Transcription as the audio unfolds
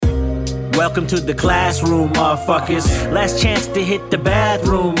Welcome to the classroom, motherfuckers. Last chance to hit the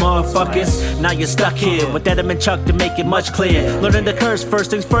bathroom, motherfuckers. Now you're stuck here with Adam and Chuck to make it much clear. Learning the curse, first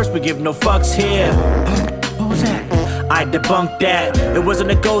things first, we give no fucks here. What was that? I debunked that. It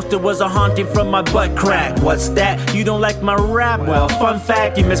wasn't a ghost, it was a haunting from my butt crack. What's that? You don't like my rap? Well, fun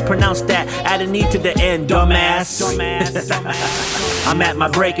fact, you mispronounced that. Add an E to the end, dumbass. I'm at my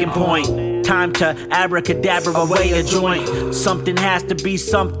breaking point. Time to abracadabra away a joint. Something has to be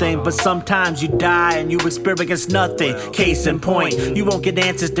something, but sometimes you die and you experience nothing. Case in point, you won't get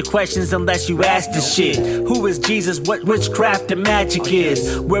answers to questions unless you ask the shit. Who is Jesus? What witchcraft and magic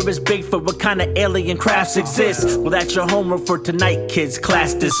is? Where is Bigfoot? What kind of alien crafts exist? Well, that's your homework for tonight, kids.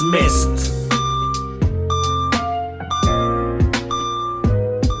 Class dismissed.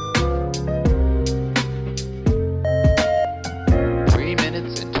 3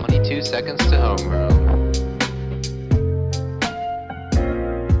 minutes and 22 seconds to homeroom.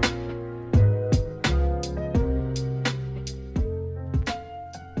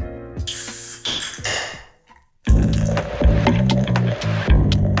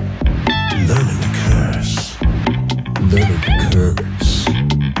 Learning the curse. Learning the curse.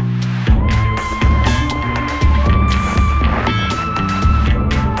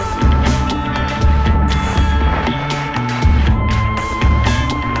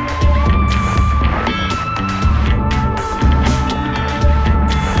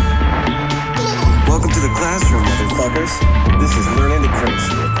 Welcome to the classroom, motherfuckers. This is Learning the Curse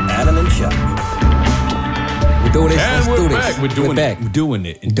with Adam and Chuck. We're doing this. And Let's we're do back. this. We're doing back. it. We're doing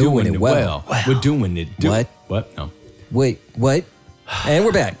it. And Doing doing it it well. well. We're doing it. What? What? No. Wait, what? And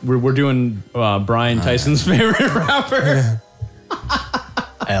we're back. We're doing Brian Tyson's favorite rapper.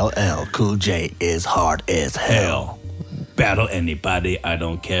 LL Cool J is hard as hell. Battle anybody. I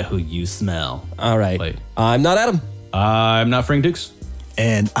don't care who you smell. All right. Wait. I'm not Adam. I'm not Frank Dukes.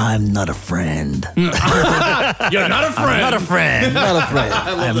 And I'm not a friend. You're not a friend. Not a friend. Not a friend.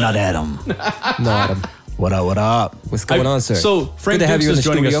 I'm not Adam. No, Adam. What up, what up? What's going on, sir? So Frank Good to have Dukes you in is the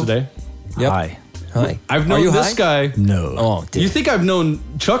joining studio. us today. Yep. Hi. Hi. I've Are known you this high? guy. No. Oh, You think I've known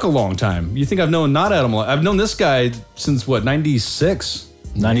Chuck a long time? You think I've known not Adam a long? I've known this guy since what, 96?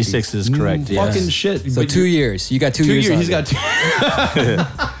 96 is correct. Fucking Yes. shit. So But 2 years. You got 2 2 years. years. on He's you. got two.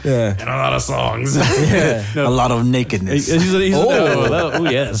 Yeah. And a lot of songs. A lot of nakedness. Oh,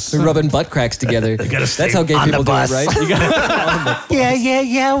 yes. They're rubbing butt cracks together. That's how gay on the people do it, bus. right?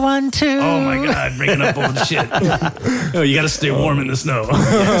 Yeah, 1, 2. Oh my God, bringing up old shit. Oh, you got to stay warm in the snow.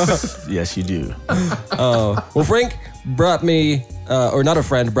 Yes, you do. Well, Frank brought me, or not a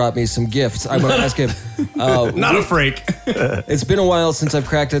friend, brought me some gifts. I'm going to ask him. Not a freak. It's been a while since I've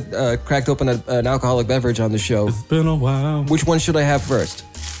cracked open an alcoholic beverage on the show. It's been a while. Which one should I have first?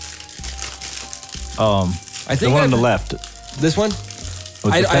 I The think one on the I've- left. This one?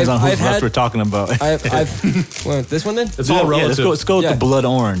 Well, it depends on whose I've left had- we're talking about. I've well, this one then? It's all relative. let's go with Yeah. the blood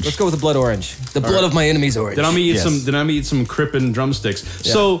orange. Let's go with the blood orange. The blood of my enemy's orange. Then I'm gonna eat Yes. some. Then I'm gonna eat some Crippen drumsticks.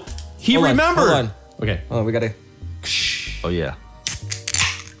 So he Hold on, remembered. hold on. Okay, Oh, we gotta. Oh, yeah.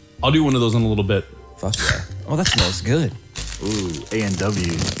 I'll do one of those in a little bit. Fuck yeah. Oh, that smells good. Ooh,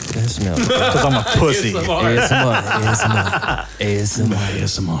 A&W. That smells. Because I'm a pussy. ASMR. ASMR.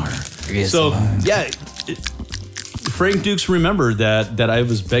 ASMR. ASMR. So yeah, Frank Dukes remembered that I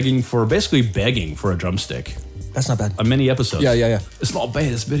was begging for a drumstick. That's not bad. Many episodes. Yeah. It's not bad.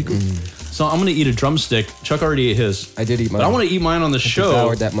 It's very good. So I'm gonna eat a drumstick. Chuck already ate his. I did eat mine. But I want to eat mine on the show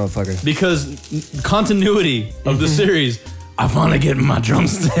Devoured that motherfucker. because continuity of the series. I want to get my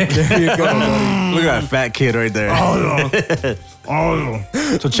drumstick. There you go. Look at that fat kid right there.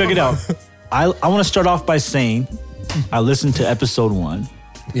 So check it out. I want to start off by saying I listened to episode 1,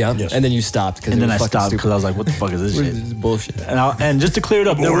 Yeah. And then you stopped because and then I stopped because I was like, what the fuck is this This shit? is bullshit. And just to clear it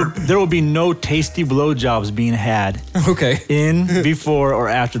up, there will be no tasty blowjobs being had Okay. in, before, or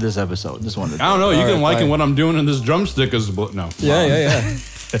after this episode. Just wanted to I don't know. You All can right, liken fine. what I'm doing in this drumstick as no. Yeah.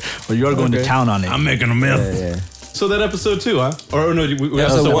 Well, you are going to Okay. town on it. I'm making a myth. Yeah. So that episode 2, huh? Or no, we Episode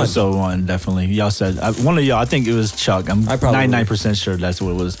episode one. one. Episode 1, definitely. Y'all said, one of y'all, I think it was Chuck. I'm I probably 99% sure that's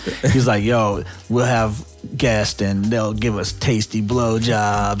what it was. He's like, yo, we'll have guests and they'll give us tasty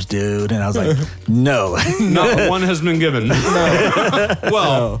blowjobs, dude. And I was like, no. Not one has been given.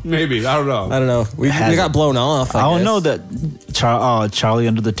 Well, maybe. I don't know. I don't know. We got blown off. I don't guess. know that Charlie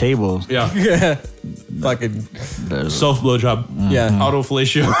under the table. Yeah. Fucking. Self blowjob. Yeah. Auto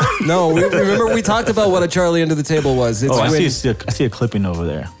fellatio. No, remember we talked about what a Charlie under the table was. It's Oh, I when, see a clipping over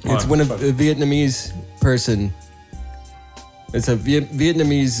there. it's when a Vietnamese person, it's a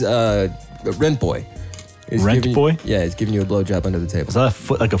Vietnamese rent boy. is Rent giving- boy? Yeah, it's giving you a blowjob under the table. Is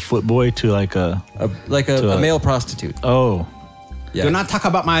that like a foot boy to like a? A to male prostitute. Oh, Yeah. Do not talk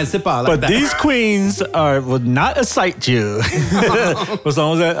about my zipper like But that. these queens would not excite you. What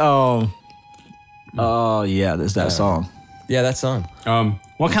song was that? Oh yeah, there's that song. Yeah, that song.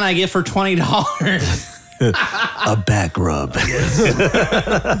 What can I get for $20? A back rub.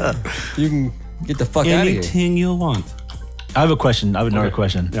 You can get the fuck out of here. Anything you want. I have a question. I have another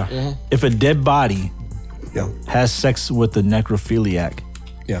question. Yeah. If a dead body Yeah. has sex with a necrophiliac,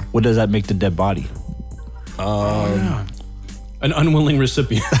 Yeah. what does that make the dead body? An unwilling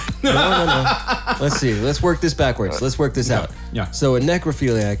recipient. Let's see. Let's work this backwards. Let's work this out. Yeah. So a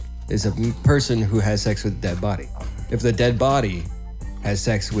necrophiliac is a person who has sex with a dead body. If the dead body has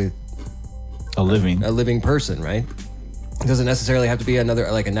sex with A living. a living person, right? It doesn't necessarily have to be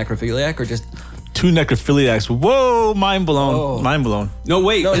another, like a necrophiliac, or just Two necrophiliacs. Whoa, mind blown. Oh. Mind blown. No,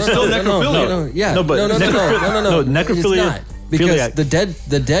 wait. it's still necrophilia. Yeah. No, but no. necrophilia- It's not. Because philiac-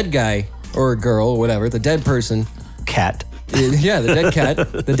 the dead guy or girl or whatever, the dead person, Cat. yeah, the dead cat,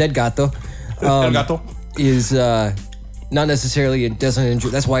 the dead gato, El gato. is not necessarily, it doesn't enjoy,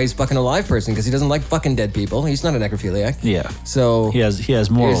 that's why he's fucking a live person, because he doesn't like fucking dead people. He's not a necrophiliac. Yeah. So He has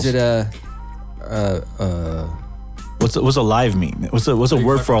morals. is it What's alive mean? What's a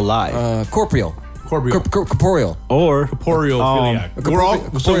word for alive? corporeal? Corporeal. Corporeal. or Corporeal philiac. We're all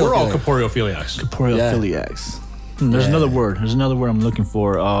corporeal corporeal philiacs. corporeal Yeah. philiacs. There's another word. There's another word I'm looking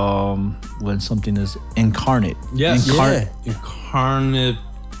for. When something is incarnate. Yes. Incarnate. Incarnate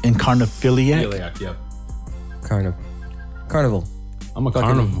Incarnophiliac. philiac. Yep. Carnival. I'm a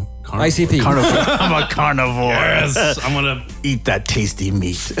carnival. ICP. I'm a carnivore. Yes. I'm gonna. Eat that tasty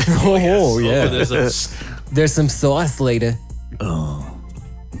meat. Oh, yeah. There's a- There's some sauce later.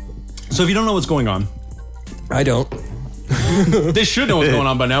 So if you don't know what's going on, I don't. they should know what's going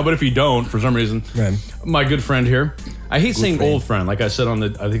on by now. But if you don't, for some reason, Right. my good friend here, I hate saying friend. old friend. Like I said on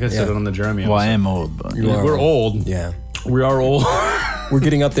the, I think I said Yeah. it on the Jeremy. Well, I episode. am old, but We're old. Yeah. We are old. We're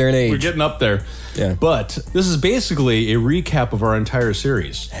getting up there in age. We're getting up there. Yeah. But this is basically a recap of our entire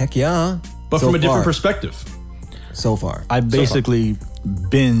series, Heck yeah. but So from a different far. perspective. So far. I basically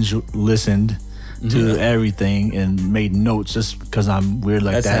binge listened to everything and made notes just because I'm weird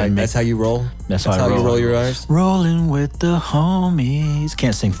like That's that. how, and that's how you roll? That's how I you roll. roll your eyes? Rolling with the homies.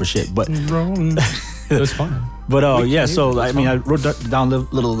 Can't sing for shit, but That's fine. but yeah. So I mean, I wrote down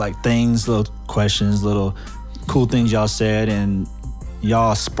little like things, little questions, little cool things y'all said, and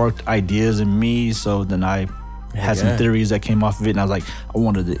y'all sparked ideas in me. So then I had some yeah. theories that came off of it, and I was like, I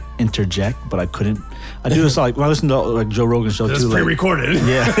wanted to interject, but I couldn't. I do this like when I listen to like Joe Rogan's show That's too. Like, pre-recorded.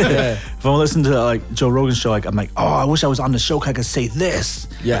 yeah. If I listen to like Joe Rogan's show, like I'm like, oh, I wish I was on the show 'cause I could say this.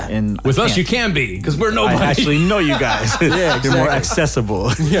 Yeah. And With I us, can't. you can be because we're I nobody. actually know you guys. Yeah, You're more exactly.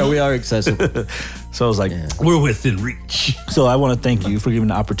 accessible. Yeah, we are accessible. So I was like, we're within reach. so I want to thank you for giving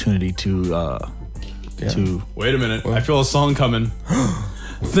the opportunity to Wait a minute. I feel a song coming.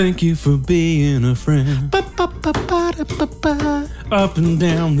 Thank you for being a friend. Up and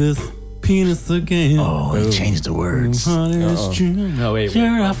down this penis again. Oh, he changed the words. Honey, it's true. No, wait.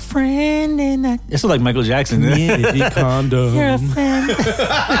 You're a friend in that. It's like Michael Jackson. Community condom. You're a friend.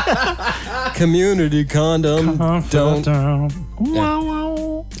 Community condom. Don't. Wow,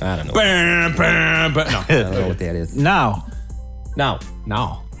 wow. I don't know. Bam, bam, bam. No. I don't know what that is. Now, Now,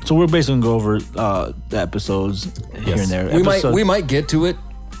 Now. so we're basically going to go over the episodes here and there. we might get to it,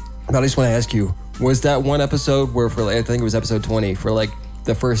 but I just want to ask you: was that one episode where, for like, I think it was episode 20, for like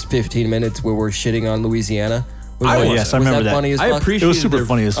the first 15 minutes where we're shitting on Louisiana? yes, I remember that. Funny as I fuck? appreciate It was super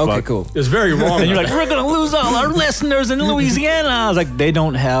funny as fuck. Okay, cool. It's very wrong. And you're like, we're gonna lose all our listeners in Louisiana. I was like, they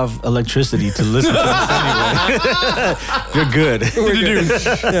don't have electricity to listen to us anyway. You're good.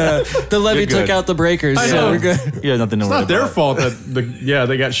 The levee You're good. took out the breakers, I so know. we're good. You have nothing to It's worry not their about. fault that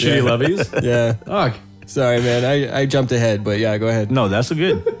they got shitty levies. Yeah. Fuck. Sorry, man. I jumped ahead, but yeah, go ahead. No, that's a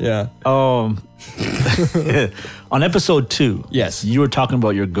good. Yeah. On episode 2, Yes. you were talking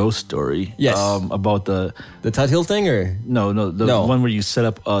about your ghost story. Yes. About the The Tut Hill thing, or? the No. one where you set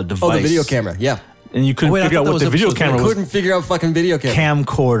up a device. Oh, the video camera. Yeah. and you couldn't Oh, wait, I figure thought out that what was the video episode camera was. Couldn't figure out fucking video camera.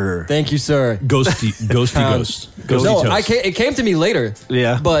 Camcorder. Thank you, sir. Ghosty ghost. Ghosty No, toast. it came to me later.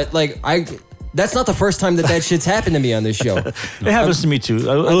 Yeah. But like that's not the first time that shit's happened to me on this show. It happens to me too.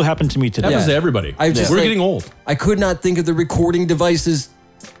 It'll happen to me today. happens Yeah. to everybody. I've just, We're like- getting old. I could not think of the recording devices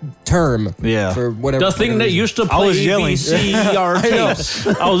term. Yeah. For whatever. The thing that reason. used to I play was yelling. VCR tapes.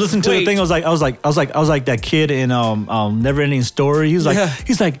 I was listening to the Wait. thing. I was like that kid in Neverending Story. He's like Yeah.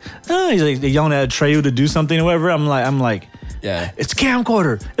 they're yelling at Atreyu to do something or whatever. I'm like, Yeah. It's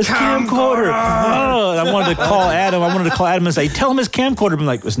camcorder. It's camcorder. Oh, and I wanted to call Adam. And say, tell him it's camcorder. I'm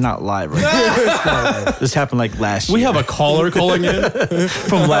like, it's not live right now. This happened like last year. We have a caller calling in.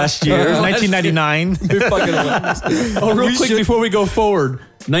 From last year, 1999. Oh, real quick before we go forward,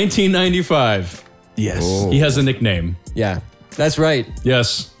 1995. Yes. He has a nickname. Yeah. That's right.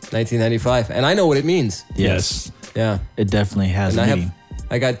 Yes. 1995. And I know what it means. Yes. Yeah. It definitely has And a meaning.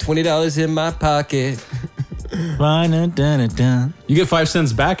 I got $20 in my pocket. You get 5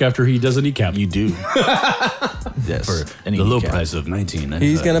 cents back after he does a kneecap. You do. Yes. The low price of 1995.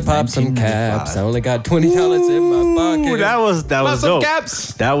 He's gonna pop some 1995. caps. I only got $20 in my pocket. Ooh, that was dope.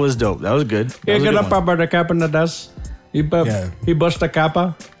 caps. That was dope. That was good. That You're was a gonna good one. pop the cap in the dust. He bust the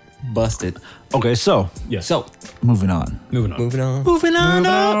kappa. Busted. Okay, so Yes. So, moving on. moving on. moving on.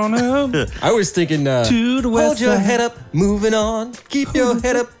 I was thinking, To the hold west your side. head up, moving on. Keep your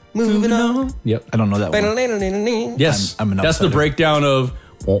head up, moving on. Yep. I don't know that one. Yes. I'm an That's the outsider. breakdown of.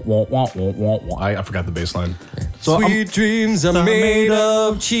 I forgot the bass line. So Sweet dreams are made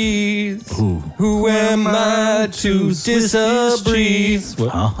of cheese. Who am I to disagree?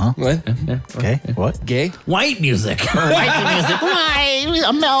 Uh-huh. What? Okay. What? Gay? White music. Why?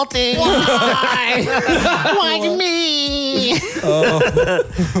 I'm melting. Why? Why me?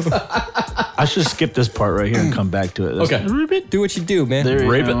 I should skip this part right here and come back to it. Okay. Do what you do, man.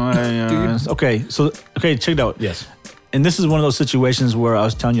 Rape it. Okay, so check it out. Yes. And this is one of those situations where I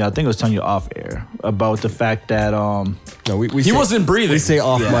think I was telling you off air about the fact that No, we He say, wasn't breathing. We say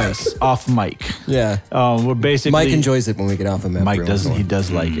off yes, off mic. mic. Yeah. We're basically Mike enjoys it when we get off of him. Mike doesn't. He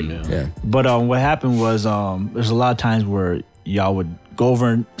does like it. Yeah. But what happened was there's a lot of times where y'all would go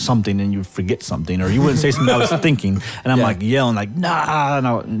over something and you forget something, or you wouldn't say something I was thinking, and I'm Yeah. like yelling like nah,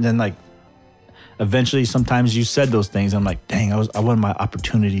 and then like eventually sometimes you said those things. I'm like, dang, I wanted my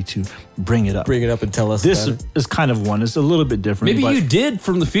opportunity to bring it up. Bring it up and tell us This about it. is kind of one. It's a little bit different. Maybe but you did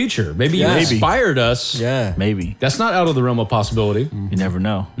from the future. Maybe you Yeah. Maybe. inspired us. Yeah. maybe That's not out of the realm of possibility. you never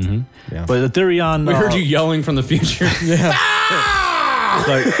know. Yeah. But the theory on We heard you yelling from the future.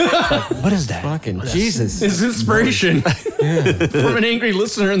 like, what is that? Fucking Jesus. It's inspiration from an angry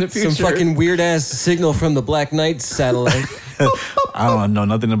listener in the future. Some fucking weird ass signal from the Black Knight satellite. I don't know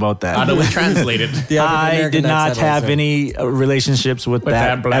nothing about that. I know we translated. The other I American did Night not satellite, have so any relationships with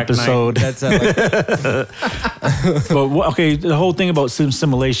that Black Knight. episode. That's But okay, the whole thing about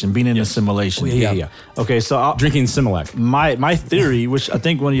simulation, being in a simulation. Yeah. Okay, so Drinking Similac. my theory, which I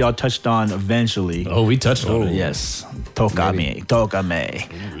think one of y'all touched on eventually. Oh, we touched on it. Yes, tokame.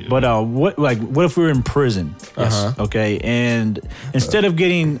 But what if we were in prison? Yes. Okay, and instead of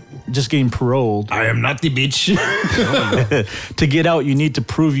getting paroled, I am not the bitch. to get out, you need to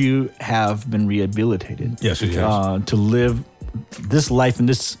prove you have been rehabilitated. Yes, yes. To live this life and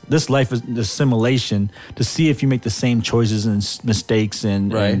this life is the simulation to see if you make the same choices and mistakes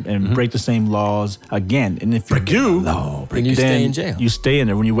and Right. and break the same laws again. And if you do, And you stay then in jail. You stay in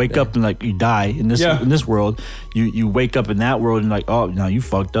there. When you wake up and like you die in this Yeah. in this world, you wake up in that world and like, oh no, you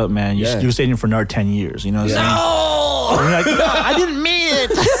fucked up, man. You Yeah. you stayed in for another 10 years. You know what I'm saying? And you're like, no, I didn't mean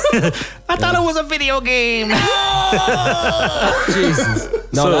it. I thought it was a video game. Jesus.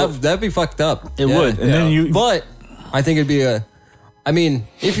 No, So- that'd be fucked up. It would. And then you But I think it'd be I mean,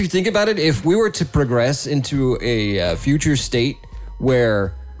 if you think about it, if we were to progress into a future state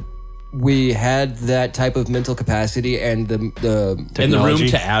where we had that type of mental capacity and the In the room Technology.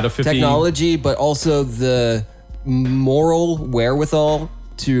 to add a 50. technology, but also the moral wherewithal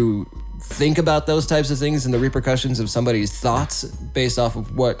to think about those types of things and the repercussions of somebody's thoughts based off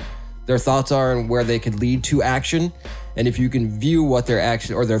of what their thoughts are and where they could lead to action. And if you can view what their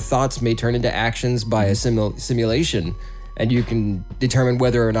action or their thoughts may turn into actions by a simulation, and you can determine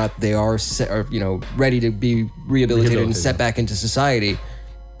whether or not they are, ready to be rehabilitated and set back into society,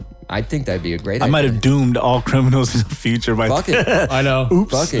 I think that'd be a great I idea. might have doomed all criminals in the future by Fuck it. I know.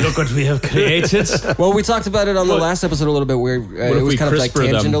 Fuck it. Look what we have created. Well, we talked about it on the last episode a little bit, where it if was we kind of like CRISPR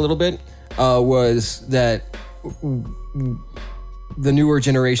tangent them? a little bit. Was that the newer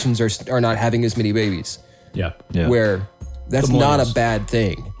generations are not having as many babies? Yeah. Yeah. Where that's The not a millennials. bad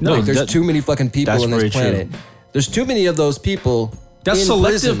thing. No, Like, there's that- too many fucking people that's on this very true. planet. There's too many of those people. That's in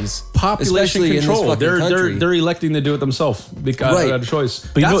selective prisons, population especially in this control. fucking country. They're electing to do it themselves because Right. they had a choice.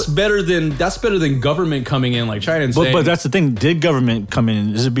 But you That's know- better than government coming in like China and saying. But that's the thing. Did government come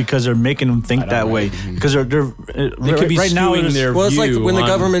in? Is it because they're making them think that way? Because they're They could be right now skewing there's- their Well, it's like view when the on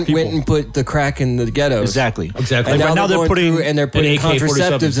government people. went and put the crack in the ghettos. exactly Exactly. And Like now, right now they're they're putting through and they're putting AK-47s.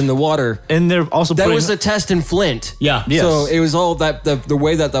 contraceptives in the water. and they're also That putting, was a test in Flint. Yeah. Yes. So it was all that the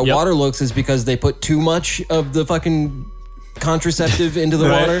way that the Yep. water looks is because they put too much of the fucking contraceptive into the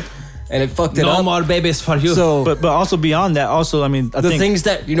Right. water, and it fucked it No up. more babies for you. So But also beyond that, also I mean, I the think things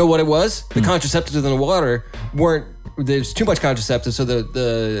that you know what it was, the contraceptives in the water weren't. There's too much contraceptive, so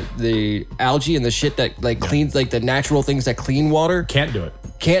the algae and the shit that like cleans, like the natural things that clean water can't do it.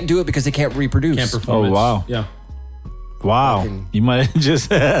 can't do it because they can't reproduce. Can't perform. Oh, wow. Yeah. wow, fucking- you might have just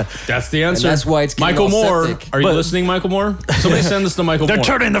That's the answer. that's why it's getting Michael all Moore. septic. Are you But- listening, Michael Moore? Somebody send this to Michael Moore.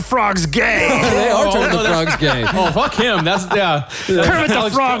 turning the frogs gay. They are turning the frogs gay. Oh, fuck him. That's, yeah. Kermit the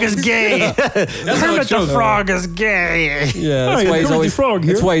Frog is gay. Kermit the Frog is gay. Yeah, that's Hey, why he's Kermit the always. Frog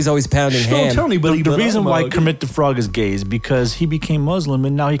here. That's why he's always pounding ham. Don't tell anybody. The reason why Kermit the Frog is gay is because he became Muslim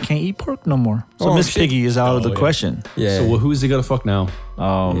and now he can't eat pork no more. So Oh, Miss shit. Piggy is out of the yeah. question. Yeah. So who is he gonna fuck now?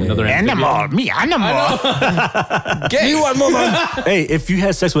 Another Animal. Me animal. Gay one woman. Hey, if you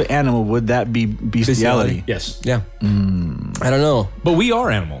had sex with animal, would that be bestiality? Yes. Yeah. I don't know. But we are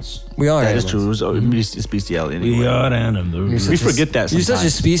animals. We are. That is animals. true. It's bestiality. Anyway. are animals. We forget that You're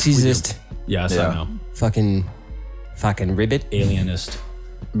sometimes. such a speciesist. Yes, Yeah. I know. Fucking ribbit. Alienist.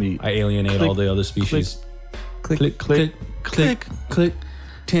 Me- I alienate all the other species. Click. Click.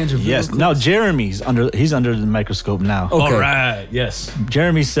 Tangible. Yes. Now Jeremy's he's under the microscope now. Okay. All right. Yes.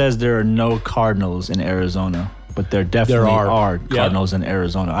 Jeremy says there are no cardinals in Arizona, but there definitely are Yeah. cardinals in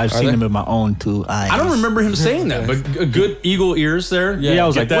Arizona. I've seen there? them with my own 2 eyes. I don't remember him saying that, but good eagle ears there. Yeah, I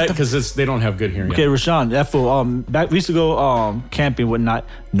was Get like, that what the because they don't have good hearing. Okay, Rashawn, that fool. Back we used to go camping, whatnot.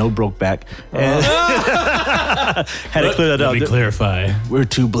 No broke back, and had to clear that up. clarify. We're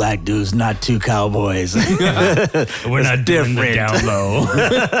 2 black dudes, not 2 cowboys. We're not doing the different. down low.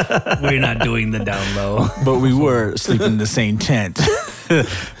 We're not doing the down low. But we were sleeping in the same tent.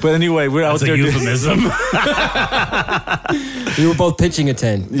 But anyway, we're out That's a there. euphemism. We were both pitching a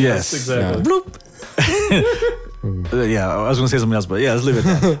 10. Yes, Exactly. yeah, I was gonna say something else, but yeah, let's leave it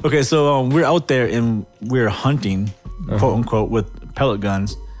at that. Okay, so we're out there and we're hunting, quote unquote, with pellet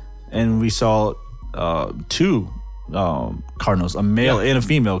guns, and we saw 2 cardinals, a male and a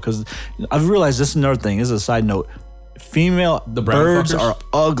female. Because I've realized this is another thing. This is a side note. Female The brown birds fuckers? are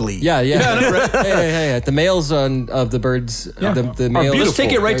ugly. Yeah. hey. The males of the birds. The males. Let's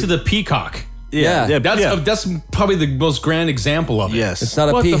take it right to the peacock. Yeah. That's probably the most grand example of it. Yes. It's not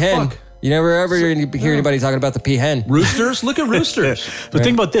a What the peahen. fuck? You never ever hear anybody talking about the peahen. Roosters? Look at roosters. But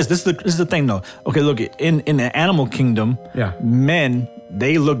think about this. This is the thing, though. Okay, look, in the animal kingdom, Yeah. men,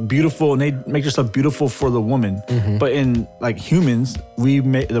 they look beautiful and they make yourself beautiful for the woman. But in like humans,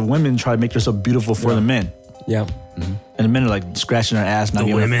 the women try to make yourself beautiful for the men. Yeah. And the men are like scratching their ass, not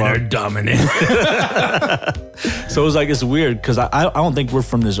giving a fuck. dominant. So it's like it's weird because I don't think we're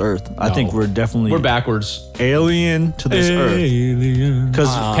from this earth. I think we're definitely We're backwards. alien to this earth. Because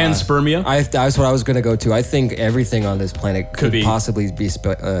Panspermia. That's what I was going to go to. I think everything on this planet could be. possibly be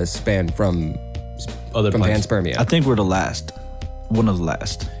spanned from Other planets. panspermia. I think we're the last, one of the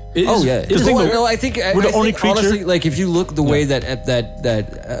last. Oh yeah, Just think no, I think we're the I only think, creature- Honestly, like if you look the way that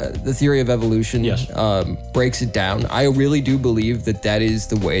the theory of evolution Yes. breaks it down, I really do believe that is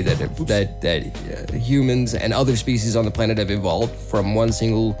the way that humans and other species on the planet have evolved from one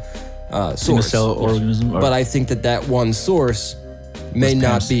single source. Cell organism. But I think that one source may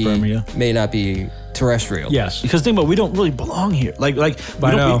not panspermia. be terrestrial. Yes. Because think about it, we don't really belong here. Like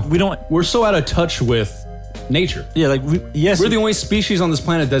I know. we don't. We're so out of touch with nature. Yeah, like yes, We're the only species on this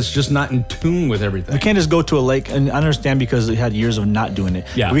planet that's just not in tune with everything. we can't just go to a lake, and I understand because they had years of not doing it.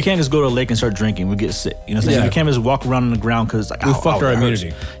 Yeah. We can't just go to a lake and start drinking. We get sick. You know what I'm saying? Yeah. We can't just walk around on the ground because like, We fucked our it hurts. immunity.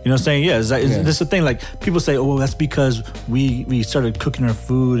 You know what I'm saying? Yeah. This is the thing. Like people say, oh, well, that's because we started cooking our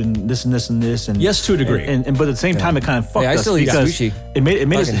food and this and this and this. And Yes, to a degree. And but at the same time, it kind of fucked I us still eat because sushi. it made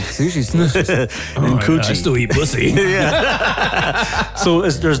Fucking us sushi's delicious. and coochie. I still eat pussy. So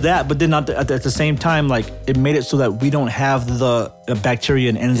there's that, but then at the same time, like it made it so that we don't have the bacteria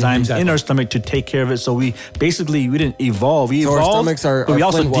and enzymes Exactly. in our stomach to take care of it. So we didn't evolve. We So our evolved, stomachs are but we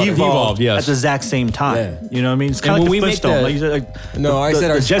also flint water. devolved Devolved, yes. at the exact same time. Yeah. You know what I mean? It's And kind of when like the we make Flintstone. the- Like you said, like, No, I said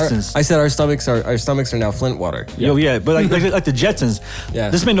the our Jetsons. I said our stomachs are now flint water. Yeah, but like the Jetsons. Yeah.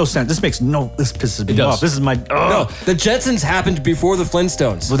 This made no sense. This pisses me does. off. This is my No, the Jetsons happened before the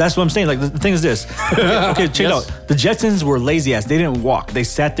Flintstones. Well, that's what I'm saying. Like the thing is this. Okay, check it Yes. out. The Jetsons were lazy ass. They didn't walk. They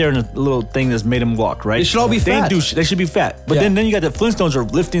sat there in a little thing that's made them walk. Right? They should all be They didn't fat. do shit. They should be fat. But Yeah. then you got the Flintstones are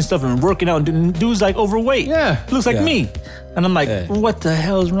lifting stuff and working out, and dude's like overweight. Yeah. looks like Yeah. me. And I'm like, Yeah. what the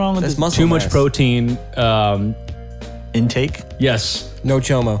hell is wrong with That's this muscle Too much mass. protein. intake? Yes. No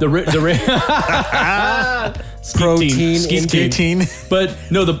chomo. Protein intake. But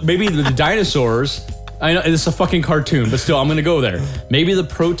no, maybe the dinosaurs. I know it's a fucking cartoon, but still, I'm gonna go there. Maybe the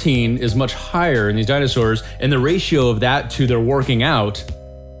protein is much higher in these dinosaurs, and the ratio of that to their working out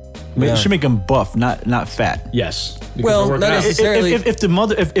You should make them buff, not fat. Yes. Because Well, they're working not out. necessarily.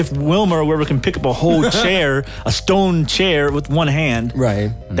 If Wilmer or whoever can pick up a whole chair, a stone chair with one hand,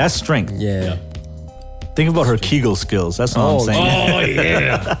 Right. that's strength. Yeah. Think about her Kegel skills. That's all I'm saying. Oh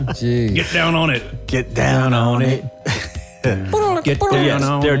yeah. Gee. Get down on it. Get down on it. Get But down yes,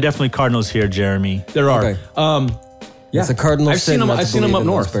 on there are it. definitely cardinals here, Jeremy. There are. Okay. Yeah. It's a cardinal I've sin seen them. not to I've seen them believe up in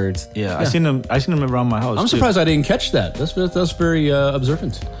those north. birds. Yeah, I seen them around my house. I'm too. surprised I didn't catch that. That's very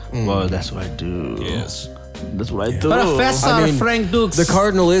observant. Well, that's what I do. Yes. That's what I do. I mean, Frank Dukes. The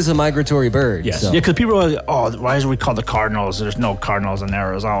cardinal is a migratory bird. Yes. so- Yeah, because people are like, oh, why is we called the Cardinals? There's no Cardinals in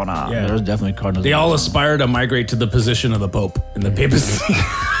Arizona. Yeah. There's definitely Cardinals. They in all Arizona. aspire to migrate to the position of the Pope in the papacy.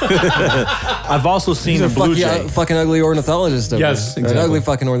 I've also seen He's a a blue fucking, jay. fucking ugly ornithologist. Over Yes, there. exactly. An ugly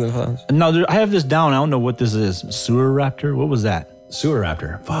fucking ornithologist. No, I have this down. I don't know what this is. Sewer raptor? What was that? Sewer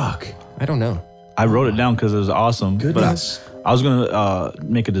raptor. Fuck. I don't know. I wrote it down because it was awesome. Goodness. But I was going to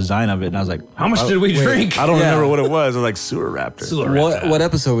make a design of it, and I was like, How much did we drink? I don't Yeah. remember what it was. It was like Sewer Raptor. Sewer raptor. What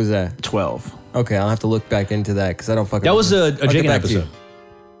episode was that? 12. Okay, I'll have to look back into that because I don't fucking. That was a I'll get Jagan back to you. episode.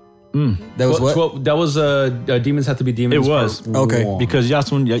 That was what? That was Demons Have to Be Demons. It was. Part Okay. one. Because y'all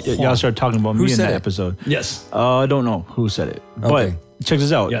started talking about Who me in said that it? episode. Yes. I don't know who said it. Okay. But check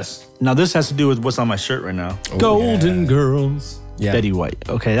this out. Yes. Now, this has to do with what's on my shirt right now. Golden Girls. Yeah. Betty White.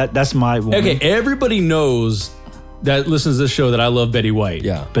 Okay, that's my woman. Okay, everybody knows that listens to this show that I love Betty White.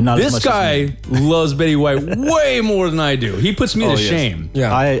 Yeah. But not as This much guy loves Betty White way more than I do. He puts me to yes. shame.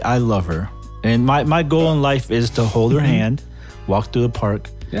 Yeah. I love her. And my goal in life is to hold her hand, walk through the park,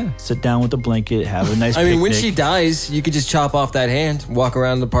 Yeah. sit down with a blanket, have a nice I mean, when picnic. she dies, you could just chop off that hand, walk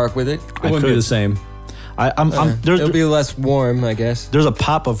around the park with it. It wouldn't be could. the same. It'll be less warm, I guess. There's a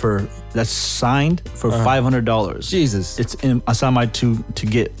pop of her that's signed for $500. Jesus. It's on my to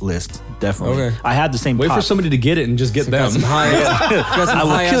get list, definitely. Okay. I had the same Wait pop. for somebody to get it and just get Got them. some high. Got some I will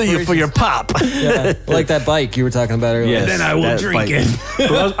high kill you for your pop. Yeah, like that bike you were talking about earlier. Yes, Then I will that drink bite. it.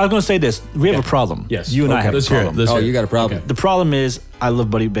 But I was going to say this. We have a problem. Yes. You and I Okay. have Let's a hear it. problem. Let's Oh, hear it. you got a problem. Okay. The problem is I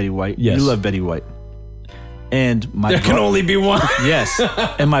love Betty White. Yes. You love Betty White. And my There can only be one. yes.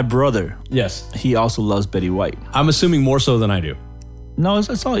 And my brother, Yes. he also loves Betty White. I'm assuming more so than I do. No,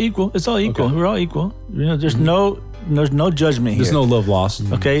 it's all equal. It's all equal. Okay. We're all equal. You know, there's no judgment here. There's no love lost.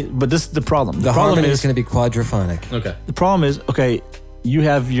 Okay, but this is the problem. The problem harmony is going to be quadraphonic. Okay. the problem is okay. You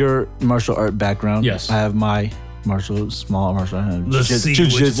have your martial art background. Yes. I have my small martial art. Let's see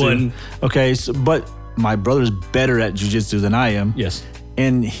which one. Okay, but my brother's better at jujitsu than I am. Yes.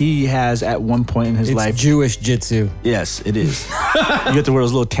 And he has at one point in his It's life. Jewish jitsu. Yes, it is. You have to wear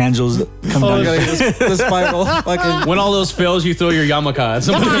those little tangels that come down. your face. the spiral. Fucking, When all those fails, you throw your yarmulke at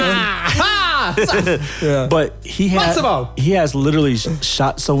somebody. But he Matsumo. has literally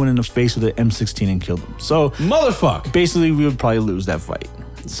shot someone in the face with an M16 and killed him. So Motherfuck. basically, we would probably lose that fight.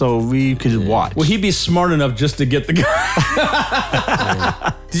 So we could watch. Will he be smart enough just to get the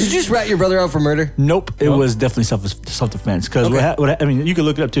guy? did you just rat your brother out for murder? Nope, it was definitely self defense. Because I mean, you can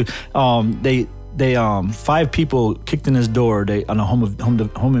look it up too. They 5 people kicked in his door. They on a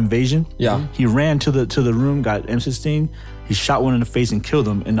home invasion. Yeah. He ran to the room, got M16. He shot one in the face and killed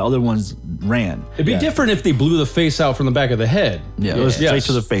him, and the other ones ran. It'd be different if they blew the face out from the back of the head. Yeah, it was straight Yes.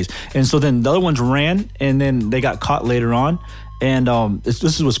 to the face. And so then the other ones ran, and then they got caught later on. And this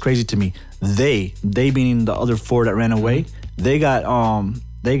is what's crazy to me. They meaning the other 4 that ran away, they got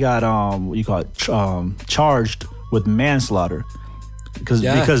what you call it, charged with manslaughter.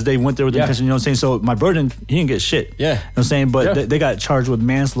 Because they went there with the intention, you know what I'm saying? So my brother, he didn't get shit. Yeah. You know what I'm saying? But they got charged with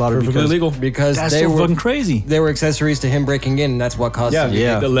manslaughter Perfectly legal. Because That's they so were fucking crazy. They were accessories to him breaking in, and that's what caused him.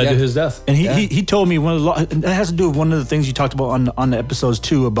 Yeah. That led Yeah. to his death. And he told me that has to do with one of the things you talked about on the episodes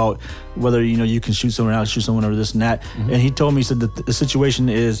too, about whether you can shoot someone else, shoot someone or this and that. And he told me, he said that the situation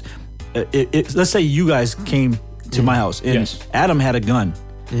is, let's say you guys came to my house and Yes. Adam had a gun,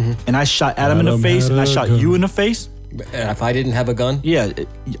 and I shot Adam in the Adam face had and I a shot gun. you in the face. And if I didn't have a gun, Yeah,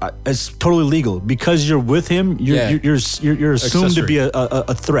 it's totally legal because you're with him. You're assumed to be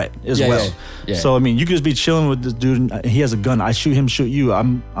a threat as Yeah, well. yeah. So I mean, you could just be chilling with this dude. And he has a gun. I shoot him, shoot you.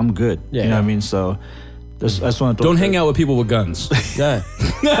 I'm good. Yeah. You know what I mean? So that's one. Don't hang out with people with guns. yeah.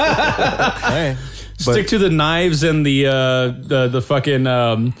 All right. Stick to the knives and the fucking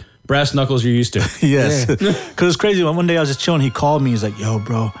brass knuckles you're used to. Yes, because it's crazy. One day I was just chilling. He called me. He's like, "Yo,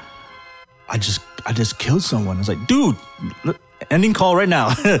 bro, I just killed someone." I was like, "Dude, ending call right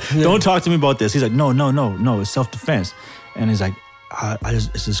now. Don't talk to me about this." He's like, "No, it's self defense." And he's like,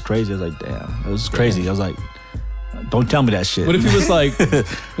 "It's just crazy." I was like, "Damn, it was crazy." I was like, "Don't tell me that shit." What if he was like?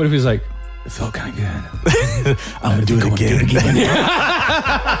 What if he was like? It felt kind of good. I'm gonna do it again.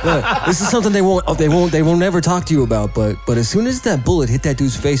 This is something they won't never talk to you about. But as soon as that bullet hit that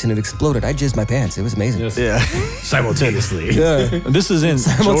dude's face and it exploded, I jizzed my pants. It was amazing. Yes. Yeah. Simultaneously. Yeah. This is in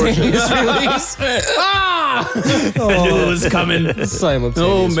Georgia. Simultaneous release. I knew it was coming. Simultaneous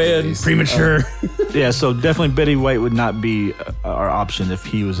Oh man, release. premature. Yeah, so definitely Betty White would not be our option if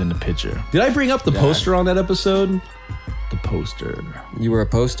he was in the picture. Did I bring up the poster on that episode? The poster. You were a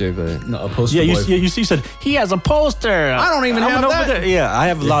poster, but No, a poster. Yeah, boy. you said he has a poster. I don't even have over that. there. Yeah, I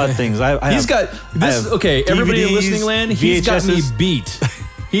have a lot of things. He's got this. Okay, everybody in DVDs, listening land, he's got me VHSs. beat.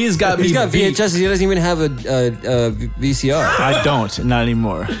 He's got me he's got beat. VHS. He doesn't even have a VCR. I don't, not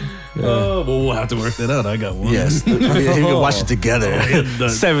anymore. Oh, well, we'll have to work that out. I got one. Yes, we can watch it together. the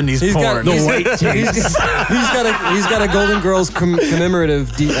 70s He's porn. he's got a Golden Girls commemorative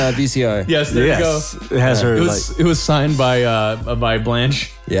VCR. Yes, there Yes, you go. it has her. It was signed by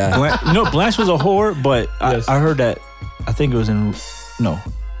Blanche. Yeah. Blanche was a whore, but Yes. I heard that. I think it was in. No,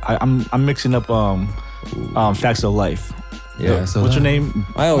 I'm mixing up Facts of Life. Yeah. What's her name?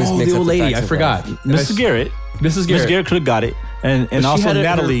 I always mix the up old the lady. facts I of forgot. life. Mrs. Garrett. Mrs. Mrs. Garrett. Garrett could have got it, and But she also had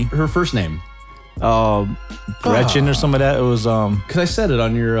Natalie. Her first name. Gretchen or some of that. It was Because I said it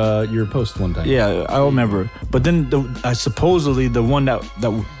on your post one time. yeah, I remember. But then supposedly the one that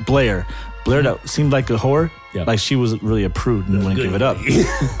Blair that seemed like a whore. Yeah. Like she was really a prude and wouldn't give it up.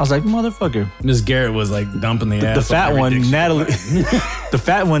 I was like, motherfucker. Miss Garrett was like dumping the ass. The fat one, Natalie. The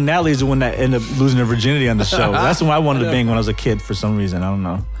fat one, Natalie, is the one that ended up losing her virginity on the show. That's the one I wanted to bang when I was a kid for some reason. I don't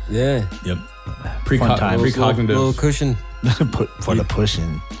know. Yeah. Yep. Fun times. Precognitive. Little cushion. For the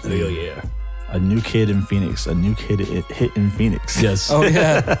pushing. Hell yeah. A new kid in Phoenix. A new kid hit in Phoenix. Yes. Oh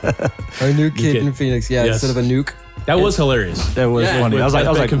yeah. Our new kid kid. in Phoenix. Yeah. Yes. Instead of a nuke. That was hilarious. That was Yeah. funny. I was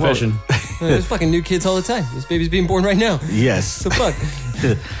like, confession. There's fucking new kids all the time. This baby's being born right now. whoa. Yes. The fuck.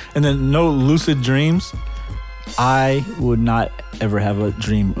 And then no lucid dreams. I would not ever have a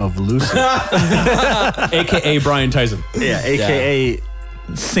dream of lucid. AKA Brian Tyson. Yeah, AKA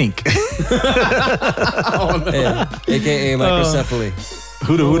sink. Yeah. AKA microcephaly.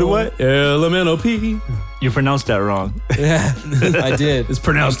 Who the what? Elemental P. You pronounced that wrong. Yeah. I did. It's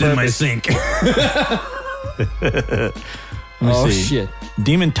pronounced in my sink. Oh see. shit.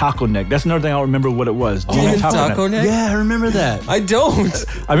 Demon Taco Neck. That's another thing I don't remember what it was. Demon Taco Neck? Yeah, I remember that. I don't.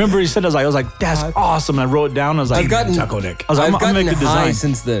 I remember he said, I was like, that's awesome. And I wrote it down. I was like, I've gotten Taco Neck. I was like, I've I'm gonna gotten make a high design.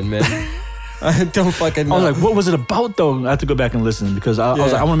 since then, man. I don't fucking know. I was like, what was it about though? I have to go back and listen because I was Yeah.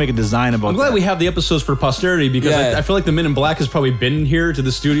 like, I want to make a design about I'm glad that. we have the episodes for posterity because Yeah. I feel like the Men in Black has probably been here to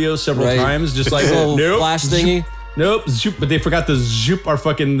the studio several Right. times, just like Little nope, flash thingy. nope, zoop, but they forgot to zoop our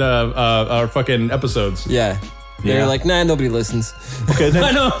fucking episodes. Yeah. Yeah. They're like, nah, nobody listens. Okay, I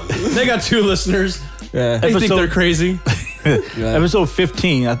then know they got 2 listeners. Yeah. They think Episode- they're crazy. Yeah. episode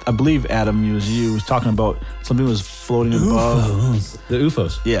 15, I believe Adam, you was talking about something was floating above. The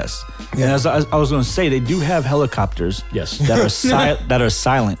UFOs. Yes. And as I was going to say, they do have helicopters. Yes. That are that are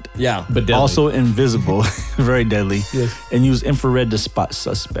silent. Yeah. But deadly. Also invisible, very deadly. Yes. And use infrared to spot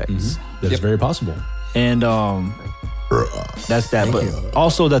suspects. That's very possible. And that's that. But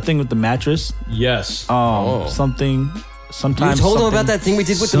also that thing with the mattress. Yes. Something. You Sometimes told him something- about that thing we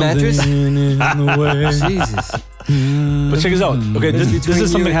did with the mattress? Jesus. But check this out. Okay, this between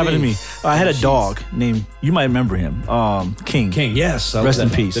is something you and happened to me. me. I had a dog named, you might remember him, King. King. Yes. I love Rest in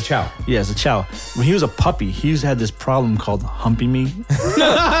that name. peace. The Chow. Yes, the Chow. When he was a puppy, he had this problem called humping me.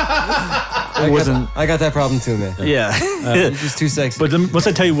 It wasn't. I got that problem too, man. Yeah. Just too sexy. But then, once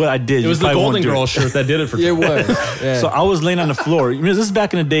I tell you what I did, It was the Golden Girl shirt that did it for it was. Yeah. So I was laying on the floor. You know, this is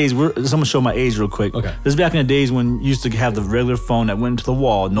back in the days. I'm gonna show my age real quick. Okay. This is back in the days when you used to have the regular phone that went into the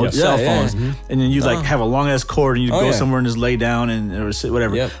wall, no Yes. cell Yeah, yeah. phones, and then you'd like have a long ass cord, and you'd Oh, go yeah. somewhere and just lay down and or sit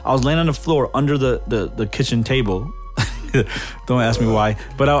whatever. Yep. I was laying on the floor under the kitchen table. Don't ask me why,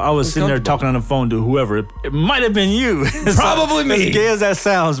 but I was sitting there talking on the phone to whoever. It might have been you. Probably me. As gay as that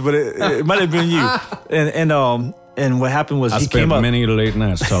sounds, but it might have been you. And what happened was he came up. many late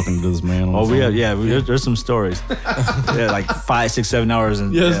nights talking to this man. On Oh, the phone. there's some stories. Yeah, like 5, 6, 7 hours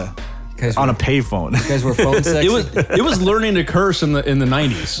and Yes. yeah, guys on were, a payphone. guys were phone sexy. It was learning to curse in the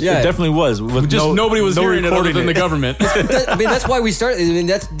 90s. Yeah. It definitely was. With Just nobody was no hearing it other recording than the government. I mean, that's why we started. I mean,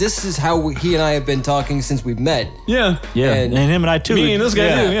 this is how he and I have been talking since we've met. Yeah. Yeah, And- and him and I too. Me and this guy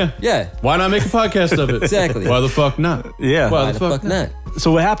yeah. too, yeah. Yeah. Why not make a podcast of it? Exactly. Why the fuck not? Yeah. Why the fuck not?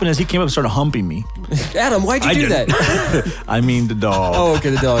 So what happened is he came up and started humping me. Adam, why'd you do that? I mean the dog. Oh, okay,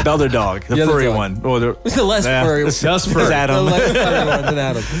 the dog. The other dog, the other furry dog. one. Oh, The less furry. That's Just for Adam. The less furry one than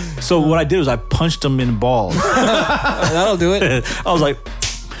Adam. So what I did was I punched him in the balls. That'll do it. I was like,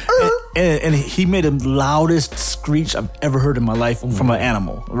 and he made the loudest screech I've ever heard in my life from an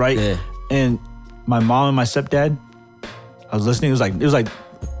animal, right? Yeah. And my mom and my stepdad, I was listening. It was like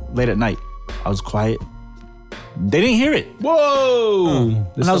late at night. I was quiet. They didn't hear it. Whoa!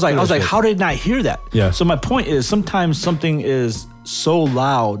 And I was like, how did I not hear that? Yeah. So my point is, sometimes something is so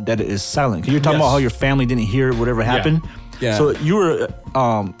loud that it is silent. Because you're talking about how your family didn't hear whatever happened. Yeah. So you were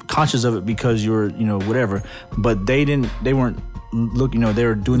conscious of it because you were, whatever. But they weren't looking. They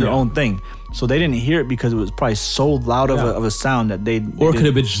were doing their own thing. So they didn't hear it because it was probably so loud of a sound that they. Or it could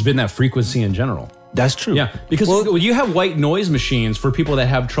have just been that frequency in general. That's true. Yeah, because you have white noise machines for people that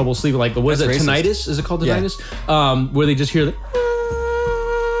have trouble sleeping. Like, what is it, tinnitus? Is it called tinnitus? Where they just hear the...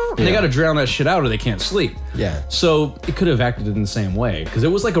 And they got to drown that shit out or they can't sleep. Yeah. So it could have acted in the same way because it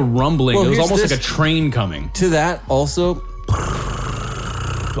was like a rumbling. Well, it was almost this- like a train coming. To that also,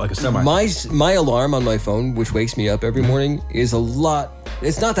 Like a semi. my alarm on my phone, which wakes me up every morning, is a lot.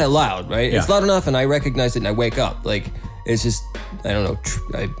 It's not that loud, right? It's Yeah. loud enough, and I recognize it, and I wake up. Like it's just, I don't know,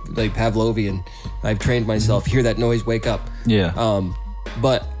 I like Pavlovian. I've trained myself. Hear that noise, wake up. Yeah.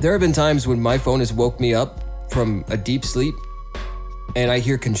 But there have been times when my phone has woke me up from a deep sleep, and I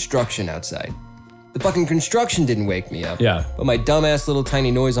hear construction outside. The fucking construction didn't wake me up. Yeah. But my dumbass little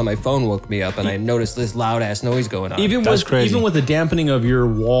tiny noise on my phone woke me up, and I noticed this loud ass noise going on. Even That's crazy. even with the dampening of your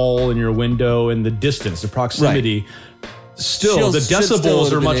wall and your window and the distance, the proximity, still the Should still decibels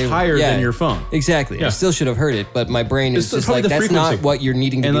have are been much able- higher yeah, than your phone. Exactly. Yeah. I still should have heard it, but my brain is It's just probably like, the that's frequency. not what you're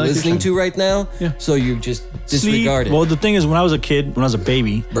needing to And be like you're listening saying. to right now. Yeah. So you just disregard it. Well, the thing is, when I was a kid, when I was a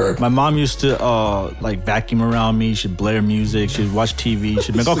baby, Brr. my mom used to like vacuum around me. She'd blare music. She'd watch TV.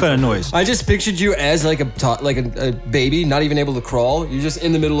 She'd make all kind of noise. I just pictured you as like a baby, not even able to crawl. You're just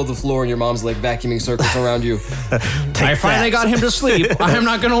in the middle of the floor, and your mom's like vacuuming circles around you. I finally got him to sleep. I am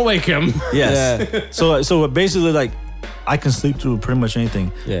not going to wake him. Yes. Yeah. So basically, like, I can sleep through pretty much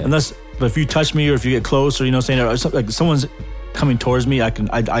anything. Yeah. But if you touch me or if you get close or saying or like someone's coming towards me, I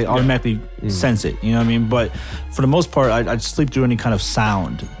automatically sense it. You know what I mean? But for the most part, I'd sleep through any kind of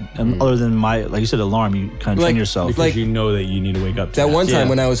sound, and other than my, like you said, alarm. You kind of train yourself. Because Like- you know that you need to wake up to That one time Yeah.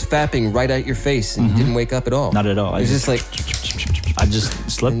 when I was fapping right at your face and you didn't wake up at all. Not at all. It was just like I just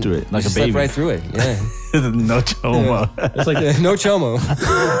slept through it like you a slept baby. right through it. Yeah. No choma. It's like No chomo.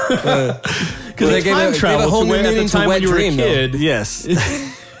 because They they gave a travel whole to new when at meaning the to time wet when you were dream, a though. kid. Yes.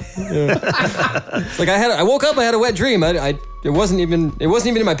 Like I woke up, I had a wet dream. It wasn't even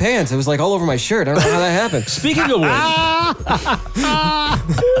in my pants. It was like all over my shirt. I don't know how that happened. Speaking of which,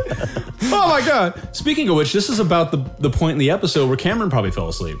 oh my god! Speaking of which, this is about the point in the episode where Cameron probably fell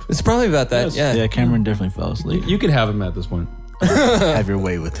asleep. It's probably about that. Yes. Yeah. Yeah, Cameron definitely fell asleep. You could have him at this point. Have your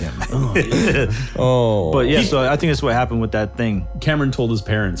way with him. Oh. But yeah, so I think that's what happened with that thing. Cameron told his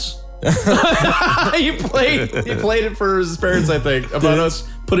parents. he played it for his parents, I think, about us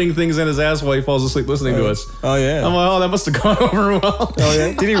putting things in his ass while he falls asleep listening to us. Oh yeah. I'm like, oh, that must have gone over well. Oh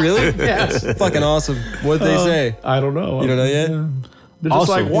yeah. Did he really? Yes. Fucking awesome. What'd they say? I don't know. You don't know yet? They're just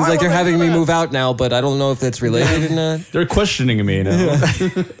Also, like, he's why He's like, would they're I having do me that? move out now, but I don't know if that's related or not. They're questioning me now.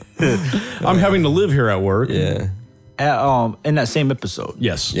 I'm having to live here at work. Yeah. In that same episode,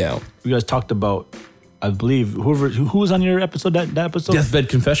 Yes. Yeah. you guys talked about, I believe, who was on your episode, that episode? Deathbed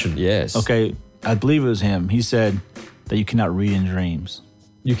confession. Yes. Okay, I believe it was him. He said that you cannot read in dreams.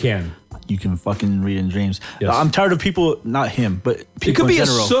 You can. You can fucking read in dreams. Yes. I'm tired of people, not him, but people It could be in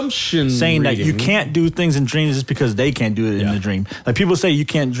general, assumption saying that you reading. can't do things in dreams just because they can't do it in Yeah. the dream. Like people say you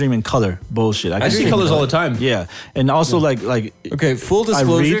can't dream in color. Bullshit. I can see dream in colors all color. the time. Yeah, and also like Okay, full I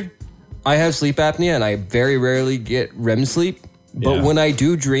disclosure, read- I have sleep apnea and I very rarely get REM sleep. But Yeah. when I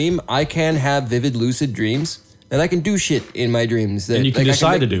do dream, I can have vivid lucid dreams. And I can do shit in my dreams. That, And you can I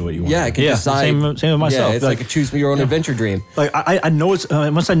decide to do what you want. Yeah, I can Yeah, decide. same with myself. Yeah, it's like a choose your own adventure dream. like I know it's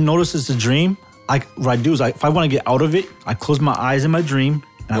once I notice it's a dream. What I do is if I want to get out of it, I close my eyes in my dream.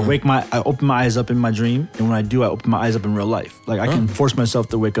 And I open my eyes up in my dream, and when I do, I open my eyes up in real life. Like I can force myself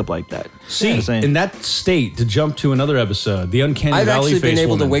to wake up like that. See, You know what I'm saying? in that state, to jump to another episode, the Uncanny I've Valley actually been face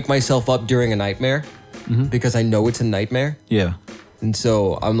able to woman. wake myself up during a nightmare because I know it's a nightmare. yeah, And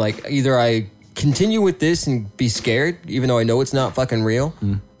so I'm like, either I continue with this and be scared, even though I know it's not fucking real,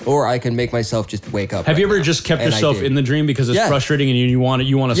 or I can make myself just wake up. Have you right ever now. just kept And I yourself did. in the dream because it's Yeah. frustrating and you want to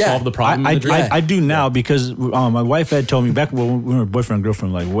Yeah. solve the problem I in the dream? I do now because my wife had told me back when we were boyfriend and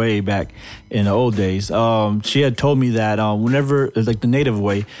girlfriend, like way back in the old days. She had told me that whenever, like the native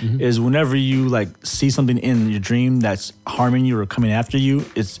way, is whenever you like see something in your dream that's harming you or coming after you,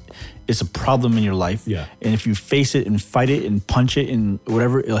 it's a problem in your life. Yeah. And if you face it and fight it and punch it and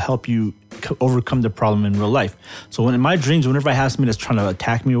whatever, it'll help you overcome the problem in real life. So in my dreams, whenever I have something that's trying to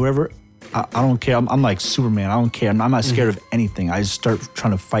attack me or whatever, I don't care. I'm like Superman. I don't care. I'm not scared of anything. I just start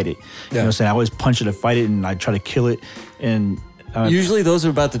trying to fight it. You know what I'm saying? I always punch it to fight it and I try to kill it. And Usually those are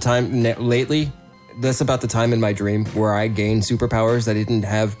about the time lately. that's about the time in my dream where I gain superpowers that I didn't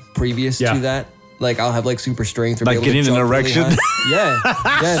have previous Yeah. to that. Like I'll have like super strength or Like be able to getting an jump really erection? high.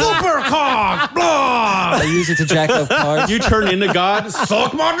 Yeah. Super cock. Blah. I use it to jack up cars. You turn into God.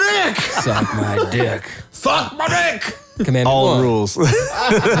 Suck my dick. Suck my dick. Suck my dick. Commandment All 1. rules.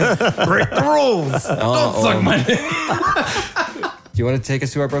 Break the rules. Don't suck my dick. Do you want to take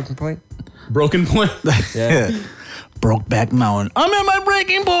us to our broken point? Broken point. Yeah. Brokeback Mountain. I'm at my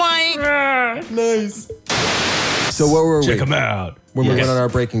breaking point. Nice. So where were we? Check them out. When we went on our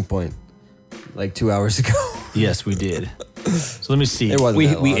breaking point? Like 2 hours ago. Yes, we did. So let me see. It wasn't We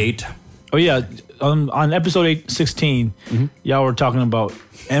that long. ate. Oh yeah, on episode 16, y'all were talking about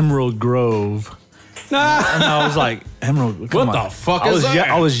Emerald Grove. And I was like, Emerald, come What on. the fuck I is was that?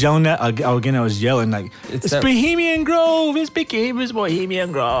 I was yelling at again. I was yelling like, It's it's that- Bohemian Grove. It's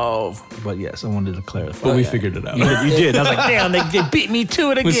Bohemian Grove. But yes, I wanted to clarify. But we figured it out. You did. I was like, damn, they beat me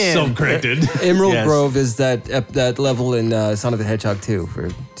to it It was again. self-corrected. Emerald Yes. Grove is that level in Sonic the Hedgehog 2 for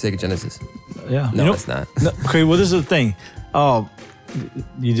Sega Genesis. Yeah. No, it's not. No, okay, well, this is the thing. Oh,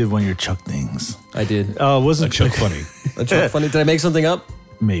 you did one of your Chuck things. I did. Wasn't Chuck funny. A joke funny. Did I make something up?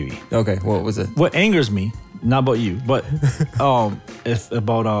 Maybe. Okay, what was it? What angers me, not about you, but if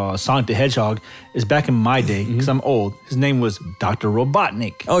about Sonic the Hedgehog, is back in my day, because I'm old, his name was Dr.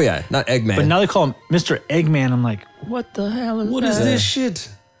 Robotnik. Oh yeah, not Eggman. But now they call him Mr. Eggman. I'm like, what the hell is What that? is this shit?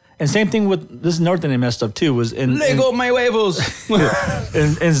 And same thing with this. Another thing they messed up too was in My huevos.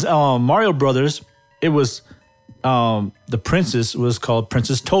 in Mario Brothers. It was the princess was called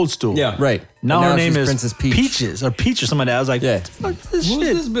Princess Toadstool. Yeah. right. Now, And her name she's is Princess Peach. Peaches or Peach or something like that. I was like, Yeah. what the fuck is this Who's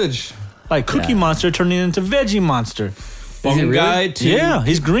shit? this bitch? Like Cookie Monster turning into Veggie Monster. Fungi really? to Yeah,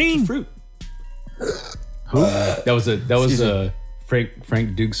 he's green. fruit. Who? That was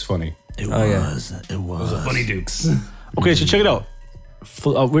Frank Dukes funny. It yeah. was. It was. Funny Dukes. Okay, so check it out.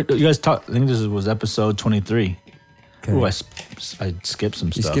 You guys talk. I think this was episode 23. Ooh, I skipped some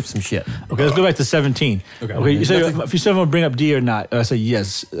You stuff. skipped some shit. Okay, let's go back to 17. Okay, you said Nothing- if you said I'm gonna bring up D or not, I said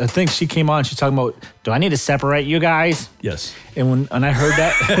yes. I think she came on. She's talking about, do I need to separate you guys? Yes. And when I heard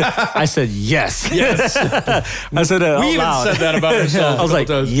that, I said yes. Yes. I said that. We out even loud. said that about ourselves. I was like,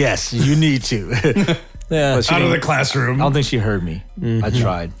 a couple times. yes, you need to. Yeah, But she Out of the didn't- classroom. I don't think she heard me. I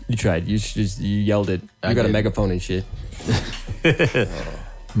tried. you tried. You yelled it. You I got a did. megaphone and shit.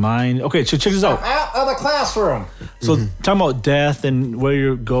 Mine. Okay, so check this out. Out of the classroom. So talking about death and where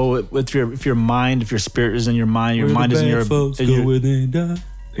you go with your mind, if your spirit is in your mind, your mind is in your.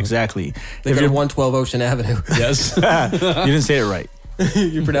 Exactly. They If got you're 112 Ocean Avenue. Yes. you didn't say it right.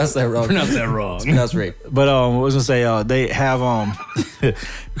 You pronounced that wrong. Pronounced that wrong. Pronounced right. But I was gonna say they have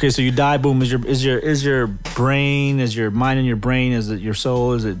okay, so you die, boom, is your brain, is your mind in your brain, is it your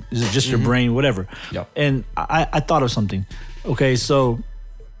soul, is it just your brain, whatever. Yep. And I thought of something. Okay, so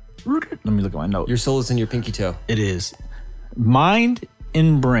let me look at my note. Your soul is in your pinky toe. It is mind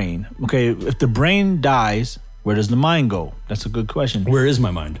and brain. Okay, if the brain dies, where does the mind go? That's a good question. Where is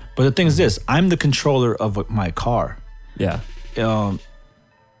my mind? But the thing is this, I'm the controller of my car. Yeah.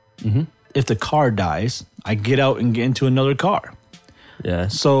 If the car dies, I get out and get into another car. Yeah.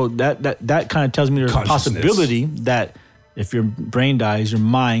 So that kind of tells me there's a Consciousness. possibility that if your brain dies, your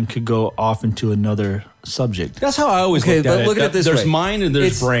mind could go off into another subject. That's how I always Okay, looked but at it. look at it this There's way. mind and there's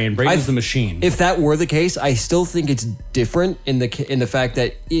It's- brain. Brain I- is the machine. If that were the case, I still think it's different in the fact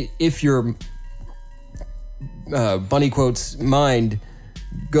that if your bunny quotes mind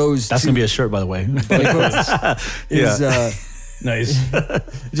goes That's to gonna be a shirt, by the way. bunny quotes is nice.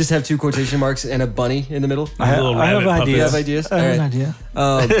 just have two quotation marks and a bunny in the middle. I have rabbit puppets. You have ideas? I have an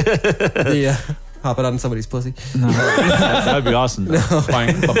All right. idea. Hop it on somebody's pussy. That'd be awesome. Though.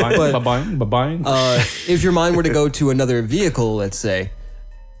 Bang, ba-bang, ba-bang, ba-bang. If your mind were to go to another vehicle, let's say,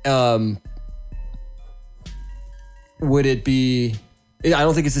 would it be? I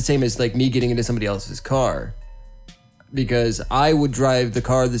don't think it's the same as like me getting into somebody else's car, because I would drive the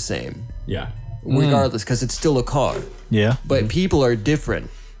car the same Yeah. regardless, because it's still a car. Yeah. But people are different.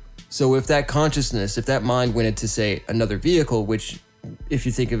 So if that consciousness, if that mind went into say another vehicle, which if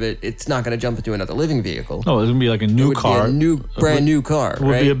you think of it, it's not going to jump into another living vehicle. No, it's gonna be like a It new would car. be a new, brand new car, It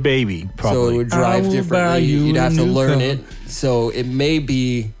would right? be a baby, probably. So it would drive will buy differently. you You'd a have to new learn car. it. So it may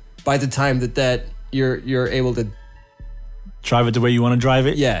be by the time that you're able to, drive it the way you want to drive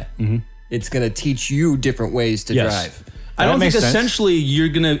it. yeah, it's gonna teach you different ways to Yes. drive. I don't think makes sense. essentially you're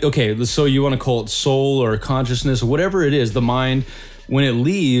gonna so you want to call it soul or consciousness or whatever it is, the mind, when it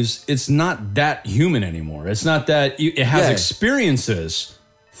leaves, it's not that human anymore. It's not that it has Yeah. experiences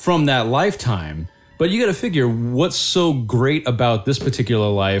from that lifetime, but you got to figure what's so great about this particular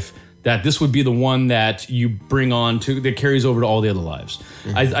life that this would be the one that you bring on to that carries over to all the other lives.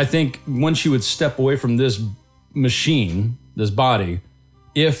 I think once you would step away from this machine, this body,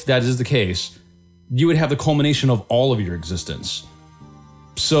 if that is the case, you would have the culmination of all of your existence.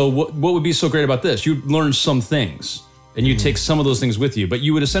 So what would be so great about this? You'd learn some things and you take some of those things with you, but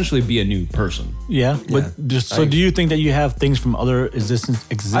you would essentially be a new person. Yeah, but do you think that you have things from other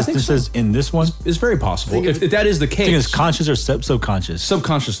existences in this one? It's very possible. If that is the case. I think it's conscious or subconscious?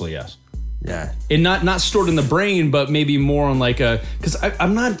 Subconsciously, yes. Yeah. And not stored in the brain, but maybe more on like a, because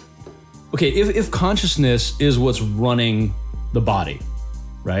I'm not, okay, if consciousness is what's running the body,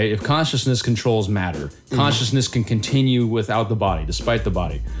 right? If consciousness controls matter, consciousness can continue without the body, despite the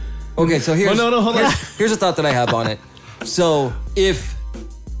body. Okay, so here's hold on. Here's a thought that I have on it. So if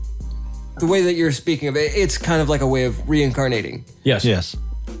the way that you're speaking of it, it's kind of like a way of reincarnating. Yes. Yes.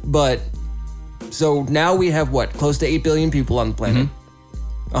 But so now we have what, close to 8 billion people on the planet.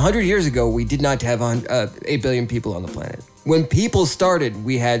 100 years ago, we did not have 8 billion people on the planet. When people started,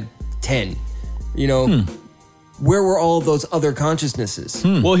 we had 10. You know, where were all of those other consciousnesses?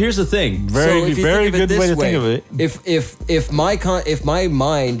 Well, here's the thing. Very good way to think of it. If my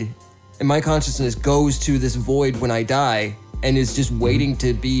mind and my consciousness goes to this void when I die and is just waiting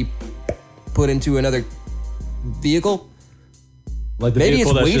to be put into another vehicle, Like the maybe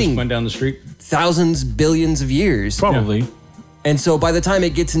vehicle it's that waiting just went down the street. thousands, billions of years. Probably. And so by the time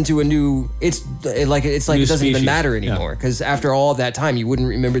it gets into a new, it's like New it doesn't even species. matter Yeah. anymore because after all of that time, you wouldn't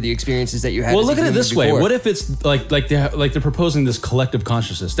remember the experiences that you had. Well, as a look at it human this way. before. What if it's like they're proposing this collective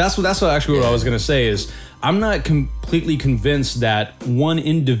consciousness? That's what actually what I was going to say is I'm not completely convinced that one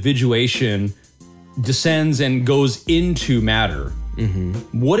individuation descends and goes into matter.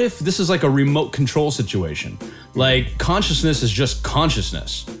 What if this is like a remote control situation? Like consciousness is just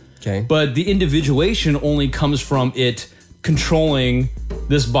consciousness. Okay. But the individuation only comes from it controlling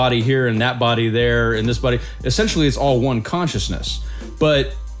this body here and that body there and this body. Essentially, it's all one consciousness.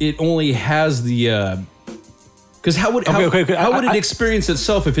 But it only has the... Because how would it experience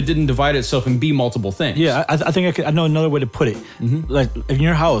itself if it didn't divide itself and be multiple things? Yeah, I think I know another way to put it. Like in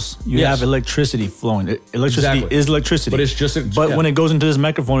your house, you have electricity flowing. Electricity Exactly. is electricity. But it's just when it goes into this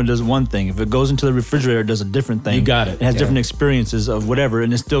microphone, it does one thing. If it goes into the refrigerator, it does a different thing. You got it. It has different experiences of whatever,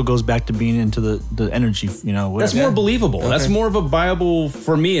 and it still goes back to being into the energy. Whatever. That's more believable. That's more of a viable,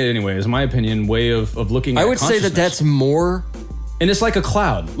 for me anyway, is my opinion, way of looking at I would say that that's more. And it's like a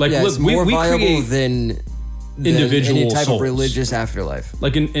cloud. Like, Yeah, look, it's more we viable create than individual any type souls. of religious afterlife.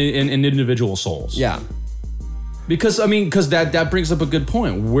 Like in individual souls. Yeah. Because that brings up a good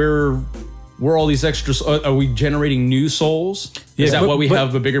point. We're all these extra. Are we generating new souls? Yeah, Is that but- why we but-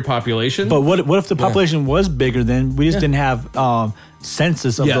 have a bigger population? But what if the population was bigger? Then we just didn't have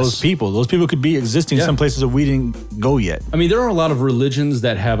census of Yes. those people. Those people could be existing in some places that we didn't go yet. I mean, there are a lot of religions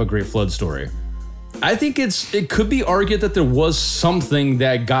that have a great flood story. I think it could be argued that there was something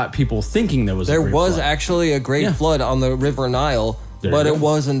that got people thinking there was a There great was flood. actually a great flood on the River Nile, There but you it go.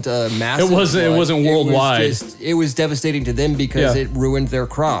 wasn't a massive It wasn't- it flood. wasn't worldwide. It was devastating to them because Yeah. it ruined their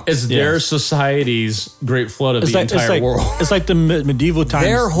crops. It's their society's great flood of It's the like entire world. It's like the medieval times.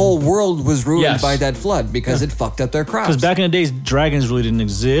 Their whole world was ruined Yes. by that flood because it fucked up their crops. Because back in the days, dragons really didn't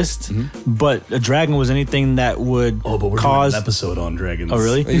exist, but a dragon was anything that would cause. episode on dragons. Oh,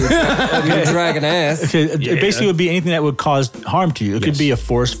 really? You're dragging ass. Okay, it basically would be anything that would cause harm to you. It could be a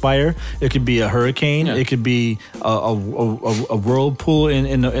forest fire. It could be a hurricane. Yeah. It could be a whirlpool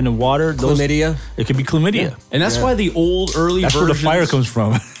in the water. Chlamydia. It could be chlamydia. And that's why the old early That's versions, where the fire comes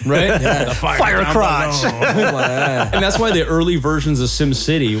from. right? The fire crotch. And that's why the early versions of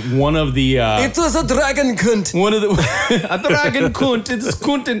SimCity, one of the It was a dragon cunt. one of the a dragon cunt, it's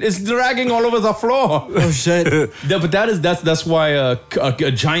cunting, it's dragging all over the floor. Oh shit. But that's why a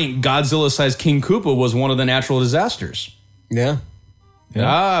giant Godzilla-sized King Koopa was one of the natural disasters. Yeah.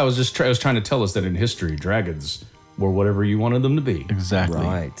 I was trying to tell us that in history, dragons were whatever you wanted them to be. Exactly.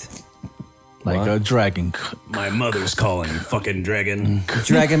 Right. Like a dragon. My mother's calling, fucking dragon.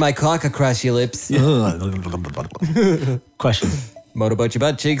 Dragging my cock across your lips. Question. Motorboat your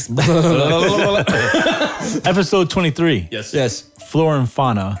butt cheeks. Episode 23. Yes. Yes. Flora and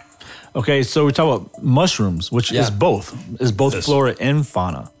fauna. Okay, so we talk about mushrooms, which Yeah. is both. Is both Yes. flora and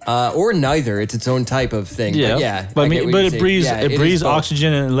fauna. Or neither. It's its own type of thing. But yeah. But, I get what you're it saying. breathes Yeah, it is breathes both.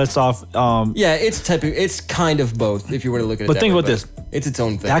 oxygen and lets off Yeah, it's kind of both if you were to look at it. But that think way, about this. It's its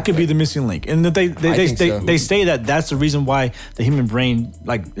own thing. that could be the missing link. And that they think so. they say that that's the reason why the human brain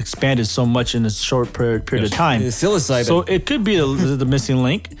like expanded so much in a short period of time. The psilocybin. So it could be the missing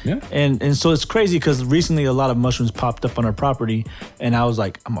link. Yeah. And so it's crazy because recently a lot of mushrooms popped up on our property and I was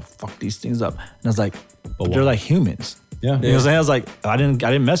like, I'm gonna fuck these things up. And I was like, they're why? like humans. You know what I'm saying? I was like, I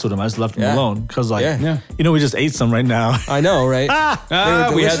didn't mess with them. I just left them Yeah. alone because like, Yeah. we just ate some right now. I know, right?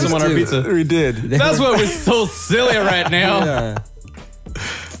 We had some on our delicious, pizza. we did. That's why we're so silly right now. Yeah.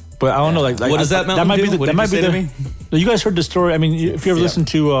 But I don't know, like What does that Mountain might Dew? be the, What that did might you be say the. to me? You guys heard the story? I mean, if you ever listened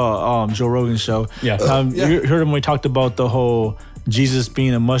to Joe Rogan's show, Yeah. you heard him when he talked about the whole Jesus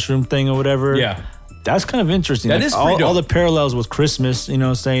being a mushroom thing or whatever. Yeah. That's kind of interesting. That is pretty dope. all the parallels with Christmas, you know what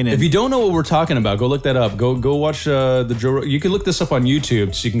I'm saying? And If you don't know what we're talking about, go look that up. Go watch the Joe. You can look this up on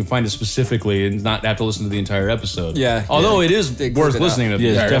YouTube so you can find it specifically and not have to listen to the entire episode. Yeah. Although Yeah. it is They clip worth it out. listening to. The yeah,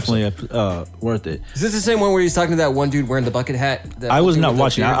 it's entire definitely episode. worth it. Is this the same one where he's talking to that one dude wearing the bucket hat? that I was looking not with the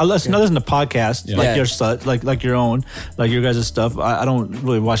watching. beard? I listen to podcasts Yeah. like your like your own, like your guys' stuff. I don't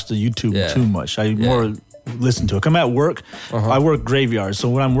really watch the YouTube Yeah. too much. I more listen to it. I'm at work. I work graveyard, so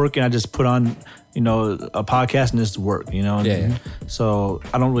when I'm working, I just put on a podcast and just work. And so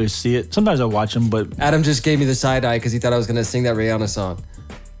I don't really see it. Sometimes I watch them, but Adam just gave me the side eye because he thought I was going to sing that Rihanna song.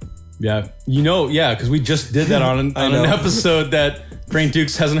 Yeah. Because we just did that on an episode that Frank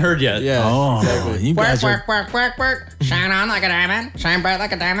Dukes hasn't heard yet. Yeah. Exactly. you guys are work. Shine on like a diamond. Shine bright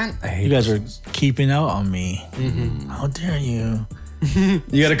like a diamond. you guys are keeping out on me. How dare you?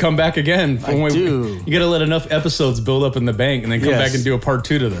 You got to come back again. do. You got to let enough episodes build up in the bank and then come Yes. back and do a part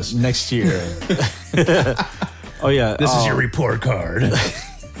 2 to this. Next year. Oh yeah, This is your report card.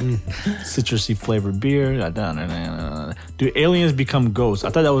 citrusy flavored beer. Do aliens become ghosts? I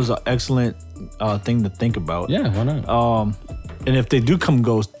thought that was an excellent thing to think about. Yeah, why not? And if they do come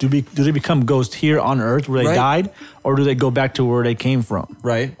ghosts, do they become ghosts here on Earth where they Right. died, or do they go back to where they came from?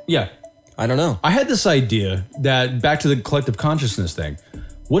 Right? Yeah. I don't know. I had this idea that back to the collective consciousness thing.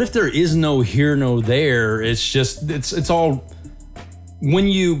 What if there is no here, no there? It's just it's all when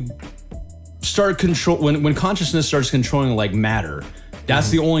you start when consciousness starts controlling like matter. That's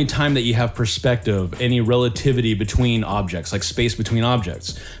the only time that you have perspective, any relativity between objects, like space between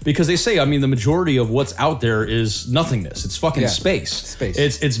objects. Because they say, I mean, the majority of what's out there is nothingness. It's fucking Yeah. space. Space.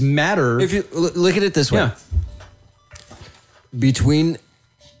 It's matter. If you look at it this way, yeah. between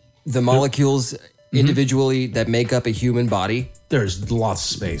the molecules individually that make up a human body, There's lots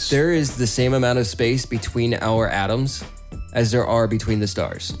of space. there is the same amount of space between our atoms as there are between the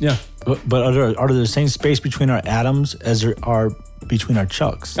stars. Yeah. But are there the same space between our atoms as there are between our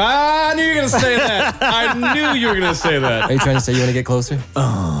chucks? I knew you were going to say that. I knew you were going to say that. Are you trying to say you want to get closer?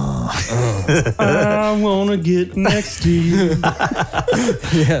 I want to get next to you.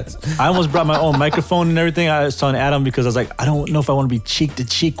 Yes. I almost brought my own microphone and everything. I was telling Adam because I was like, I don't know if I want to be cheek to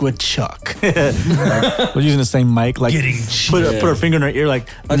cheek with Chuck. We're using the same mic, like put her finger in her ear, like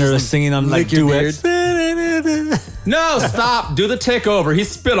when they're singing on like lick your duets. No, stop. Do the takeover. He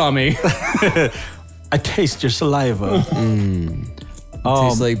spit on me. I taste your saliva.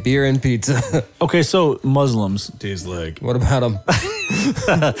 Tastes like beer and pizza. Okay, so Muslims. Tastes like. What about them?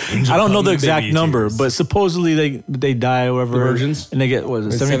 I don't know the exact number, but supposedly they die or whatever. The virgins? And they get, what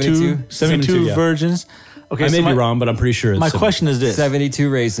is it, 72? 72 yeah. virgins. Okay, I may so be wrong, but I'm pretty sure it's. My question is this. 72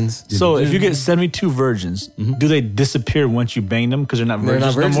 raisins. So if you get 72 virgins, do they disappear once you bang them because they're not They're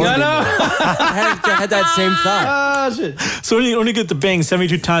virgins not virgins? no more? No. I had that same thought. Ah, shit. So you only get to bang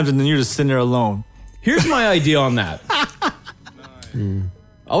 72 times and then you're just sitting there alone. Here's my idea on that.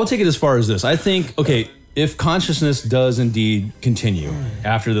 I will take it as far as this. I think, okay, if consciousness does indeed continue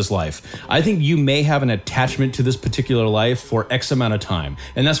after this life, I think you may have an attachment to this particular life for X amount of time.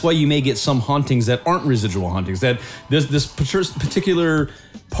 And that's why you may get some hauntings that aren't residual hauntings, that this particular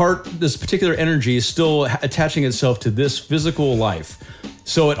part, this particular energy is still attaching itself to this physical life.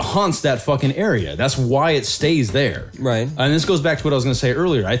 So it haunts that fucking area. That's why it stays there. Right. And this goes back to what I was going to say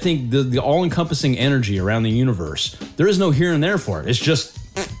earlier. I think the all-encompassing energy around the universe, there is no here and there for it. It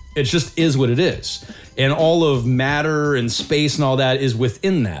just is what it is. And all of matter and space and all that is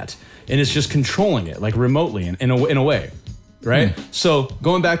within that. And it's just controlling it, like remotely in a way. Right? So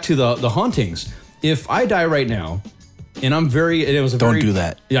going back to the hauntings, if I die right now, and I'm very, and it was a Don't very... do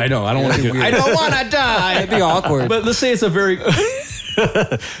that. Yeah, I know. I don't want to do it. I don't want to die. It'd be awkward. But let's say it's a very...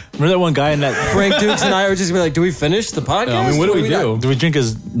 Remember that one guy in that... Frank Dukes and I are just gonna be like, do we finish the podcast? I mean, what do we do? Do we drink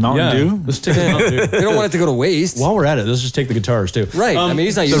his Mountain Dew? Let's take it out, dude. We don't want it to go to waste. While we're at it, let's just take the guitars too. Right. I mean,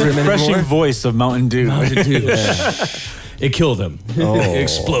 he's not The using them refreshing anymore. voice of Mountain Dew. It killed him. It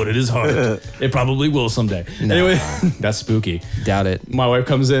exploded his heart. It probably will someday. Anyway, that's spooky. Doubt it. My wife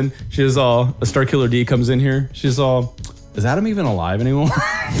comes in. She's all, a Star Killer D comes in here. She's all, is Adam even alive anymore?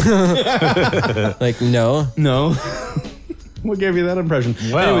 Like, no. No. What gave you that impression?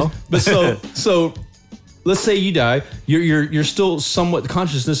 Well. Anyways, but so let's say you die, you're still somewhat,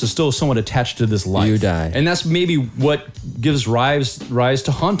 consciousness is still somewhat attached to this life. You die. And that's maybe what gives rise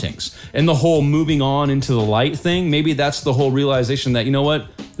to hauntings. And the whole moving on into the light thing, maybe that's the whole realization that, you know what,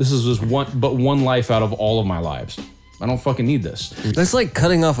 this is just one life out of all of my lives. I don't fucking need this. That's like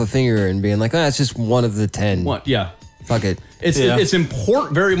cutting off a finger and being like, it's just one of the 10. What? Yeah. Fuck it. It's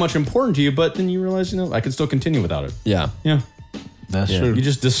important, very much important to you, but then you realize, I can still continue without it. Yeah. Yeah. That's true. You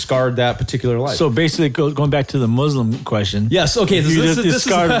just discard that particular life. So basically, going back to the Muslim question. Yes. Okay. If you just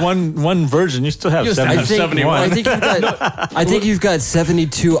discard one virgin, you still have 71. I think you've got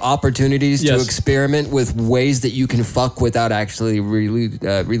 72 opportunities to experiment with ways that you can fuck without actually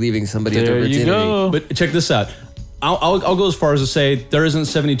relieving somebody of their virginity. You go. But check this out. I'll go as far as to say there isn't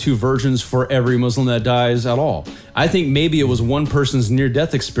 72 virgins for every Muslim that dies at all. I think maybe it was one person's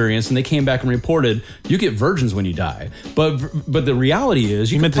near-death experience, and they came back and reported you get virgins when you die. But the reality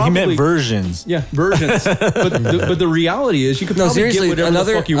is, he meant versions. Yeah, versions. but the reality is, you could probably get whatever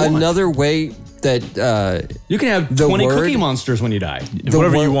the fuck you want. Another way that you can have 20 Cookie Monsters when you die.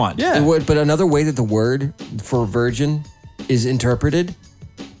 Whatever you want. Yeah. But another way that the word for virgin is interpreted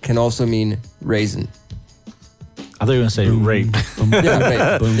can also mean raisin. I thought you were going to say rape.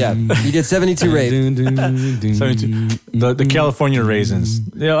 Yeah, rape. Yeah, you get 72 rape. 72. The California raisins.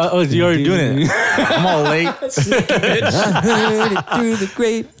 Yeah, you're already doing it. I'm all late. Through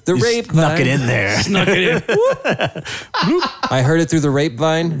the rape snuck vine. it in there. Snuck it in. I heard it through the rape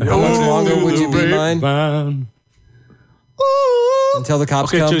vine. How much longer would you be mine? Until the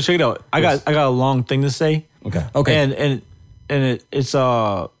cops come? Okay, check it out. I got a long thing to say. Okay. And it's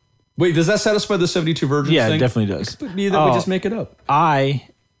Wait, does that satisfy the 72 virgins yeah, thing? it definitely does. Either we just make it up. I'm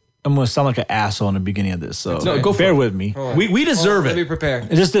going to sound like an asshole in the beginning of this, so go for bear it. with me. We deserve Let me it. prepare.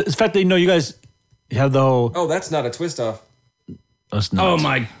 It's just the fact that you guys have the whole. Oh, that's not a twist off. That's not. Oh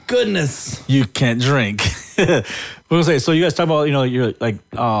my goodness. You can't drink. What was I say? So you guys talk about you're like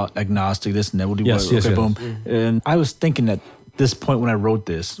agnostic, this and that. What do you Yes, want? yes, Okay, yes. boom. And I was thinking at this point when I wrote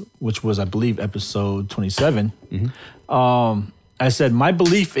this, which was I believe episode 27. I said my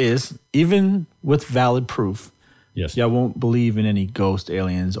belief is even with valid proof, Yes. y'all won't believe in any ghost,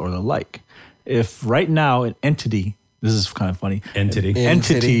 aliens, or the like. If right now an entity, this is kind of funny,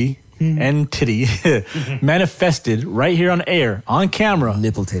 entity manifested right here on air, on camera,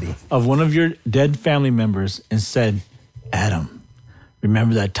 Nipple titty. of one of your dead family members and said, Adam,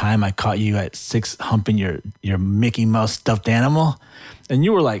 remember that time I caught you at 6 humping your Mickey Mouse stuffed animal? And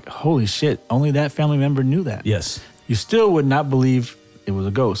you were like, holy shit, only that family member knew that. Yes. You still would not believe it was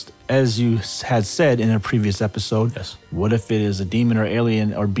a ghost. As you had said in a previous episode, Yes. What if it is a demon or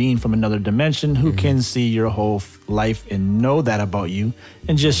alien or being from another dimension who can see your whole life and know that about you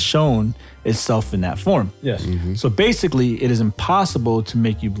and just shown itself in that form? Yes. So basically, it is impossible to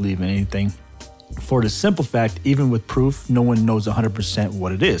make you believe in anything for the simple fact, even with proof, no one knows 100%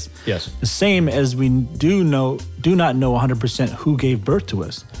 what it is. Yes. The same as we do not know 100% who gave birth to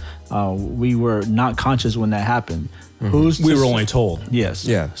us. We were not conscious when that happened. We were only told. Yes.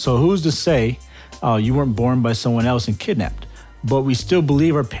 Yeah. So who's to say you weren't born by someone else and kidnapped? But we still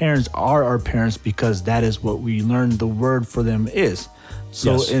believe our parents are our parents because that is what we learned the word for them is.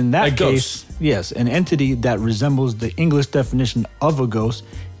 So Yes. in that A case, ghost. yes, an entity that resembles the English definition of a ghost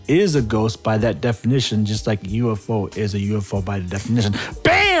is a ghost by that definition, just like UFO is a UFO by the definition.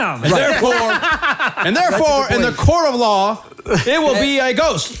 Bam! And therefore, in the court of law, it will be a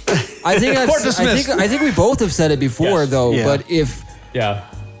ghost. I think we both have said it before, Yes. though. Yeah. But if Yeah.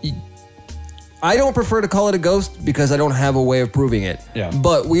 I don't prefer to call it a ghost because I don't have a way of proving it. Yeah.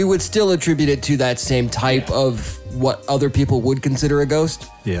 But we would still attribute it to that same type of what other people would consider a ghost.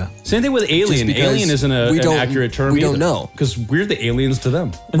 Yeah. Same thing with alien. because Alien isn't an accurate term. we don't know. Because we're the aliens to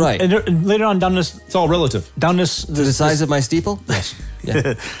them. Right. And later on down this, It's all relative. The size of my steeple? Yes.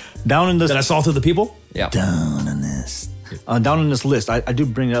 Yeah. down in this, That I saw through the people? Yeah. down in this list, I do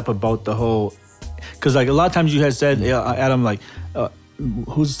bring it up about the whole, because like a lot of times you had said, Adam, like,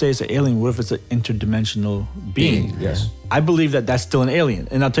 who's to say it's an alien? What if it's an interdimensional being? Yes. I believe that that's still an alien,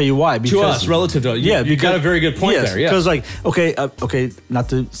 and I'll tell you why. Because, To us, relative to you got a very good point there. Yeah. because like, okay, not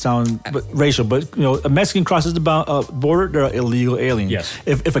to sound racial, but a Mexican crosses the border, they're an illegal alien. Yes.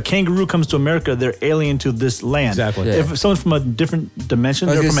 If a kangaroo comes to America, they're alien to this land. Exactly. Yeah. If someone's from a different dimension,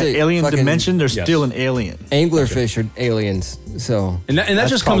 I was they're from gonna an say, alien fucking- dimension, they're Yes. still an alien. Anglerfish are aliens. So And that That's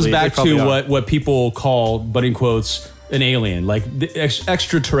just comes probably- back they probably to are. what people call, but in quotes, an alien, like the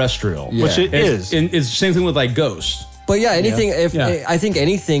extraterrestrial. Yeah. Which it is. And it's the same thing with like ghosts. But yeah, anything. Yeah. I think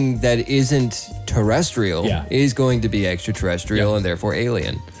anything that isn't terrestrial Yeah. is going to be extraterrestrial Yeah. and therefore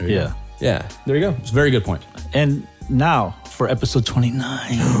alien. Yeah. Yeah. There you go. It's a very good point. And now for episode 29.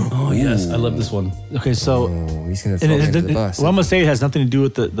 Oh, yes. I love this one. Okay, so Oh, he's gonna throw me under the bus. what I'm gonna say has nothing to do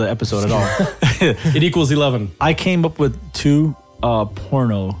with the episode at all. It equals 11. I came up with two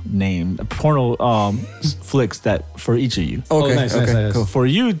porno flicks that for each of you. Okay, nice, okay, nice. cool. For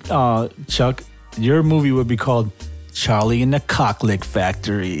you, Chuck, your movie would be called Charlie and the Cocklick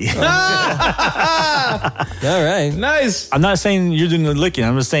Factory. All right. Nice. I'm not saying you're doing the licking.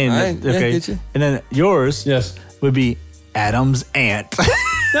 I'm just saying All that, right, yeah, okay. get you. And then yours Yes. would be Adam's Aunt.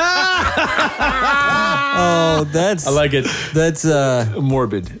 Oh, that's I like it. that's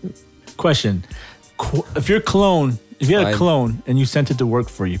Morbid. Question. If you're clone, if you had a Fine. clone and you sent it to work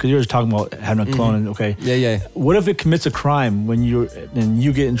for you, because you were talking about having a clone, and okay. yeah. What if it commits a crime and you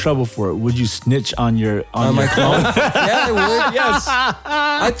get in trouble for it? Would you snitch on your my clone. Yeah, I would. Yes.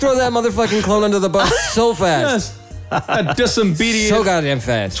 I'd throw that motherfucking clone under the bus so fast, Yes. That disobedient so goddamn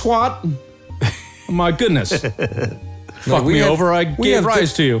fast. twat. My goodness. Fuck we me have- over. I we gave have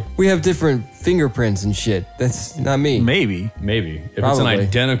rise to you. We have different fingerprints and shit. That's not me. Maybe. Maybe. If it's an Probably.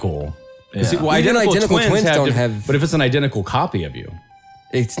 identical. Yeah. See, well, Even identical identical twins don't have- But if it's an identical copy of you.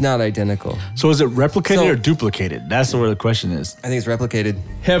 It's not identical. So is it replicated So- or duplicated? That's where the question is. I think it's replicated.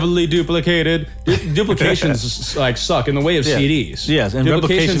 Heavily duplicated. Duplications like suck in the way of CDs. Yes, and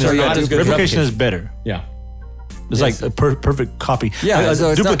duplications are not as good as replication is better. Yeah. It's like a perfect copy. Yeah, so it's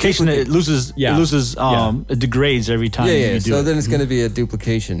not duplication. It Yeah. loses. It degrades every time Yeah. you do So it. then it's going to be a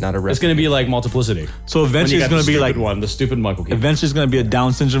duplication, not a It's replication. going to be like multiplicity. So When eventually you it's got going the to be stupid like. one, the stupid Michael Keaton. Eventually it's going to be a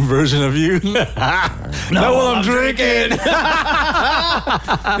Down syndrome version of you. Now while I'm drinking.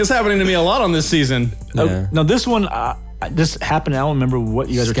 It's happening to me a lot on this season. Yeah. Now this one, this happened. I don't remember what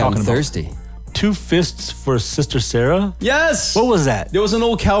you guys are Just gotten talking about. thirsty. Two Fists for Sister Sarah. Yes. What was that? There was an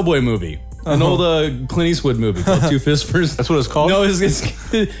old cowboy movie. An old Clint Eastwood movie called Two Fists for... That's what it's called? No,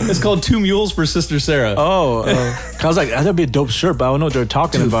 it's called Two Mules for Sister Sarah. Oh, I was like, that'd be a dope shirt, but I don't know what they're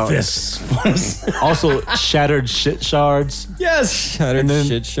talking about. Fists. Also, Shattered Shit Shards. Yes. Shattered And then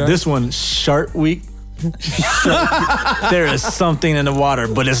shit shark. this one, Shark Week. There is something in the water,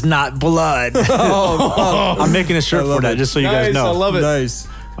 but it's not blood. I'm making a shirt for that, just so you guys Nice, know. I love it. Nice.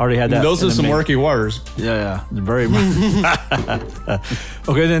 I already had that. Those in are the some making. murky waters. Yeah, very much.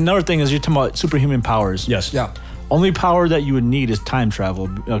 Okay, then another thing is you're talking about superhuman powers. Yes. Yeah. Only power that you would need is time travel,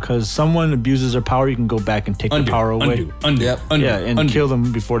 because someone abuses their power, you can go back and take Undo. the power away. Undo. Yep. Undo. Yeah, and undo. kill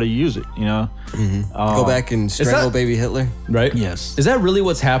them before they use it. You know. Go back and strangle that- baby Hitler. Right? Yes. Is that really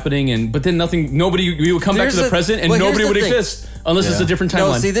what's happening? And but then nobody. We would come back Here's to the the- present, and well, here's nobody the would thing. exist unless it's a different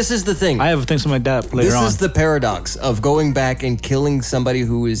No, timeline. see, this is the thing. I have things like that later This on. is the paradox of going back and killing somebody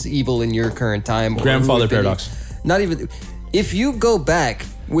who is evil in your current time. or Grandfather who has been- paradox. Not even. If you go back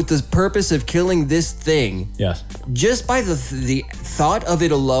with the purpose of killing this thing, yes. just by the thought of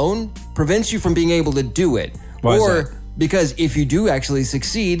it alone prevents you from being able to do it. Why is or that? because if you do actually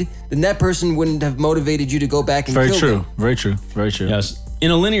succeed, then that person wouldn't have motivated you to go back and very kill true. them. Very true. Very true. Yes.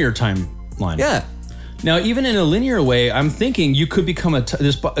 In a linear timeline. Yeah. Now, even in a linear way, I'm thinking you could become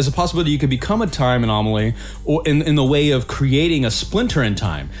there's a possibility you could become a time anomaly, or in the way of creating a splinter in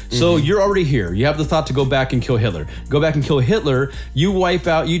time. So you're already here. You have the thought to go back and kill Hitler. Go back and kill Hitler. You wipe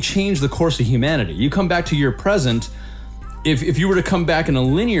out. You change the course of humanity. You come back to your present. If you were to come back in a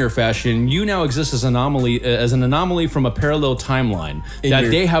linear fashion, you now exist as an anomaly from a parallel timeline that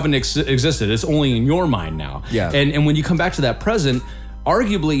they haven't existed. It's only in your mind now. Yeah. And when you come back to that present,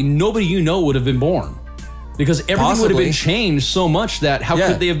 arguably nobody you know would have been born. Because everything would have been Possibly. changed so much that how Yeah.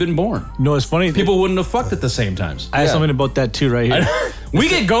 could they have been born? No, it's funny. People wouldn't have fucked at the same times. I have Yeah. something about that too, right here. We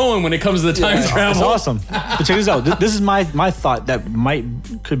get going when it comes to the time travel. It's awesome. But check this out. This is my thought that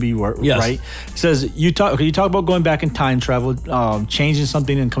could be Yes. right. It says you talk about going back in time travel, changing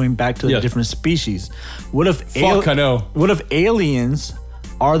something and coming back to a Yes. different species. What if I know. What if aliens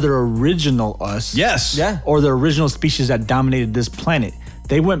are the original us? Yes. Yeah. Or the original species that dominated this planet?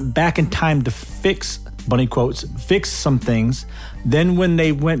 They went back in time to fix, bunny quotes, fix some things. Then when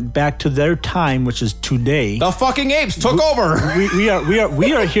they went back to their time, which is today, The fucking apes took over. we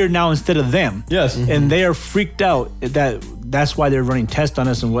are here now instead of them. Yes. And they are freaked out that's why they're running tests on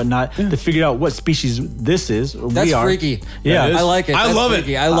us and whatnot to figure out what species this is. Or That's we are. freaky. Yeah. That is. I like it. I That's love it.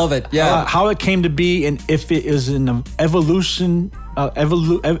 freaky. I love it. Yeah. How it came to be and if it is an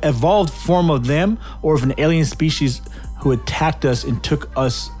evolved form of them or if an alien species who attacked us and took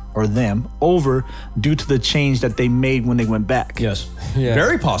us or them over due to the change that they made when they went back. Yes. Yeah.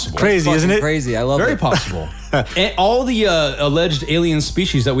 Very possible. Crazy, Fucking isn't it? Crazy. I love Very it. possible. And all the alleged alien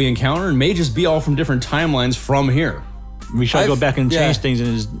species that we encounter may just be all from different timelines from here. We should go back and change yeah. things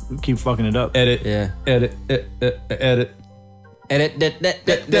and just keep fucking it up. Edit. Yeah. Edit. Edit.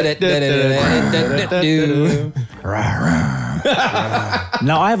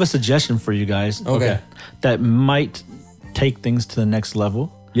 Now I have a suggestion for you guys. Okay. That might take things to the next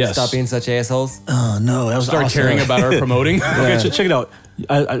level. Yes. Stop being such assholes. Oh no, that was Start awesome. caring about our promoting. Okay, so check it out.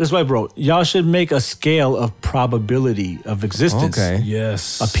 That's what I wrote. Y'all should make a scale of probability of existence. Okay.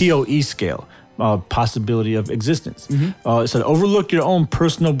 Yes. A POE scale, possibility of existence. So overlook your own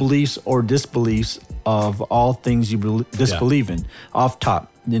personal beliefs or disbeliefs of all things you disbelieve in off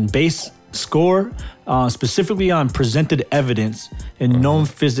top. Then base score specifically on presented evidence and known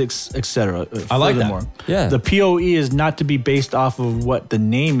physics, etc. I like that. Furthermore, Yeah. the POE is not to be based off of what the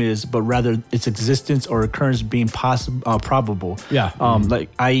name is, but rather its existence or occurrence being probable. Yeah. Like,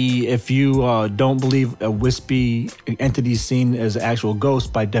 i.e., if you don't believe a wispy entity seen as an actual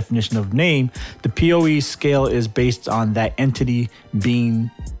ghost by definition of name, the POE scale is based on that entity being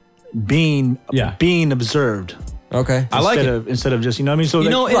observed. Okay. I like it. Instead of just, you know what I mean? So You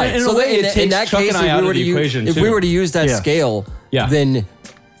know, Right. in So a way, in it takes that Chuck case, and I out of the equation, if too. we were to use that Yeah. scale, Yeah. then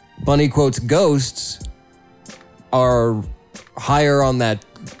Bunny quotes ghosts are higher on that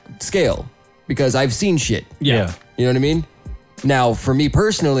scale because I've seen shit. Yeah. You know what I mean? Now, for me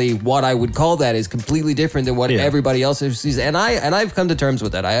personally, what I would call that is completely different than what Yeah. everybody else sees, and I've come to terms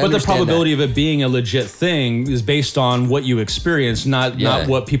with that. I But the understand probability of it being a legit thing is based on what you experience, not Yeah.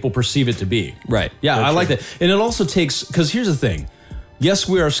 what people perceive it to be. Right. Yeah, I like that. And it also takes, because here's the thing. Yes,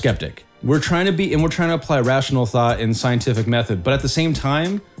 we are skeptic. We're trying to apply rational thought and scientific method. But at the same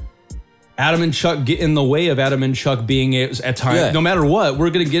time, Adam and Chuck get in the way of Adam and Chuck being at times, Yeah. no matter what,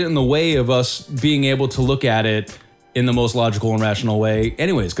 we're going to get in the way of us being able to look at it in the most logical and rational way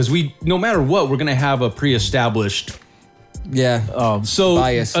anyways. Because no matter what, we're going to have a pre-established Yeah. so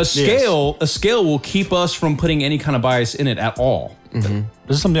Bias. a scale will keep us from putting any kind of bias in it at all.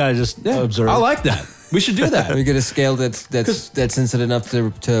 this is something I just observed. I like that. We should do that. we get a scale that's sensitive enough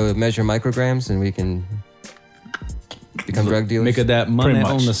to measure micrograms, and we can become drug dealers. Make it that money Pretty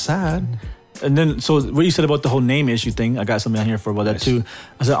much. on the side. And then, so what you said about the whole name issue thing, I got something on here for about that too.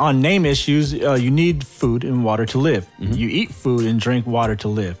 I said on name issues, you need food and water to live. You eat food and drink water to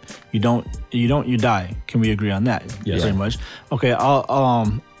live. You don't, you die. Can we agree on that? Yes. Pretty much. Okay.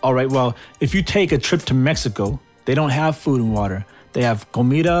 All right. Well, if you take a trip to Mexico, they don't have food and water. They have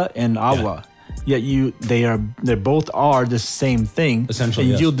comida and agua. Yet they both are the same thing. Essentially,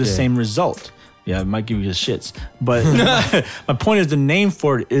 and yes. yield the same result. Yeah, it might give you the shits. But my point is the name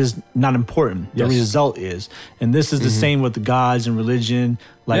for it is not important. The Yes. result is. And this is the same with the gods and religion.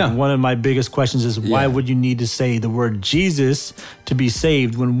 Like Yeah. one of my biggest questions is why Yeah. would you need to say the word Jesus to be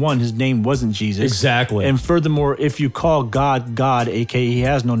saved when one, his name wasn't Jesus? Exactly. And furthermore, if you call God, aka he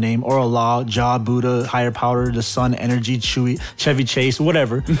has no name, or Allah, Jah, Buddha, higher power, the sun, energy, Chevy Chase,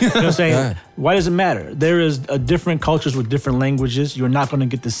 whatever. You know what I'm saying? Why does it matter? There is different cultures with different languages. You're not going to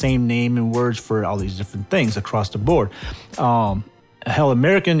get the same name and words for all these different things across the board. Hell,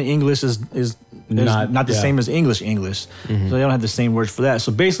 American English is not the same as English. So they don't have the same words for that.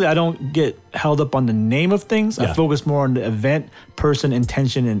 So basically, I don't get held up on the name of things. Yeah. I focus more on the event, person,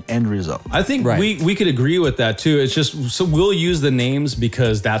 intention, and end result. I think Right. we could agree with that too. It's just so we'll use the names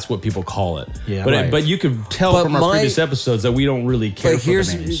because that's what people call it. Yeah. but Right. but you could tell But from our my- previous episodes that we don't really care But for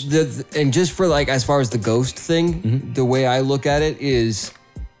here's the names. and just for like as far as the ghost thing, the way I look at it is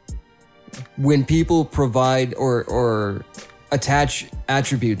when people provide or attach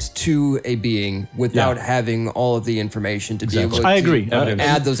attributes to a being without Yeah. having all of the information to be Exactly. able to I agree.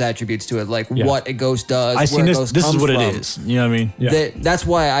 add those attributes to it, like Yeah. what a ghost does. I seen where a this. ghost This is comes what from. it is. You know what I mean? Yeah. That's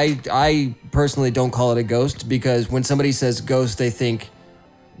why I personally don't call it a ghost, because when somebody says ghost, they think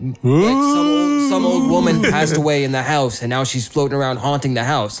like some old woman passed away in the house and now she's floating around haunting the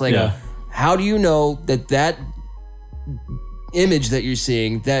house. Like, Yeah. how do you know that image that you're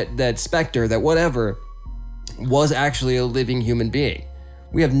seeing, that specter, that whatever, was actually a living human being?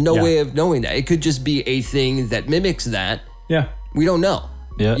 We have no Yeah. way of knowing that. It could just be a thing that mimics that. Yeah. We don't know.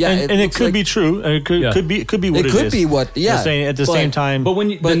 Yeah, and it looks could like- be true. And it could Yeah. could be what It it is. could be what- yeah, I'm saying at the but- same time, But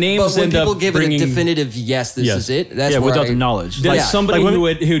when the names but when end people up give bringing it a definitive yes, this Yes. is it. That's yeah, where without I- the knowledge. Then Yeah. somebody like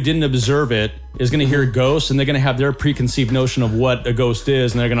when- who didn't observe it is going to hear ghosts, and they're going to have their preconceived notion of what a ghost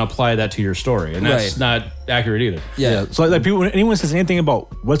is, and they're going to apply that to your story, and that's Right. not accurate either. Yeah. So like people, when anyone says anything about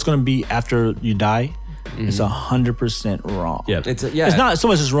what's going to be after you die, it's 100% wrong. Yeah. It's It's not so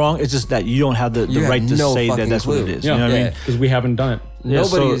much as wrong. It's just that you don't have the You right have to no say that fucking that's what clue. it is. Yeah. You know what I Yeah. mean? Because we haven't done it. Yeah,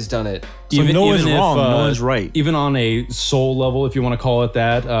 Nobody so- has done it. So no one's if, wrong, no one's right. Even on a soul level, if you want to call it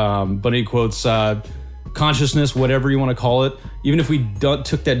that, but he quotes consciousness, whatever you want to call it. Even if we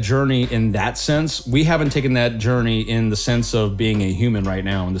took that journey in that sense, we haven't taken that journey in the sense of being a human right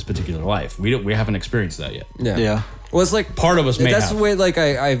now in this particular life. We haven't experienced that yet. Yeah. Yeah. Well, it's like part of us may that's have. the way. Like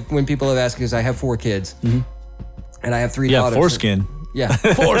I when people have asked, because I have 4 kids, and I have 3 daughters. foreskin. Yeah,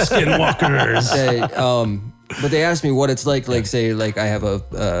 Foreskin walkers. but they asked me what it's like. Like say, like I have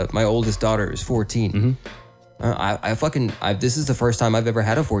my oldest daughter is 14. This is the first time I've ever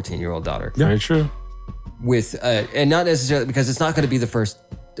had a 14-year-old daughter. Very true. With and not necessarily because it's not going to be the first,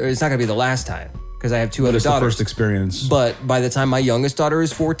 or it's not going to be the last time, because I have 2 other It's the daughters. first experience. But by the time my youngest daughter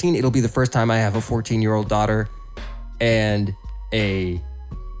is 14, it'll be the first time I have a 14-year-old daughter and a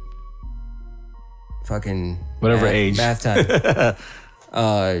fucking Whatever age. math time.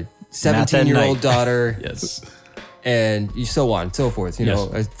 17-year-old night. daughter, Yes. and so on and so forth. You know,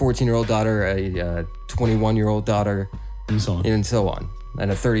 a 14-year-old daughter, a 21-year-old daughter, And so on. and so on,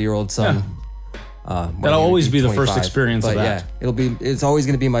 and a 30-year-old son. That'll always be the first 25. experience but of that. Yeah, it's always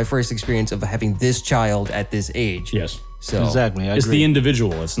going to be my first experience of having this child at this age. Yes. So Exactly. I It's agree. the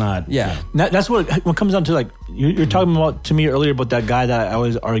individual. It's not. yeah. That's what comes down to. Like you're talking about to me earlier about that guy that I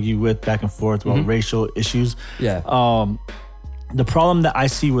always argue with back and forth about racial issues. Yeah. The problem that I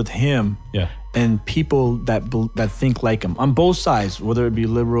see with him Yeah. and people that think like him on both sides, whether it be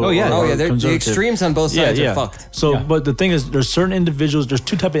liberal or The conservative. extremes on both sides are fucked. So, but the thing is, there's certain individuals. There's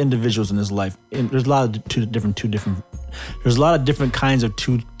 2 type of individuals in this life. And there's a lot of There's a lot of different kinds of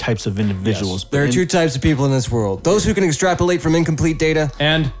 2 types of individuals. There are 2 types of people in this world: those who can extrapolate from incomplete data.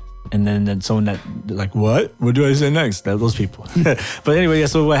 And then someone that like, what do I say next? Those people. But anyway, yeah.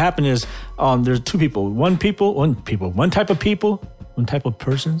 So what happened is, there's 2 people. One type of people, one type of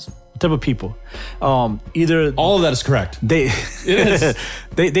persons, one type of people. Either All of that is correct. they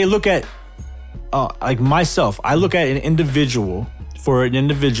they look at like myself. I look at an individual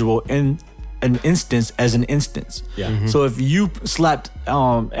in an instance as an instance. Yeah. So if you slapped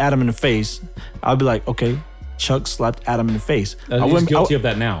Adam in the face, I'd be like, okay, Chuck slapped Adam in the face. He's guilty of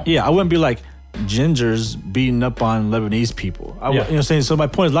that now. Yeah, I wouldn't be like Ginger's beating up on Lebanese people. You know what I'm saying? So my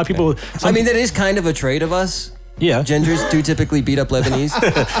point is, a lot of people. I mean, that is kind of a trait of us. Yeah. Gingers do typically beat up Lebanese,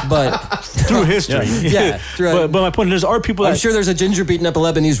 but through history. Yeah. But my point is, there are people I'm that, sure there's a ginger beating up a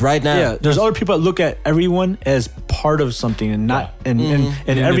Lebanese right now. yeah, there's other people that look at everyone as part of something and not in every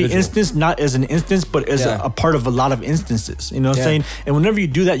individual. instance, not as an instance, but as Yeah. a part of a lot of instances. You know what I'm Yeah. saying? And whenever you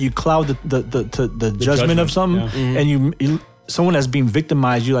do that, you cloud the judgment of something, and you someone that's being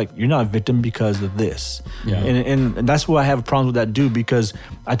victimized, you're not a victim because of this. Yeah. And that's why I have a problem with that dude, because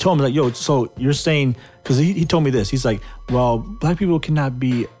I told him, like, yo, so you're saying, because he told me this, he's like, well, black people cannot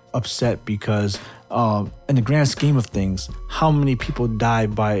be upset because in the grand scheme of things, how many people die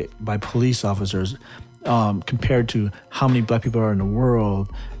by police officers compared to how many black people are in the world,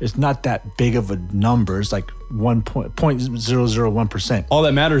 it's not that big of a number. It's like 0.001%. All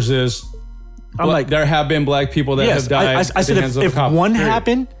that matters is, I'm like, there have been black people that have died. I said if one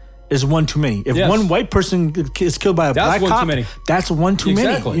happened, is one too many. If Yes. one white person is killed by a That's black one cop, too many. that's one too many.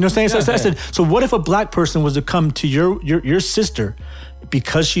 Exactly. You know what I'm saying? Yeah, I said, so what if a black person was to come to your sister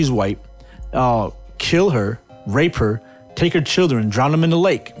because she's white, kill her, rape her, take her children, drown them in the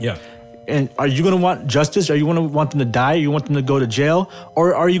lake? Yeah. And are you going to want justice? Are you going to want them to die? Are you want them to go to jail?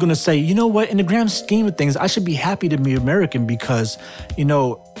 Or are you going to say, you know what, in the grand scheme of things, I should be happy to be American because,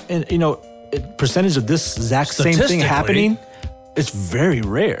 percentage of this exact same thing Statistically. happening, it's very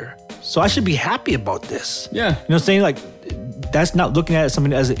rare. So I should be happy about this. Yeah. You know what I'm saying? Like, that's not looking at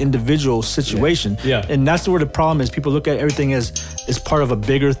something as an individual situation. Yeah. And that's where the problem is. People look at everything as part of a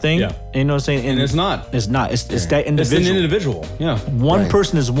bigger thing. Yeah. You know what I'm saying? And it's not. It's not. It's that It's individual. an individual. Yeah. One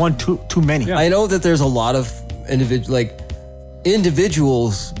person is one too many. I know that there's a lot of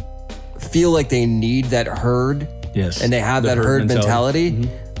individuals feel like they need that herd. Yes. And they have The that herd herd mentality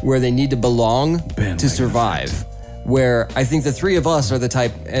where they need to belong to survive. Where I think the 3 of us are the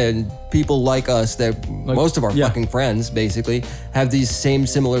type, and people like us, that most of our fucking friends basically have these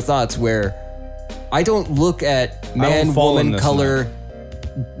similar thoughts, where I don't look at man, fall in woman, this color,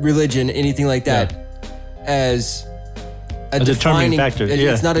 religion, anything like that as a determining factor.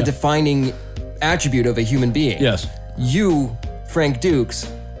 It's not a defining attribute of a human being. Yes. You, Frank Dukes,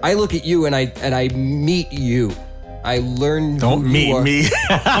 I look at you and I meet you. I learn Don't who you meet are. me.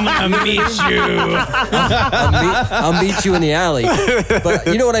 I'm gonna meet you. I'll meet you in the alley. But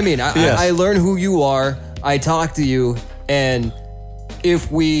you know what I mean. I learn who you are. I talk to you, and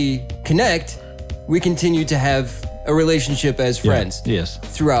if we connect, we continue to have a relationship as friends. Yes.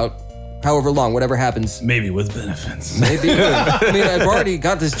 Throughout however long, whatever happens. Maybe with benefits. Maybe. I mean, I've already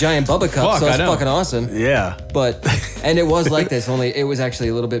got this giant Bubba cup, so I it's know. fucking awesome. Yeah. And it was like this, only it was actually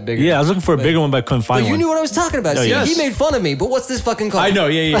a little bit bigger. Yeah, I was looking for a bigger one, but I couldn't find But you one. knew what I was talking about. Oh, See, yes. he made fun of me, but what's this fucking called? I know.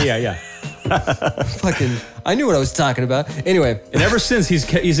 Yeah. Fucking, I knew what I was talking about. Anyway, And ever since,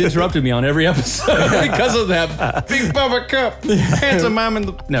 he's interrupted me on every episode because of that big Bubba cup. Handsome mom in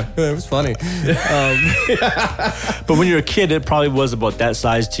the... No. it was funny. But when you're a kid, it probably was about that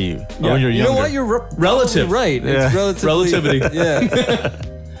size to you. Or when you're You younger. know what? You're Relative. probably right. It's Relativity. Yeah.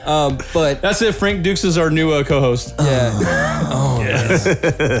 But That's it. Frank Dukes is our new co-host. yeah. Oh, yes.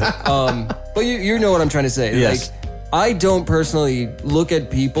 But you know what I'm trying to say. Yes. Like, I don't personally look at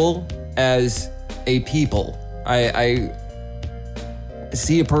people as a people. I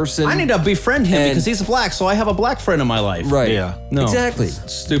see a person. I need to befriend him And- because he's black, so I have a black friend in my life. Right. Yeah. No. Exactly.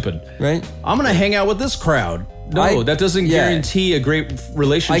 Stupid. Right. I'm going to hang out with this crowd. No, that doesn't guarantee a great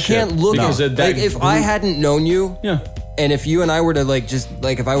relationship. I can't look because at of that like if I hadn't known you. Yeah. And if you and I were to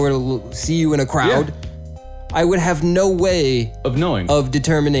if I were to see you in a crowd, I would have no way Of knowing. of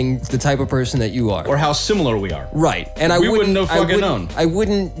determining the type of person that you are. or how similar we are. Right. And I We wouldn't wouldn't have fucking known. I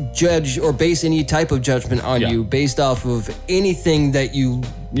wouldn't judge or base any type of judgment on Yeah. you based off of anything that you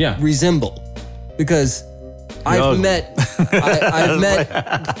Yeah. resemble. Because I've ugly. met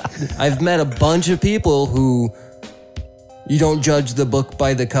I've met a bunch of people who you don't judge the book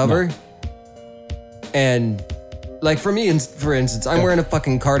by the cover. And like for me, for instance, I'm wearing a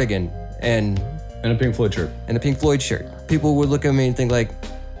fucking cardigan and And a Pink Floyd shirt. a Pink Floyd shirt. People would look at me and think like,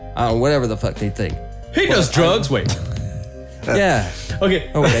 I don't know, whatever the fuck they think. He does drugs. Wait. Yeah.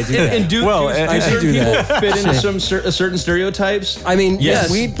 Okay. Oh, wait, I do that. And do, Well, do I certain do people that. fit into certain stereotypes? I mean,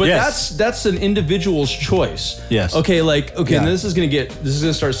 Yes, yes, but Yes. that's an individual's choice. Yes. Okay, Yeah. and this is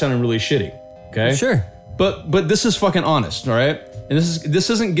gonna start sounding really shitty. Okay. Sure. But this is fucking honest, all right? And this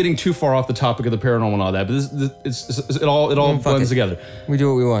isn't getting too far off the topic of the paranormal and all that. But it all fuck blends it. together. We do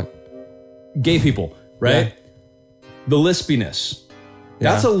what we want. Gay people, right? The lispiness.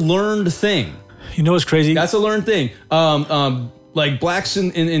 That's Yeah. a learned thing. You know what's crazy? That's a learned thing. Like blacks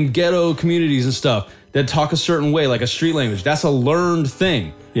in ghetto communities and stuff that talk a certain way, like a street language. That's a learned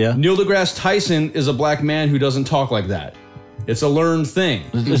thing. Yeah. Neil deGrasse Tyson is a black man who doesn't talk like that. It's a learned thing.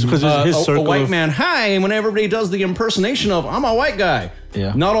 It's because his a circle white of, man, hi, and when everybody does the impersonation of, I'm a white guy.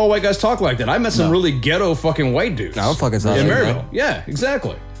 Yeah. Not all white guys talk like that. I met some really ghetto fucking white dudes. I don't fucking sound in like that. Maryville. Yeah,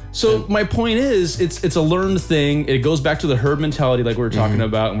 exactly. So my point is, it's a learned thing. It goes back to the herd mentality, like we were talking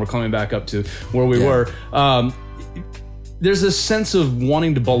about, and we're coming back up to where we were. There's a sense of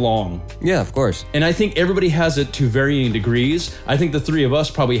wanting to belong. Yeah, of course. And I think everybody has it to varying degrees. I think the three of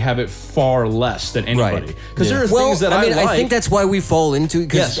us probably have it far less than anybody. Right. Because there are Well, things that I mean, like. I think that's why we fall into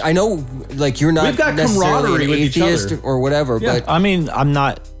because Yes. I know, like, you're not We've got necessarily camaraderie an with each atheist other. or whatever, Yeah. but I mean, I'm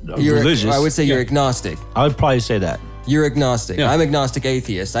not you're. religious. I would say you're agnostic. I would probably say that. You're agnostic. Yeah. I'm agnostic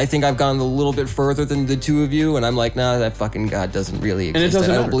atheist. I think I've gone a little bit further than the two of you, and I'm like, nah, that fucking God doesn't really it exist.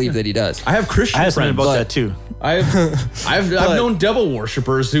 doesn't I don't matter. believe that he does. I have Christian I have something friends. about that too. I've known devil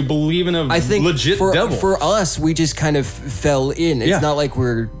worshippers who believe in a I think legit for, devil. for us, we just kind of fell in. It's Yeah. not like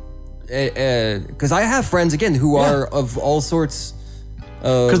we're, because I have friends again who are of all sorts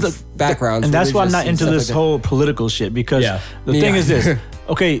of backgrounds, and that's why I'm religious not and into stuff this like that. whole political shit because Yeah. the thing Yeah. is this.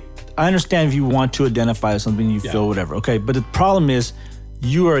 Okay, I understand if you want to identify as something you feel whatever. Okay, but the problem is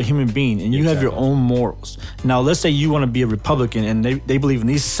you are a human being and you have your own morals. Now, let's say you want to be a Republican and they believe in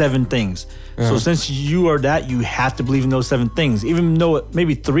these 7 things. So since you are that, you have to believe in those 7 things, even though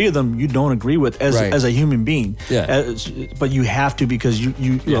maybe 3 of them you don't agree with as Right. as a human being. Yeah. But you have to because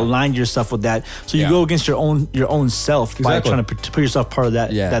you aligned yourself with that. So you Yeah. go against your own self by Exactly. trying to put yourself part of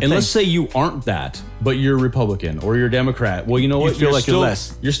that. Yeah. that and thing. let's say you aren't that, but you're Republican or you're Democrat. Well, you know what? feel like you're still,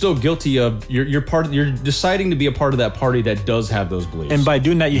 less. You're still guilty of you're deciding to be a part of that party that does have those beliefs. And by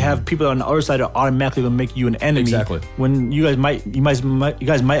doing that, you have people on the other side that are automatically going to make you an enemy. Exactly. When you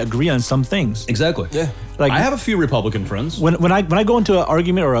guys might agree on some things. exactly. Yeah. Like I have a few Republican friends. when I go into an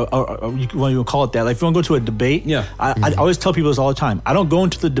argument or you call it that, like if you want to go to a debate, Yeah. I always tell people this all the time. I don't go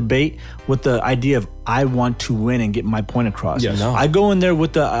into the debate with the idea of I want to win and get my point across. Yes. No. I go in there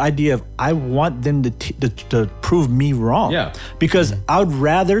with the idea of I want them to prove me wrong. Yeah. Because I would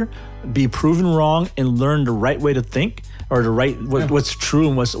rather be proven wrong and learn the right way to think or the right what's true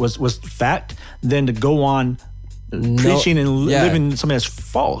and what's fact than to go on preaching and yeah. living something that's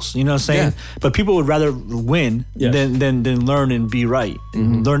false. You know what I'm saying? Yeah. But people would rather win Yes. than learn and be right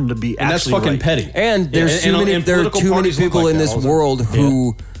and learn to be and that's actually fucking right. petty. And there's Yeah, too many. and There are political too many parties look people like in that this all the world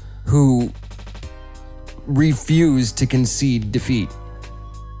who refuse to concede defeat.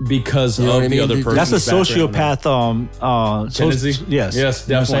 because know of what I the mean? other That's person's That's a background. sociopath. Tendency? Yes. Yes, You know what I'm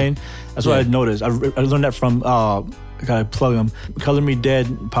definitely. saying? That's what I noticed. I learned that from. Gotta plug them. Color Me Dead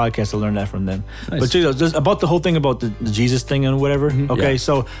podcast. I learned that from them. Nice. But just about the whole thing about the Jesus thing and whatever. Okay, Yeah.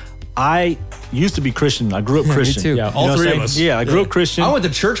 so I used to be Christian. I grew up Christian. too. Yeah, You all know what three I'm of saying? us. Yeah, I grew up Christian. I went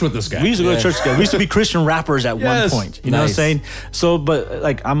to church with this guy. We used to go to church together. We used to be Christian rappers at Yes. one point. You know what I'm Nice. saying? So, but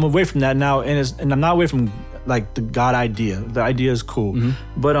like, I'm away from that now, and I'm not away from like the God idea. The idea is cool,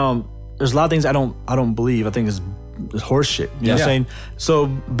 but there's a lot of things I don't believe. I think it's horse shit. You know what I'm saying? So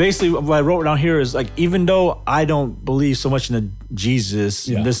basically, what I wrote down here is like, even though I don't believe so much in the Jesus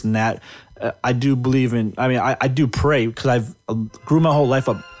and this and that, I do believe in. I mean, I do pray because I've grew my whole life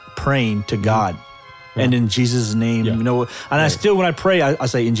up praying to God. And in Jesus' name, you know, and I still, when I pray, I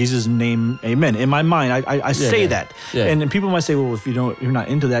say in Jesus' name, amen. In my mind, I say that. Yeah. And then people might say, well, if you're not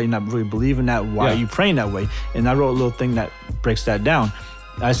into that, you're not really believing that, why are you praying that way? And I wrote a little thing that breaks that down.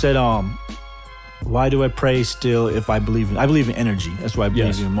 I said, why do I pray still if I believe in energy? That's why I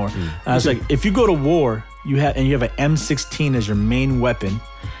believe even more. And I was like, if you go to war, you have an M16 as your main weapon,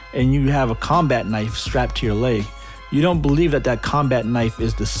 and you have a combat knife strapped to your leg. You don't believe that combat knife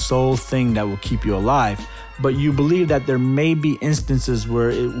is the sole thing that will keep you alive, but you believe that there may be instances where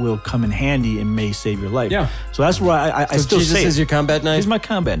it will come in handy and may save your life. Yeah. So that's why I still Jesus say is it. your combat knife? He's my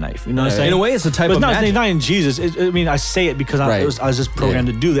combat knife. You know what I'm saying? In a way, it's a type but of not, magic. not in Jesus. I mean, I say it because Right. I was just programmed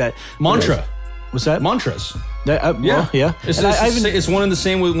to do that. Mantra. What's that? Mantras. Well, yeah. It's, And I it's, even- it's one and the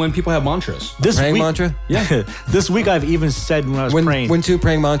same with when people have mantras. this Praying week, mantra? Yeah. This week I've even said when I was praying. When two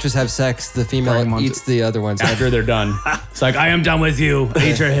praying mantras have sex, the female Praying mantra. eats the other one's head. After they're done, it's like, I am done with you.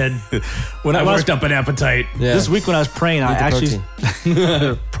 Eat your head. when I was- worked up an appetite. Yeah. This week when I was praying, I the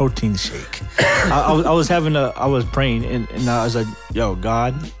actually protein shake. I was praying and I was like, yo,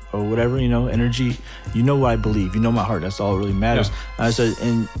 God or whatever, you know, energy. You know what I believe. You know my heart. That's all that really matters. Yeah. And I said,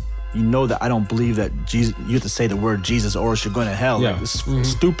 and you know that I don't believe that Jesus. You have to say the word Jesus or else you're going to hell. Yeah. Like, it's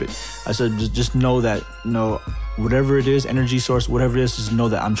stupid. I said, just know that whatever it is, energy source, whatever it is, just know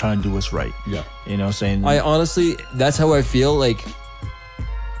that I'm trying to do what's right. Yeah. You know what I'm saying? I honestly, that's how I feel. Like,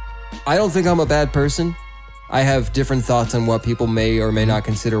 I don't think I'm a bad person. I have different thoughts on what people may or may not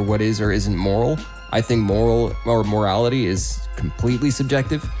consider what is or isn't moral. I think moral or morality is completely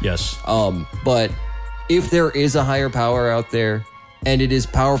subjective. Yes. But if there is a higher power out there and it is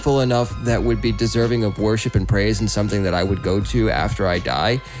powerful enough that would be deserving of worship and praise and something that I would go to after I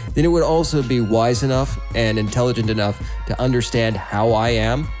die, then it would also be wise enough and intelligent enough to understand how I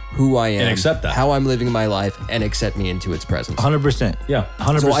am, who I am, And accept that. how I'm living my life, and accept me into its presence. 100%. Yeah.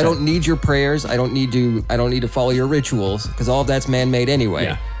 100%. So I don't need your prayers. I don't need to follow your rituals because all of that's man-made anyway.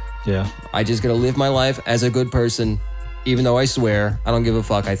 Yeah. Yeah. I just gotta live my life as a good person. Even though I swear, I don't give a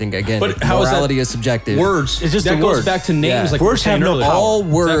fuck. I think again, But how is that- morality is subjective. Words. It's just that a goes word. back to names. Yeah. Like we were Words saying have no earlier. power. All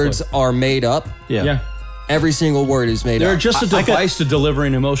words Exactly. are made up. Yeah. Every single word is made They're up. just a I could- device to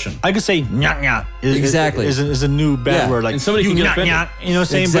delivering emotion. I could say nyah nyah Exactly. is a new bad Yeah. word. Like And somebody you can get nyah, offended. nyah, you know what I'm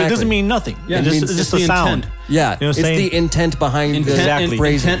saying? But it doesn't Exactly. mean nothing. Yeah, It's it just, means it's just it's a the sound. intent. yeah, You know what I'm it's saying? the intent behind Intent, the Exactly.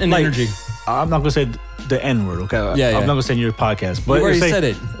 phrasing. intent and Like, energy. I'm not gonna say the N word. Okay. Yeah, I'm yeah. not gonna say in your podcast. But You already you're saying- said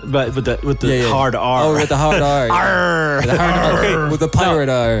it. But with the Yeah, yeah. hard R. Oh, with the hard R. Arr. With the hard R. Okay. With the pirate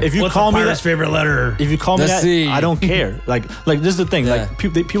R. If you What's call a me pirate's that, favorite letter? if you call me The that, C. I don't care. Like this is the thing. Yeah.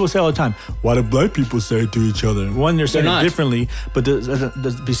 Like people say all the time, why do black people say it to each other? One, they're saying not. it differently, but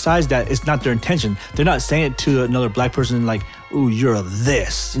besides that, it's not their intention. They're not saying it to another black person like, "Ooh, you're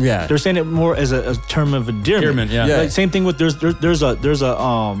this." Yeah. They're saying it more as a term of endearment. Endearment, yeah. Yeah. Like, same thing with there's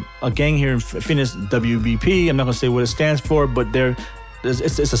a gang here in Phoenix, WBP. I'm not gonna say what it stands for, but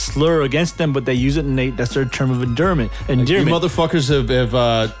it's a slur against them, but they use it and that's their term of endearment. You Endearment. motherfuckers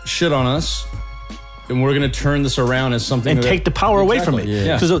have shit on us, and we're gonna turn this around as something and that- take the power away from it. Exactly.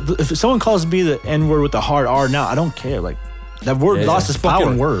 Yeah. Because if someone calls me the N word with the hard R now, I don't care. Like that word Yeah, lost it's its a fucking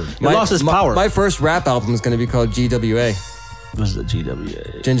power. word. It lost its power. My first rap album is going to be called GWA. was the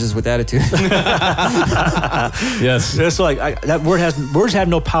GWA. Gingers with Attitude. Yes. It's like that words have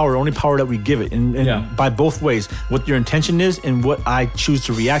no power. Only power that we give it, and Yeah. by both ways, what your intention is and what I choose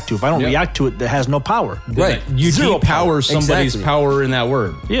to react to. If I don't Yeah. react to it, that has no power. Right. You Zero depower somebody's Exactly. power in that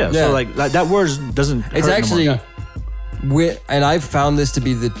word. Yeah. Yeah. So like that word doesn't. It's hurt no actually, more. and I've found this to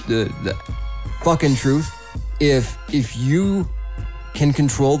be the fucking truth. If you can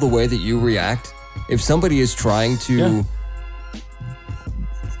control the way that you react, if somebody is trying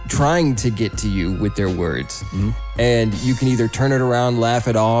to get to you with their words, and you can either turn it around, laugh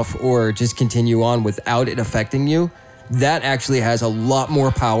it off, or just continue on without it affecting you, that actually has a lot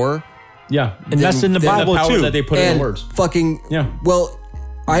more power. Yeah. And that's in the Then Bible the power too. that they put in And the words. fucking Yeah. well,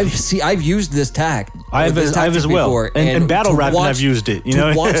 I've used this tack. I have this as tactic well. before, And in battle to rapping, watch- I've used it, you to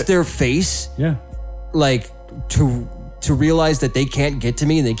know? watch their face, Yeah. like to realize that they can't get to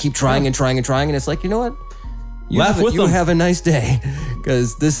me, and they keep trying and trying and trying, and it's like, you know what? You Laugh have, with you them. have a nice day,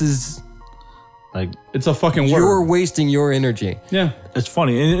 because this is Like, It's a fucking word. You're wasting your energy. Yeah. it's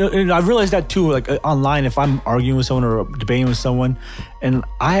funny, and I've realized that too. Like online, if I'm arguing with someone or debating with someone, and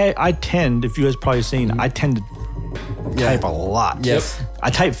I tend, if you guys probably seen, I tend to type a lot. Yes. I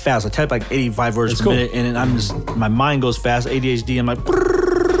type fast. I type like 85 words per cool. minute, and then I'm just my mind goes fast. ADHD. I'm like,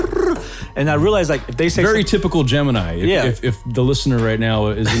 and I realize like if they say Very typical Gemini. Yeah. If the listener right now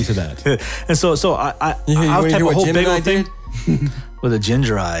is into that. and so I'll wanna type hear a what whole big Gemini old thing with a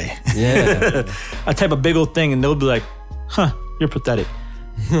ginger eye. Yeah. I type a big old thing, and they'll be like, "Huh, you're pathetic,"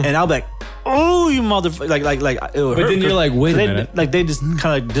 and I'll be like, "Oh, you motherfucker!" Like. But then you're like, "Wait a minute." Like they just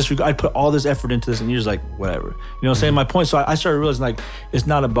kind of disregard. I put all this effort into this, and you're just like, whatever. You know what I'm saying? My point. So I started realizing like it's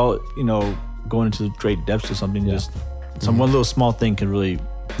not about going into great depths or something. Just some one little small thing can really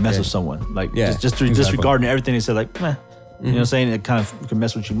mess with someone. Like just disregarding everything they said. Like, meh. You know what I'm saying? It kind of can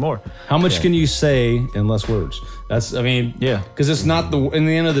mess with you more. How much can you say in less words? Yeah. Because it's not in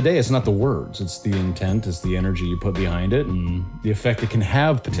the end of the day, it's not the words. It's the intent, it's the energy you put behind it, and the effect it can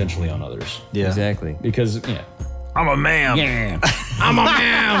have potentially on others. Yeah. Exactly. Because, I'm a man. yeah, I'm a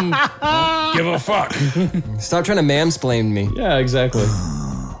man. Don't give a fuck. Stop trying to mansplain me. Yeah, exactly.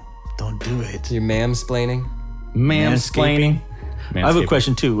 Don't do it. You're mansplaining. Mansplaining. I have a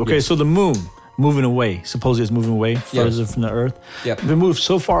question too. Okay, so the moon moving away. Supposedly it's moving away further from the Earth. Yep. If it moves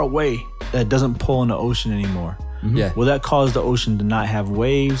so far away that it doesn't pull in the ocean anymore, Yeah. will that cause the ocean to not have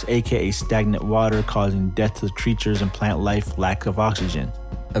waves, aka stagnant water, causing death to the creatures and plant life, lack of oxygen?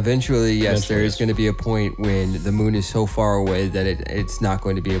 Eventually, yes, Eventually, there is yes. going to be a point when the moon is so far away that it's not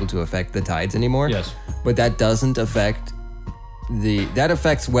going to be able to affect the tides anymore. Yes. But that doesn't affect that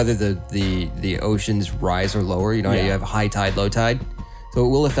affects whether the oceans rise or lower. You know, Yeah. you have high tide, low tide. So it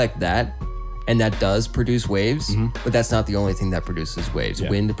will affect that. And that does produce waves, but that's not the only thing that produces waves. Yeah.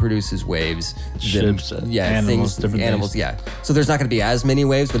 Wind produces waves. Ships, things, animals, different animals, things. yeah. So there's not going to be as many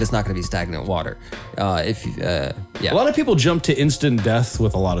waves, but it's not going to be stagnant water. A lot of people jump to instant death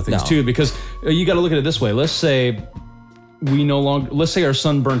with a lot of things No. too, because you got to look at it this way. Let's say let's say our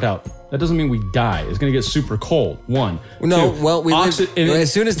sun burnt out. That doesn't mean we die. It's going to get super cold. One. No, Two, well,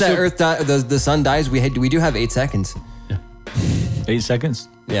 as soon as that so- Earth the sun dies, we do have 8 seconds. 8 seconds?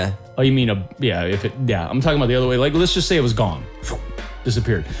 Yeah. Oh, you mean I'm talking about the other way. Like, let's just say it was gone,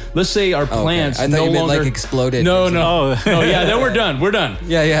 disappeared. Let's say our plants I thought no you meant, longer like, exploded No, or no, no. Yeah, then we're done. We're done.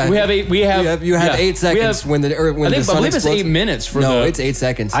 Yeah. We have 8. You have 8 seconds when the I sun believe it's explodes. 8 minutes for No, the. it's 8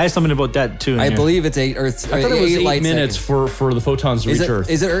 seconds. I have something about that too. I believe it's 8 Earth. I thought it was 8 light minutes seconds. for the photons to Is reach it? Earth.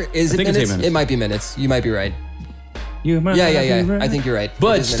 Is it? Is I it think it's 8 minutes? minutes. It might be minutes. You might be right. Yeah. I think you're right. It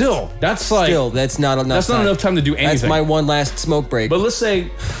But is still, minutes. that's like that's not enough. that's not enough time to do anything. That's my one last smoke break. But let's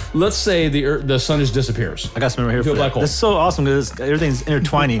say the sun just disappears. I got something right here Feel for black that. hole. That's so awesome because everything's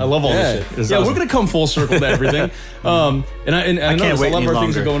intertwining. I love all Yeah. this shit. It's Yeah, awesome. we're gonna come full circle to everything. And I can't notice wait a lot any of our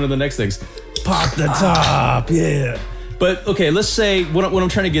things are longer. going to the next things. Pop the top, yeah. But okay, let's say what I'm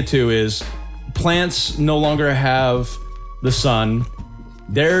trying to get to is plants no longer have the sun.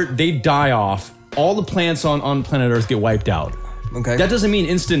 They die off. All the plants on planet Earth get wiped out. Okay. That doesn't mean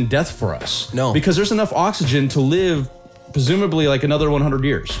instant death for us. No. Because there's enough oxygen to live presumably like another 100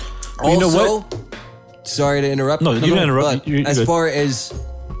 years. also, You know what? Sorry to interrupt. No, you can interrupt. But You're as good. far as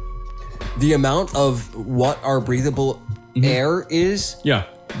the amount of what our breathable air is, Yeah.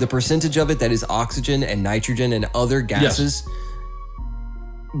 the percentage of it that is oxygen and nitrogen and other gases,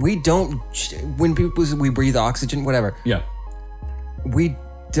 we don't. When people say we breathe oxygen, whatever, Yeah. we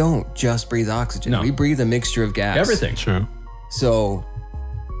don't just breathe oxygen. No. We breathe a mixture of gas. Everything. True. So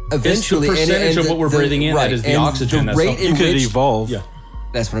eventually, percentage of what we're breathing in that is the and oxygen. The That's rate something. in You could which evolve. Yeah.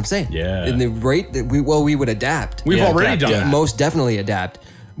 that's what I'm saying. Yeah. And the rate that we would adapt. We've already done that. Most definitely adapt.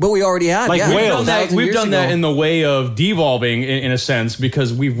 But we already have. Like yeah, whales. 1,000 We've years done that ago. in the way of devolving in a sense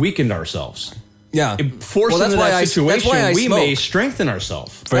because we've weakened ourselves. Yeah. Forced into that situation, that's why I we smoke. may strengthen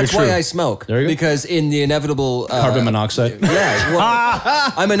ourselves. Very That's true. why I smoke. There you go. Because in the inevitable Carbon monoxide. Yeah.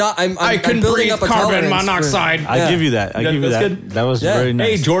 Well, I'm building up a tolerance for- I Yeah. give you that. I That- give you that's that. good. That was Yeah. very nice.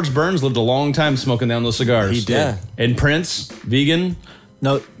 Hey, George Burns lived a long time smoking down those cigars. He did. Yeah. And Prince, vegan,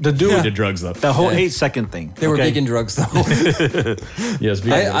 No, the he dude, did drugs though. the whole Yeah. 8-second thing. They were okay? vegan drugs, though. Yes,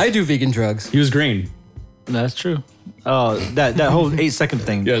 vegan. I do vegan drugs. He was green. That's true. That whole 8-second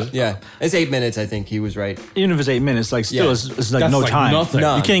thing. Yes. Yeah. It's 8 minutes, I think. He was right. Even if it's 8 minutes, like still, Yeah. it's like That's no like time. nothing.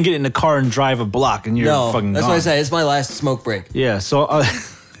 No. You can't get in the car and drive a block and you're No. fucking That's gone. what I say. It's my last smoke break. Yeah. So.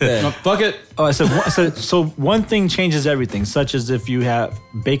 Yeah. Fuck it. I said so one thing changes everything, such as if you have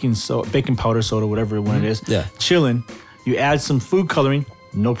baking powder soda, whatever one it is, Yeah. chilling, you add some food coloring,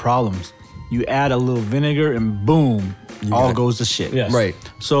 no problems. You add a little vinegar and boom, all goes to shit. Yes. Right.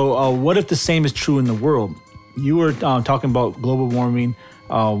 So what if the same is true in the world? You were talking about global warming,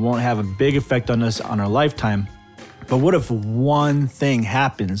 won't have a big effect on us on our lifetime. But what if one thing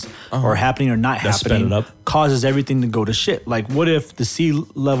happens, or happening or not That sped happening, it up. causes everything to go to shit? Like, what if the sea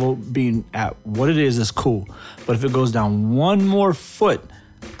level being at what it is cool, but if it goes down one more foot,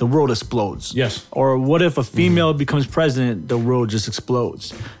 the world explodes? Yes. Or what if a female becomes president, the world just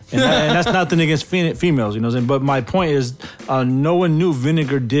explodes? And that's nothing against females, you know what I'm saying? But my point is, no one knew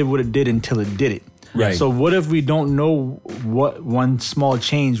vinegar did what it did until it did it. Right. So what if we don't know what one small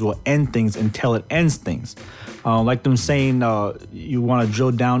change will end things until it ends things? Like them saying, you want to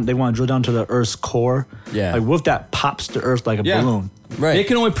drill down. They want to drill down to the Earth's core. Yeah. Like what if that pops the Earth like a balloon? Right. They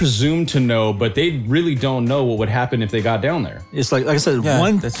can only presume to know, but they really don't know what would happen if they got down there. It's like I said, Yeah,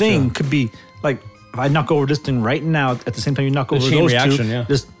 one that's thing true. could be like if I knock over this thing right now, at the same time you knock over chain those reaction, two, yeah.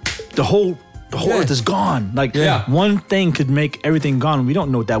 the whole Earth is gone. Like one thing could make everything gone. We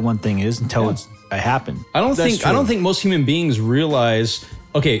don't know what that one thing is until it happened. I don't That's think most human beings realize.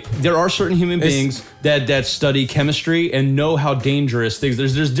 Okay, there are certain human beings that study chemistry and know how dangerous things.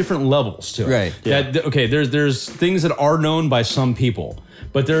 There's different levels to it. Right. There's things that are known by some people,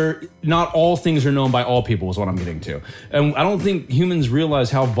 but not all things are known by all people. Is what I'm getting to. And I don't think humans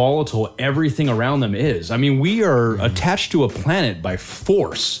realize how volatile everything around them is. I mean, we are attached to a planet by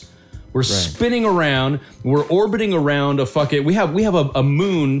force. We're spinning around. We're orbiting around a fucking. We have a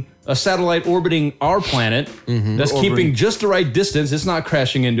moon, a satellite orbiting our planet that's keeping just the right distance. It's not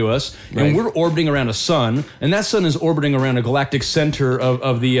crashing into us, and we're orbiting around a sun, and that sun is orbiting around a galactic center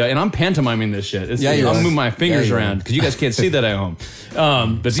of the. And I'm pantomiming this shit. I'm moving my fingers around because you guys can't see that at home,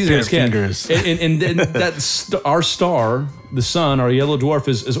 but these guys can. fingers. And then our star, the sun, our yellow dwarf,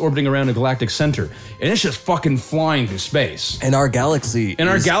 is orbiting around a galactic center, and it's just fucking flying through space. And our galaxy. And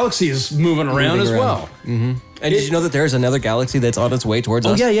our galaxy is moving around Moving as around. well. And did you know that there's another galaxy that's on its way towards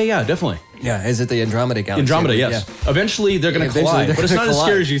Oh us? yeah, definitely. Yeah, is it the Andromeda galaxy? Andromeda, yes. Yeah. Eventually, they're going to Eventually collide, they're but it's gonna not as collide.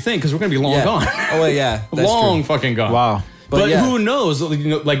 scary as you think because we're going to be long Yeah. gone. Oh, yeah. That's long true. fucking gone. Wow. But yeah. who knows?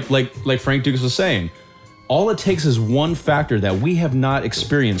 Like Frank Dukes was saying, all it takes is one factor that we have not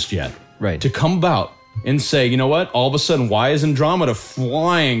experienced yet, Right. to come about and say, you know what? All of a sudden, why is Andromeda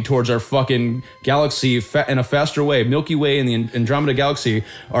flying towards our fucking galaxy in a faster way? Milky Way and the Andromeda galaxy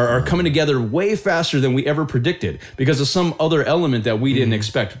are coming together way faster than we ever predicted because of some other element that we didn't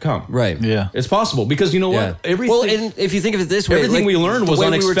expect to come. Right. Yeah. It's possible because you know Yeah. what? Everything. Well, and if you think of it this way, Everything like, we learned the was way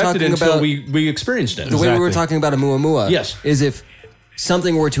we were unexpected talking until about- we experienced it. The way we were Exactly. talking about a Muamua Yes. is if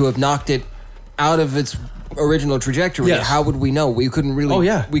something were to have knocked it out of its original trajectory, Yes. how would we know? We couldn't really. Oh,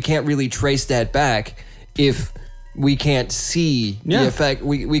 yeah. We can't really trace that back if we can't see Yeah. the effect.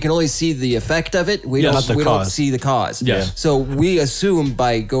 We can only see the effect of it. We Yes. don't. Not the We don't cause. see the cause. Yes. So we assume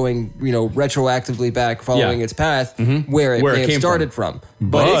by going, retroactively back, following Yeah. its path, where it may have came started from.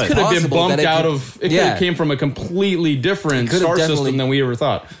 But it could have been possible bumped that it out could- of. It could have came from a completely different could have star definitely- system than we ever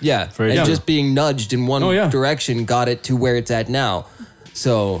thought. Yeah, Very and true. just being nudged in one Oh, yeah. direction got it to where it's at now.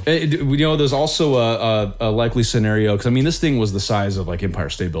 So There's also a likely scenario because I mean, this thing was the size of like Empire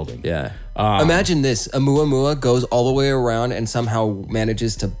State Building. yeah, imagine this: a Muamua goes all the way around and somehow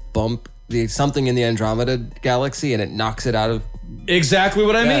manages to bump something in the Andromeda galaxy, and it knocks it out of Exactly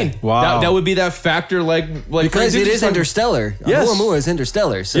what I Yeah. mean. Wow. That would be that factor, like because Frank it Dukes is was talking- interstellar. Yes. A Muamua is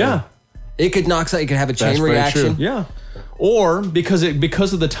interstellar, so Yeah. it could knock. It could have a chain That's very reaction. true. Yeah, or because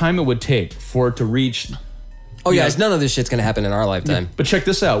of the time it would take for it to reach. Oh yeah, Yeah. it's none of this shit's gonna happen in our lifetime. But check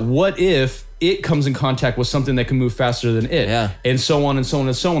this out. What if it comes in contact with something that can move faster than it? Yeah. And so on and so on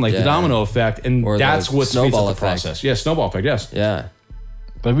and so on, like the Yeah. domino effect. And Or the that's what speeds up snowball the effect. process. Yeah, snowball effect, yes. Yeah.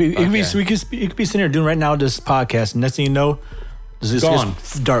 But we could be, Okay. you could be sitting here doing right now this podcast, and next thing you know, it's Gone.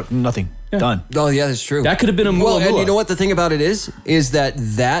 dark, nothing, done. Oh yeah, that's true. That could have been a Well, and Muamua. you know what the thing about it is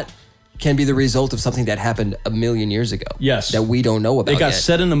that can be the result of something that happened a million years ago. Yes. That we don't know about It got yet.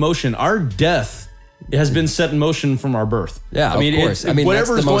 set into motion. Our death has been set in motion from our birth. Yeah, I mean, of course. Whatever that's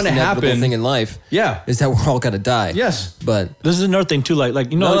the is most going to inevitable happen. thing in life. Yeah. Is that we're all gonna die. Yes. But This is another thing too,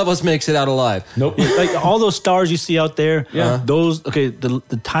 like you know, none of us makes it out alive. Nope. like all those stars you see out there, Yeah. those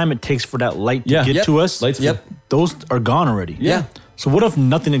the time it takes for that light to Yeah. get Yep. to us, Lights- Yep. those are gone already. Yeah. So what if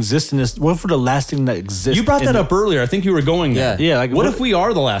nothing exists in this? What if we're the last thing that exists? You brought in that the- up earlier. I think you were going there. Yeah. Yeah, like, what what- if we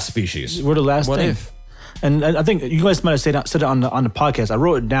are the last species? We're the last What thing. if? And I think you guys might have said it on the podcast. I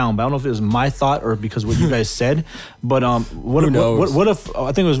wrote it down, but I don't know if it was my thought or because what you guys said. But what Who if knows? what if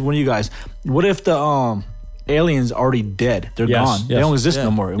I think it was one of you guys? What if the aliens already dead? They're Yes, gone. yes. They don't exist Yeah.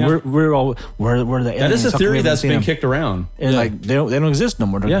 no more. And Yeah. we're all we're the aliens. That is a How come we theory haven't that's seen been them? kicked around. And like they don't exist no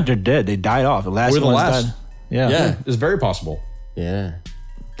more. They're dead. They died off. The last We're the ones last. died. Yeah. Yeah. It's very possible. Yeah.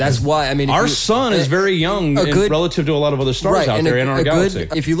 That's why I mean if Our you- sun is very young a good- relative to a lot of other stars out and there in our galaxy.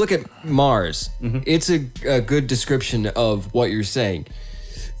 If you look at Mars, it's a good description of what you're saying.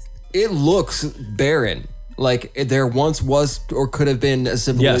 it looks barren. Like there once was or could have been a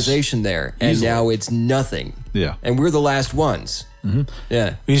civilization there, and now it's nothing. Yeah. And we're the last ones.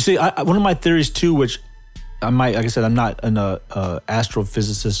 Yeah. You see, one of my theories too, which I might, like I said, I'm not an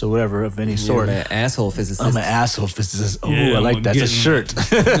astrophysicist or whatever of any sort. You're an asshole physicist. I'm an asshole physicist. Oh, Yeah, I like that. That's a shirt.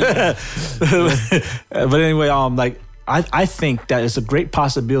 But anyway, like I think that it's a great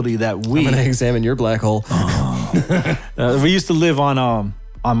possibility that I'm gonna examine your black hole. we used to live on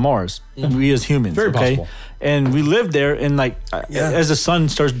Mars. We as humans, Very okay? possible. And we lived there, and like as the sun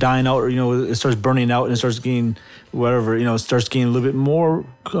starts dying out, or it starts burning out, and it starts getting whatever, it starts getting a little bit more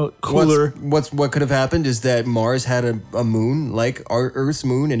cooler. What could have happened is that Mars had a moon like our Earth's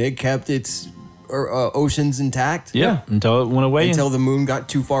moon, and it kept its oceans intact. Yeah. Until it went away. Until the moon got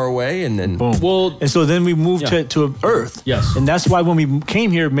too far away, and then boom. Well, and so then we moved to Earth. Yes. And that's why when we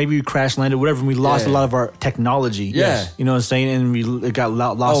came here, maybe we crash landed, whatever, and we lost a Yeah. lot of our technology. Yeah. You know what I'm saying? And it got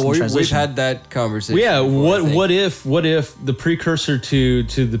lost in translation. we've had that conversation. yeah. before, I think. What if the precursor to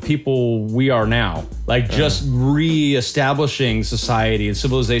the people we are now, like just re-establishing society and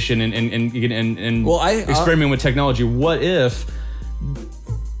civilization and Well, experimenting with technology? What if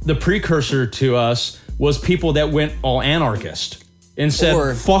the precursor to us was people that went all anarchist and said,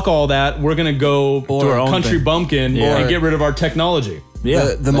 Or- fuck all that, we're going to go Do our own country thing. bumpkin and get rid of our technology.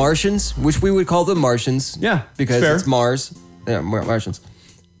 Yeah. The Martians, which we would call the Martians, Yeah, because fair. it's Mars. Yeah, Martians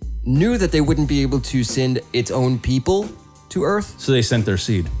knew that they wouldn't be able to send its own people to Earth. So they sent their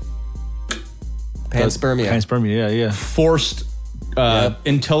seed. Panspermia. Panspermia, yeah. Forced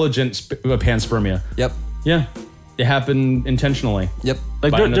intelligent panspermia. Yep. Yeah. It happened intentionally. Yep.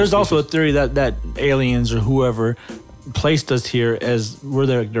 Like By another there's also a species. theory that aliens or whoever placed us here as we're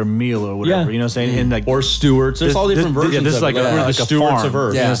their meal or whatever. Yeah. You know what I'm saying? And like Or stewards. There's all different versions this is of like it. We're like the a stewards farm, of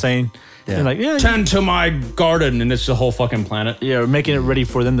Earth. You know what I'm saying? Yeah. And like, Tend to my garden, and it's the whole fucking planet. we're making it ready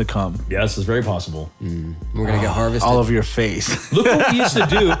for them to come. Yes, it's very possible. We're gonna get harvested All over your face. Look what we used to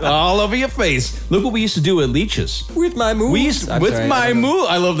do. All over your face. Look what we used to do with leeches. with my moves. We used with my move.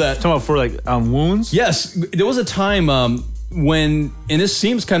 I love that. Talking about for like wounds. Yes, there was a time when, and this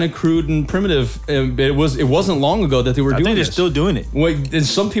seems kind of crude and primitive. But it wasn't long ago that they were I doing think they're this. still doing it. Well, and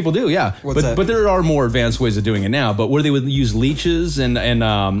some people do, yeah. What's that? But there are more advanced ways of doing it now. But where they would use leeches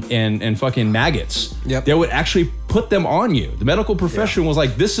and fucking maggots. Yep. They would actually put them on you. The medical profession was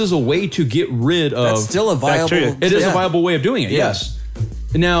like, this is a way to get rid of. That's still a viable. bacteria. It is a yeah. viable way of doing it. Yeah. Yes.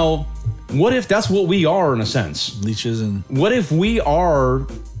 Now, what if that's what we are in a sense? Leeches and What if we are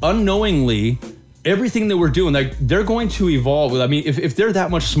unknowingly everything that we're doing, like they're going to evolve. I mean, if they're that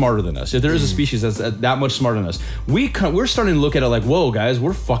much smarter than us, if there is a species that's that much smarter than us, we're starting to look at it like, whoa, guys,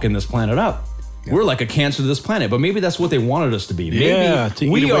 we're fucking this planet up. We're like a cancer to this planet, but maybe that's what they wanted us to be. Maybe Yeah, to eat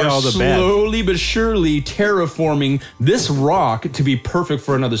we away are all the bad. slowly but surely terraforming this rock to be perfect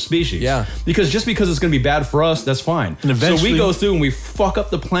for another species. Yeah. Because just because it's going to be bad for us, that's fine. And So eventually- we go through and we fuck up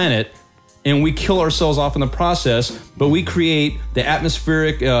the planet and we kill ourselves off in the process, but we create the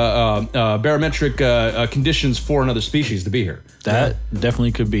atmospheric, barometric conditions for another species to be here. that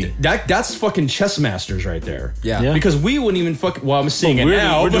definitely could be. That's fucking chess masters right there. Yeah. Yeah. Because we wouldn't even fuck. Well, I'm seeing it we're-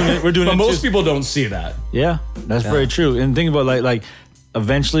 now. we're doing it- we're doing but it most too. people don't see that. Yeah, that's very true. And think about like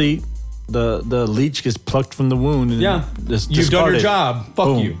eventually the leech gets plucked from the wound. And Yeah. You've done your discarded. job. Fuck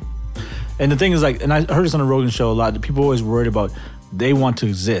Boom. you. And the thing is, like, and I heard this on a Rogan show a lot. That people are always worried about they want to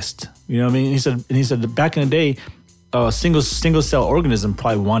exist. You know what I mean? And he said that back in the day, a single cell organism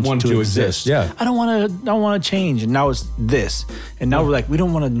probably wanted to exist. Yeah. I don't want to change. And now it's this. And now we're like, we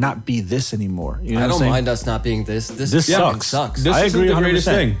don't want to not be this anymore. You know I what I'm don't saying? mind us not being this. This fucking sucks. sucks. This I isn't agree the greatest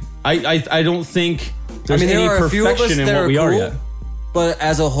 100%. thing. I don't think there's any there are a few of us perfection in that what are we are cool, yet. but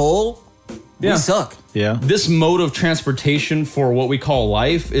as a whole, Yeah. we suck. Yeah. This mode of transportation for what we call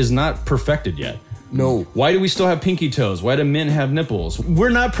life is not perfected yet. No. Why do we still have pinky toes? Why do men have nipples? We're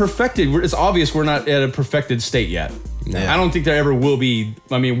not perfected. It's obvious we're not at a perfected state yet. I don't think there ever will be.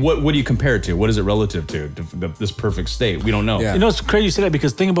 I mean, what do you compare it to? What is it relative to this perfect state? We don't know. Yeah. You know, it's crazy you say that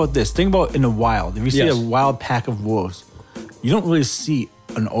because think about this. Think about in the wild. If you see Yes. a wild pack of wolves, you don't really see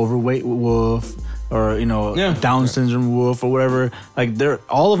an overweight wolf or, Yeah. Down syndrome wolf or whatever. Like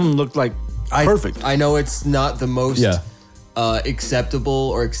all of them look like perfect. I know it's not the most Yeah. acceptable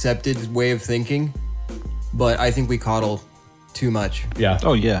or accepted way of thinking, but I think we coddle too much. Yeah.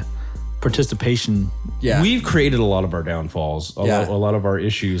 Oh yeah. Participation. Yeah. We've created a lot of our downfalls, Yeah. a lot of our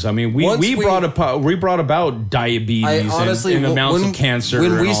issues. I mean, Once we we- brought about diabetes I honestly, and amounts of cancer.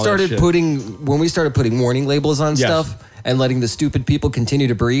 When and we all that started shit. putting warning labels on Yes. stuff and letting the stupid people continue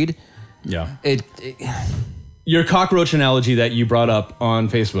to breed, yeah, it your cockroach analogy that you brought up on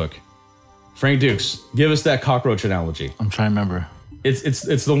Facebook, Frank Dukes, give us that cockroach analogy. I'm trying to remember.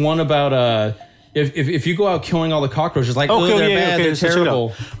 It's the one about if you go out killing all the cockroaches, like oh they're bad, they're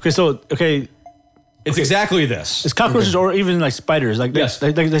terrible. It's exactly this. It's cockroaches or even like spiders. Like Yes.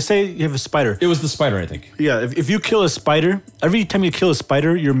 they say you have a spider. It was the spider, I think. Yeah, if you kill a spider, every time you kill a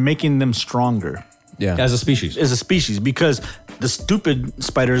spider, you're making them stronger Yeah. As a species. as a species because the stupid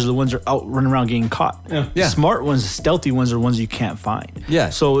spiders are the ones that are out running around getting caught. Yeah. The smart ones, the stealthy ones are the ones you can't find. Yeah.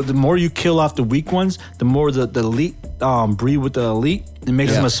 So the more you kill off the weak ones, the more the elite breed with the elite. It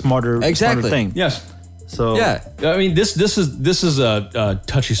makes them a smarter thing. Yes. So Yeah. I mean, this is a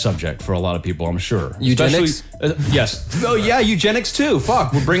touchy subject for a lot of people, I'm sure. Eugenics? Yes. Oh yeah, eugenics too.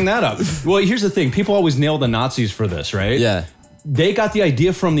 Fuck, we'll bring that up. Well, here's the thing: people always nail the Nazis for this, right? Yeah. They got the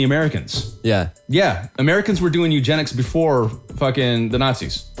idea from the Americans. Yeah. Yeah, Americans were doing eugenics before fucking the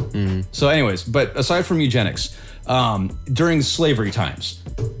Nazis. So, anyways, but aside from eugenics, during slavery times,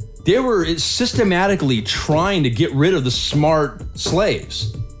 they were systematically trying to get rid of the smart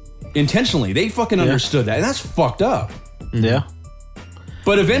slaves. Intentionally, they fucking understood that, and that's fucked up. Yeah.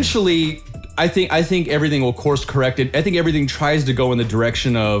 But eventually, I think everything will course correct it. I think everything tries to go in the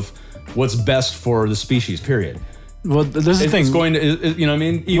direction of what's best for the species. Period. Well, this is the thing. It's going to, you know what I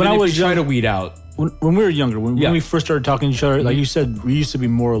mean? Even When I if was you try young- to weed out. When we were younger, when we first started talking to each other, like you said, we used to be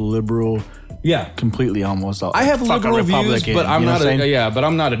more liberal. Yeah. Completely almost. I have Fuck a liberal views, Republican, but I'm you know not what I'm saying? but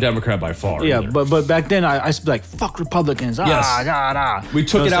I'm not a Democrat by far. Yeah, either. but back then I used to be like, fuck Republicans. Yes. We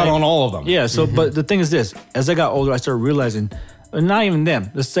took it out on all of them. Yeah, so but the thing is this, as I got older, I started realizing, not even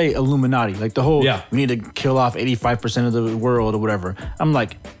them, let's say Illuminati, like the whole, we need to kill off 85% of the world or whatever. I'm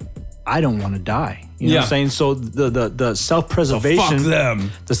like, I don't want to die. You know what I'm saying? So the self-preservation, So fuck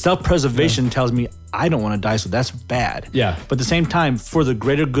them. the self-preservation tells me I don't want to die, so that's bad. Yeah. But at the same time, for the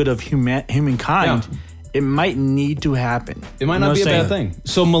greater good of humankind, it might need to happen. It might not be a bad thing.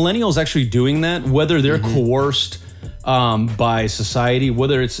 So millennials actually doing that, whether they're coerced by society,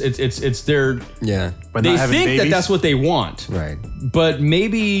 whether it's their By they not having think that babies? that's what they want, Right. But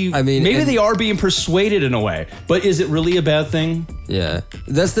maybe maybe and- they are being persuaded in a way. But is it really a bad thing? Yeah.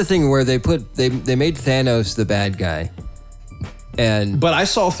 That's the thing where they made Thanos the bad guy. And But I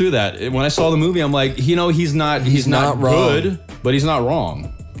saw through that when I saw the movie. I'm like, you know, he's not not wrong. good, but he's not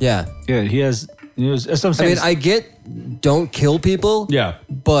wrong. yeah. Yeah, he has. That's what I'm I saying. mean, I get don't kill people. Yeah.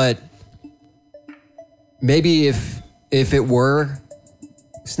 But maybe if it were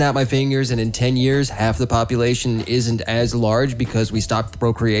snap my fingers and in 10 years half the population isn't as large because we stopped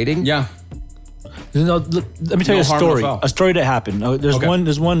procreating. Yeah. Let me tell you a harm, no story. foul. A story that happened. There's Okay.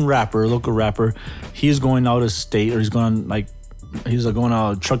 one rapper, a local rapper. He's going out of state, or he's going going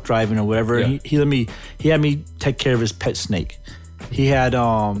out truck driving or whatever. Yeah. He had me take care of his pet snake. He had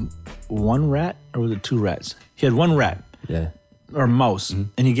one rat, or was it two rats? He had one rat Yeah. or mouse, and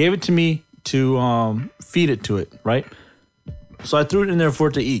he gave it to me to feed it to it, right? So I threw it in there for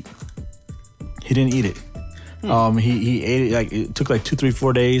it to eat. He didn't eat it. He ate it, like it took like 2, 3,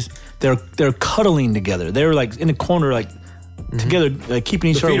 4 days. They're cuddling together. They were like in a corner, like together, like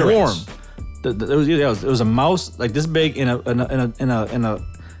keeping each other feeder warm. rats. It was a mouse like this big in a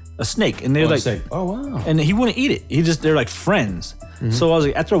snake, and they were like, oh wow. and he wouldn't eat it. They're like friends. So I was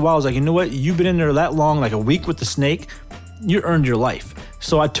like, after a while, I was like, you know what? You've been in there that long, like a week with the snake. You earned your life.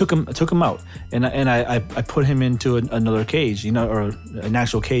 So I took him out, and I put him into another cage, you know, or an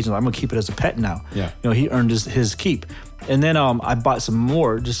actual cage. And I'm gonna keep it as a pet now. Yeah. You know, he earned his keep. And then I bought some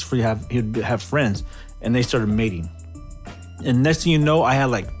more just for he'd have friends, and they started mating. And next thing you know, I had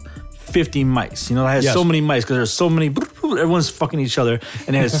like 50 mice. You know, I had so many mice because there's so many. Everyone's fucking each other,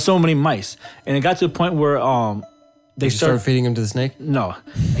 and they had so many mice. And it got to the point where they Started feeding him to the snake? No,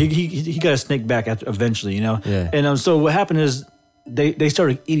 he got a snake back eventually, you know. Yeah. And so what happened is they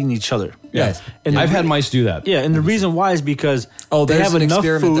started eating each other. Yeah. And I've had mice do that. Yeah, and the reason why is because Oh, they there's have an enough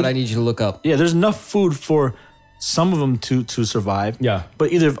experiment food. that I need you to look up. Yeah, there's enough food for some of them to survive. Yeah.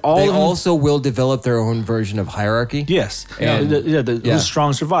 But either all They of them, also will develop their own version of hierarchy. yes, And- the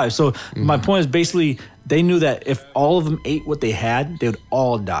strong survive. So my point is basically they knew that if all of them ate what they had, they would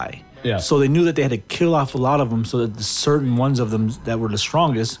all die. Yeah. So they knew that they had to kill off a lot of them so that the certain ones of them that were the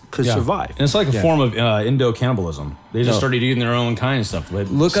strongest could Yeah. survive. And it's like a form of Indo-cannibalism. They just started eating their own kind of stuff.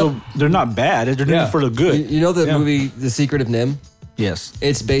 Look So up. they're not bad. They're doing it for the good. You know the movie The Secret of Nim? Yes.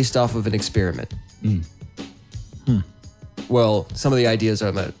 It's based off of an experiment. Well, some of the ideas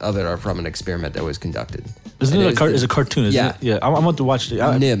of it are from an experiment that was conducted. Isn't And it was it's a cartoon, isn't Yeah. it? Yeah. I'm about to watch it.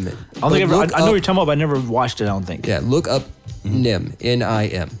 I Nim. don't think But I know look what you're up- talking about, but I never watched it, I don't think. Yeah, look up Nim,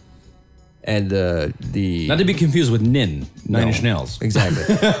 N-I-M. And the Not to be confused with Nin, Nine Inch Nails. exactly.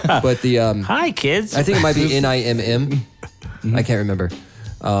 But the Hi, kids. I think it might be N-I-M-M. I can't remember.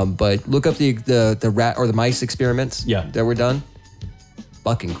 But look up the rat or the mice experiments Yeah. that were done.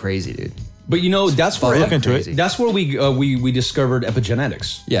 fucking crazy, dude. But that's where Fucking crazy. that's where we discovered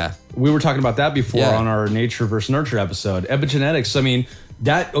epigenetics. Yeah. We were talking about that before Yeah. on our nature versus nurture episode. Epigenetics, I mean,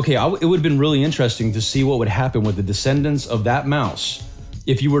 it would have been really interesting to see what would happen with the descendants of that mouse.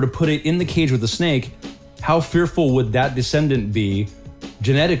 If you were to put it in the cage with the snake, how fearful would that descendant be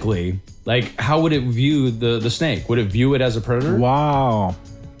genetically? Like, how would it view the snake? Would it view it as a predator? Wow.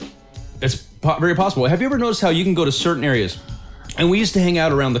 It's very possible. Have you ever noticed how you can go to certain areas? And we used to hang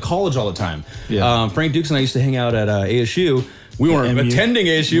out around the college all the time. Yeah. Frank Dukes and I used to hang out at ASU. We weren't MU. attending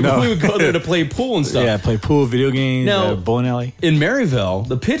ASU, but we would go there to play pool and stuff. Yeah, play pool, video games, No. bowling alley. In Maryville,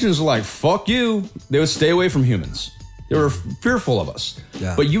 the pigeons were like, fuck you. They would stay away from humans. They were fearful of us.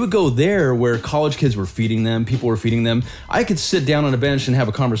 Yeah. But you would go there where college kids were feeding them, people were feeding them. I could sit down on a bench and have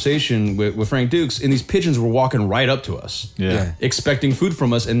a conversation with Frank Dukes, and these pigeons were walking right up to us. Yeah. Expecting food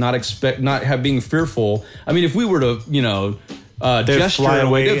from us and not being fearful. I mean, if we were to, gesture fly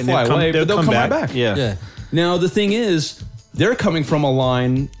away they'd and fly they'll come- away, they'll but they'll come come right back. back. Yeah. Yeah. Now, the thing is, they're coming from a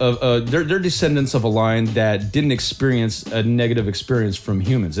line of, they're descendants of a line that didn't experience a negative experience from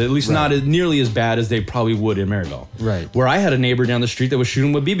humans, at least not as, nearly as bad as they probably would in Maryville. Right. Where I had a neighbor down the street that was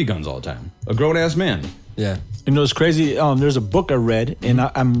shooting with BB guns all the time. A grown-ass man. Yeah. It's crazy. There's a book I read, and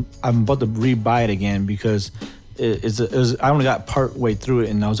I'm about to re-buy it again because I only got part way through it,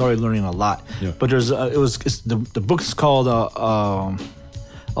 and I was already learning a lot. Yeah. But the book is called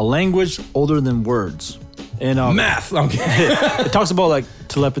A Language Older Than Words. And Math. Okay. it talks about like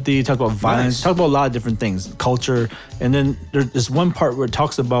telepathy, it talks about violence, it talks about a lot of different things, culture, and then there's this one part where it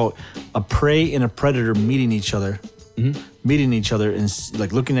talks about a prey and a predator meeting each other, and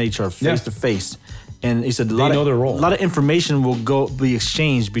like looking at each other face to face. And he said a lot know their role. A lot of information will be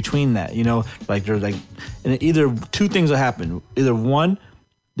exchanged between that. Like they're like, and either two things will happen. Either one,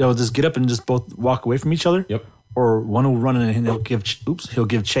 they'll just get up and just both walk away from each other. Yep. Or one will run and he'll give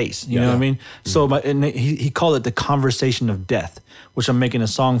chase. You know what I mean? So, and he called it the conversation of death, which I'm making a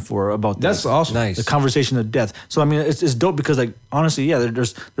song for about. That's awesome. Nice. The conversation of death. So I mean, it's dope because like honestly, yeah,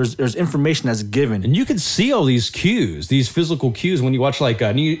 there's information that's given. And you can see all these cues, these physical cues, when you watch like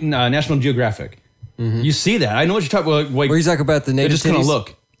National Geographic. You see that. I know what you're talking about. Like, Where you talk about the they native just kind of titties?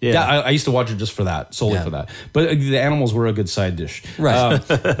 look. Yeah. I used to watch it just for that, solely Yeah. for that. But the animals were a good side dish. Right.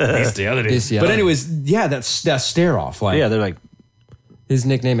 It's the other days. It's the But other- anyways, yeah, that stare off. Like, Yeah, they're like, His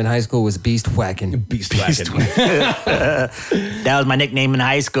nickname in high school was Beast Whacking. beast whacking. that was my nickname in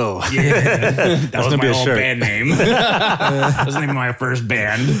high school. That was gonna be my a old shirt. band name. That was the name of my first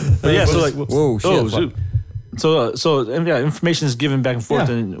band. But yeah, so like, Whoa, shit. oh, shoot. So yeah, information is given back and forth,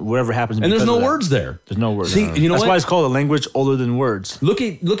 Yeah. and whatever happens. And there's because no of that. words there. There's no words. See, you know that's what? why it's called a language older than words. Look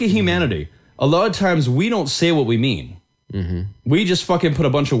at humanity. A lot of times we don't say what we mean. We just fucking put a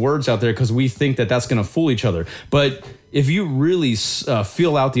bunch of words out there because we think that that's going to fool each other. But if you really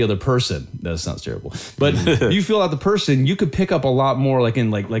feel out the other person, that sounds terrible. But you feel out the person, you could pick up a lot more, like in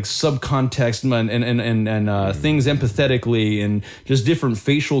like subcontext and things empathetically and just different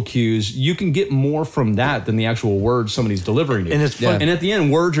facial cues. You can get more from that than the actual words somebody's delivering to you. And it's fun. And at the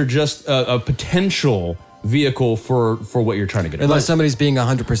end, words are just a potential vehicle for what you're trying to get. Unless somebody's being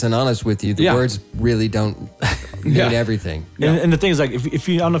 100% honest with you, the Yeah. words really don't mean Yeah. everything. And the thing is, like, if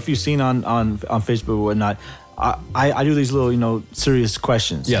you, I don't know if you've seen on Facebook or whatnot, I do these little, serious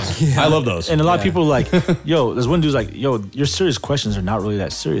questions. Yes, I love those. And a lot of people are like, yo, there's one dude's like, yo, your serious questions are not really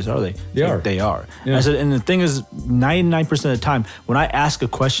that serious, are they? They are. They are. Yeah. I said, and the thing is, 99% of the time, when I ask a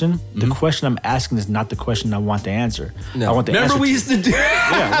question, the question I'm asking is not the question I want to answer. No. I want the Remember answer we to- used to do you know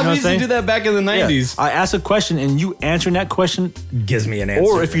what we I'm used to saying? do that back in the Yeah. 90s. I ask a question and you answering that question, Gives me an answer.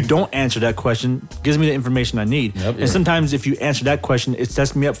 or if you don't answer that question, gives me the information I need. Yep. And sometimes if you answer that question, it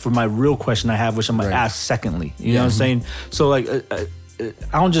sets me up for my real question I have, which I'm gonna Right. ask secondly. You know what I'm saying? So like, I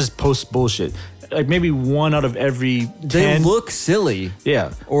don't just post bullshit. Like maybe one out of every 10. They look silly.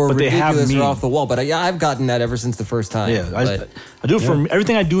 Yeah, Or but they have ridiculous meaning. or off the wall. But I've gotten that ever since the first time. Yeah, But I do it for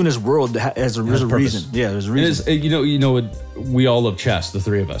everything I do in this world. There's a purpose. reason. Yeah, there's a And reason. it's, you know what, we all love chess, the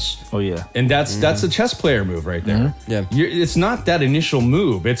three of us. Oh yeah. And that's a chess player move right there. Yeah. It's not that initial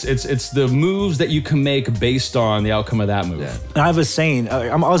move. It's the moves that you can make based on the outcome of that move. Yeah. And I have a saying.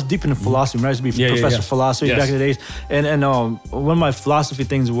 I was deep into philosophy. When I used to be Yeah, professor yeah. of philosophy Yes. back in the days, and one of my philosophy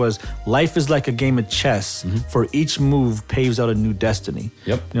things was life is like a game of chess. For each move paves out a new destiny. Yep.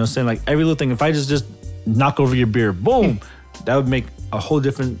 You know what I'm saying? Like every little thing. If I just knock over your beer, boom, that would make a whole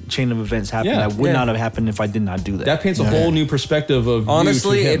different chain of events happen. Yeah. That would Yeah. not have happened if I did not do that. That paints a whole new perspective of you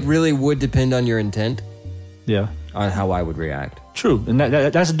honestly, to it him. really would depend on your intent. Yeah. on how I would react. True, and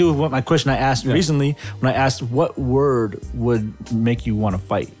that has to do with what my question I asked recently when I asked what word would make you want to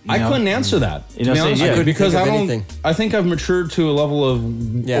fight. I couldn't answer that. You know what I'm saying? I Yeah. couldn't Because think I of don't. anything. I think I've matured to a level of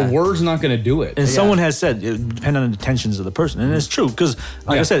a word's not going to do it. And someone has said it depends on the intentions of the person, and it's true because,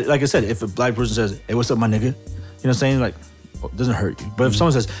 like I said, if a black person says, "Hey, what's up, my nigga?" You know what I'm saying? Like, it doesn't hurt you. But if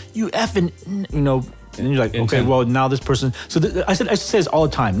someone says, "You effing," you know. And you're like, okay, well, now this person. So I say this all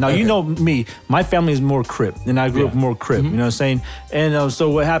the time. Now, you know me, my family is more Crip, and I grew up more Crip. You know what I'm saying? And so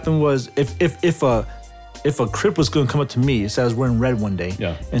what happened was, if a Crip was going to come up to me, said I was wearing red one day,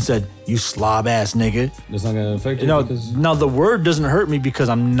 and said, "You slob ass nigga," It's not going to affect you. now the word doesn't hurt me because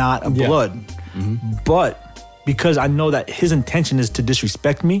I'm not a blood, but because I know that his intention is to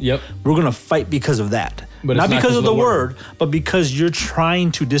disrespect me. We're gonna fight because of that. But not it's not because of the word. but because you're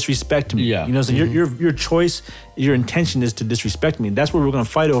trying to disrespect me. You know, so your choice, your intention is to disrespect me. That's what we're gonna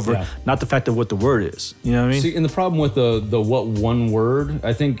fight over, not the fact of what the word is. You know what I mean? See, and the problem with the what one word,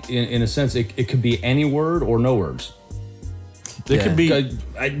 I think in a sense it could be any word or no words. There could be.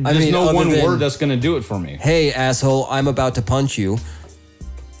 There's no one word that's going to do it for me. Hey, asshole, I'm about to punch you.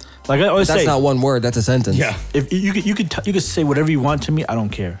 Like I always That's say, not one word. That's a sentence. Yeah. if you could say whatever you want to me, I don't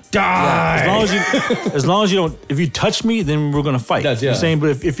care. Die. As long as you don't, if you touch me, then we're gonna fight. That's- You know what I'm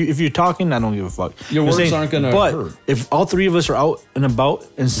yeah. saying, but if you're talking, I don't give a fuck. Your You know what I'm words saying? aren't gonna But hurt. if all three of us are out and about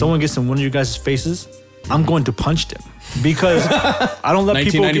and someone gets in one of your guys' faces, I'm going to punch them because I don't let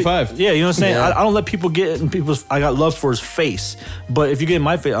people. 1995. Yeah, you know what I'm saying. Yeah. I don't let people get in people's. I got love for his face, but if you get in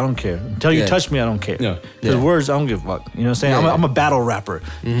my face, I don't care. Until you Yeah. touch me, I don't care. Yeah. Because Yeah. words, I don't give a fuck. You know what I'm saying. Yeah, I'm a battle rapper.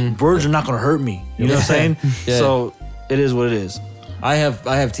 Words are not gonna hurt me. You know what I'm saying. Yeah. So it is what it is. I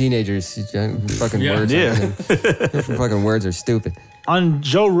have teenagers. Fucking words. Yeah. Fucking words are stupid. On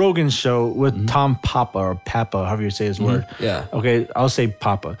Joe Rogan's show with Tom Papa or Papa, however you say his word. Yeah. Okay, I'll say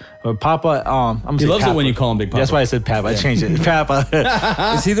Papa. But Papa, I'm gonna He say loves Papa. it when you call him Big Papa. That's why I said Papa. I changed it. Papa.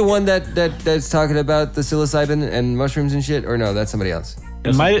 Is he the one that's talking about the psilocybin and mushrooms and shit, or no? That's somebody else.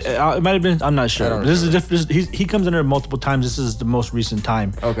 It might have been. I'm not sure. don't This is he comes in there multiple times. This is the most recent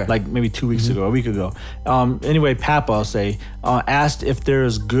time. Okay. Like maybe 2 weeks ago, a week ago. Anyway, Papa, I'll say, asked if there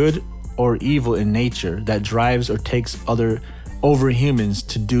is good or evil in nature that drives or takes over humans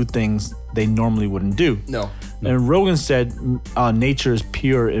to do things they normally wouldn't do. No. And Rogan said nature is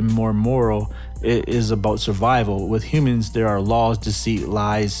pure and more moral. It is about survival. With humans, there are laws, deceit,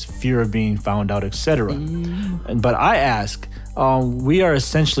 lies, fear of being found out, etc. But I ask, we are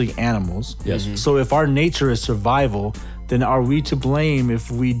essentially animals. Yes. So if our nature is survival, then are we to blame if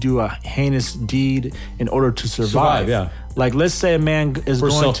we do a heinous deed in order to survive? Yeah. Like, let's say a man is For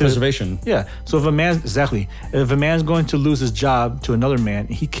going self-preservation. to... Yeah. So if a man's going to lose his job to another man,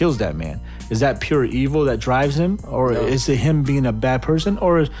 he kills that man. Is that pure evil that drives him? Or is it him being a bad person?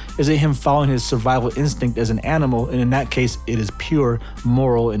 Or is it him following his survival instinct as an animal? And in that case, it is pure,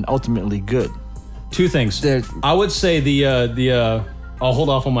 moral, and ultimately good. Two things. I would say I'll hold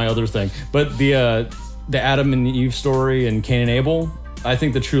off on my other thing, but the Adam and Eve story and Cain and Abel, I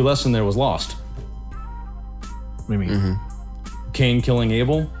think the true lesson there was lost. What do you mean? Cain killing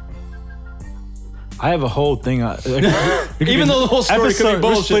Abel. I have a whole thing. Even though the whole story could be We're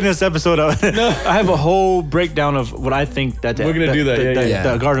bullshit. splitting this episode up. I have a whole breakdown of what I think that We're gonna do that, yeah.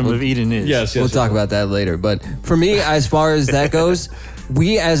 the Garden of Eden is. Yes. We'll talk about that later. But for me, as far as that goes,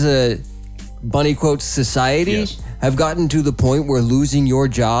 we as a bunny quote society Yes. have gotten to the point where losing your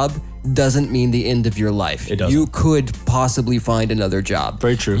job doesn't mean the end of your life. It doesn't. You could possibly find another job.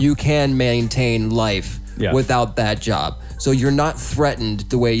 Very true. You can maintain life Yeah. without that job. So you're not threatened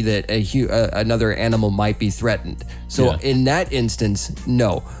the way that another animal might be threatened. So Yeah. in that instance,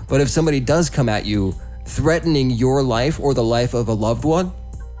 no. But if somebody does come at you threatening your life or the life of a loved one,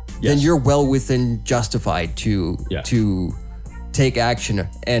 then Yes. you're well within justified to take action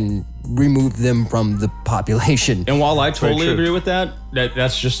and remove them from the population. And while I totally true. agree with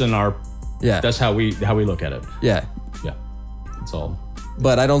that's just in our that's how we look at it. Yeah. Yeah. That's all.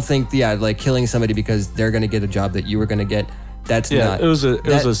 But I don't think, like killing somebody because they're going to get a job that you were going to get, that's Yeah, not. it was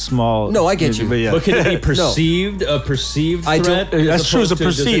a small. No, I get you. But yeah. But can it be perceived a perceived I threat? don't- That's true, it's a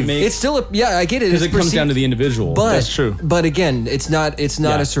perceived. It's still I get it. because It's it comes down to perceived. the individual. But, That's true. But again, it's not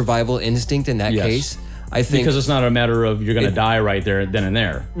Yeah. a survival instinct in that Yes. case. I think because it's not a matter of you're going to die right there then and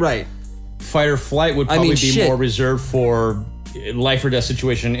there. right. Fight or flight would probably mean, be shit. more reserved for life or death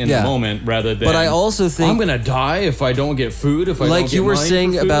situation in Yeah. the moment rather than. But I also think I'm gonna die if I don't get food. If I Like don't you get were money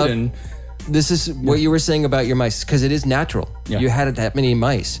saying for food, about- and, this is what you were saying about your mice because it is natural. Yeah. You had that many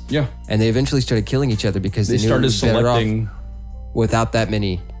mice. Yeah. And they eventually started killing each other because they they, knew it started was better off selecting. without that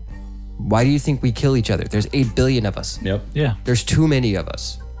many. Why do you think we kill each other? There's 8 billion of us. Yep. Yeah. There's too many of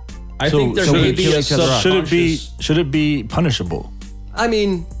us. I think there so should we be kill a each other off. Should it be punishable? I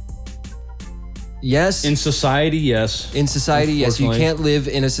mean, yes. In society, yes. In society, yes. You Unfortunately. can't live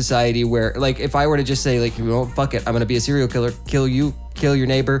in a society where, like, if I were to just say, like, you know, fuck it, I'm gonna be a serial killer, kill you, kill your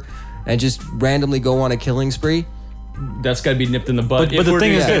neighbor, and just randomly go on a killing spree. That's got to be nipped in the bud. But the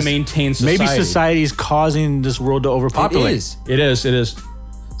thing is to this, maintain society. maybe society is causing this world to overpopulate. It is. It is.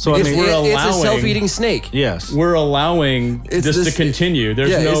 So I It's, mean, it's a self-eating snake. yes. We're allowing It's this to continue. There's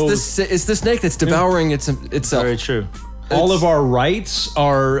no. it's the snake that's devouring itself. Very true. All of our rights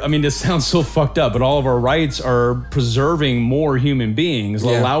are, I mean, this sounds so fucked up, but all of our rights are preserving more human beings,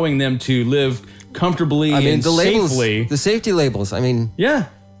 Yeah. allowing them to live comfortably I mean, and the labels, safely. the safety labels. I mean, Yeah.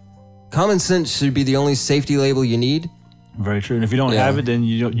 common sense should be the only safety label you need. Very true. And if you don't Yeah. have it, then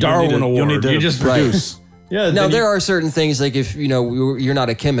you don't Darwin need to, you don't Award. need to You just produce. Yeah. Now, then there you- are certain things, like if, you know, you're not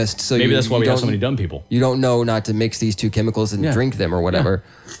a chemist, so Maybe you, that's why you we have don't- so many dumb people. You don't know not to mix these two chemicals and Yeah. drink them or whatever.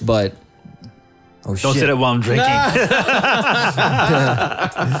 But, oh, Don't shit. say that while I'm drinking.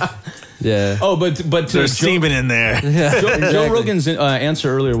 Yeah. Oh, but to There's semen in there. Joe Rogan's answer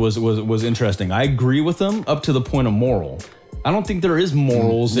earlier was interesting. I agree with him up to the point of moral. I don't think there is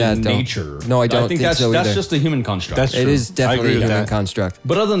morals Yeah, in don't. nature. No, I don't think that's so that's either. just a human construct. That's It true. is I definitely agree a with human that. construct.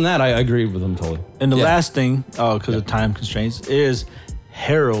 but other than that, I agree with him totally. And the Yeah. last thing, because of time constraints, is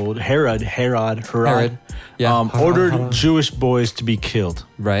Herod, Yeah. ordered Jewish boys to be killed.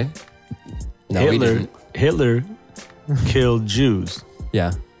 Right? No, we didn't. Hitler killed Jews.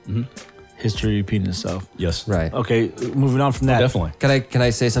 Yeah. History repeating itself. Yes. Right. Okay, moving on from that. Definitely. Can I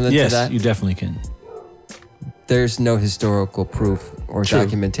say something to Yes, that? you definitely can. There's no historical proof or True. Of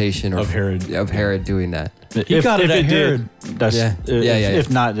documentation Herod. doing that. He got it at Herod. That's Yeah. If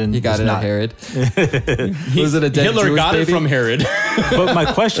not, then You got it's it not. at Herod. Was it a dead Hitler Jewish got baby? it from Herod. But my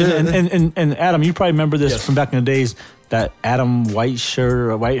question, and Adam, you probably remember this from back in the days, that Adam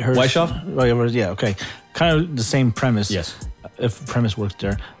Whitehurst. Whatever. Yeah. Okay. Kind of the same premise. Yes. If premise works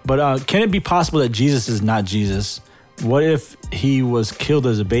there, but can it be possible that Jesus is not Jesus? What if he was killed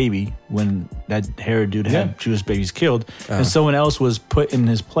as a baby when that Herod dude had Jewish babies killed, and someone else was put in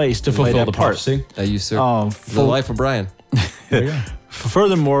his place to play Fulfill that the part? prophecy. A usurp. Oh, The life of Brian.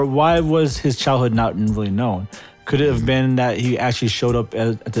 Furthermore, why was his childhood not really known? Could it have been that he actually showed up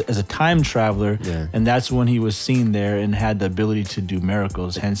as a time traveler, and that's when he was seen there and had the ability to do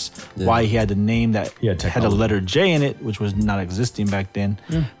miracles? Hence, why he had the name that Yeah, had a technology. letter J in it, which was not existing back then,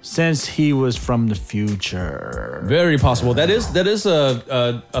 since he was from the future. Very possible. That is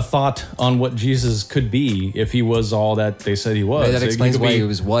a thought on what Jesus could be if he was all that they said he was. That He explains could why be- he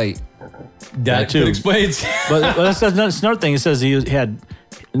was white. That too. too explains. But that's another thing. It says he had.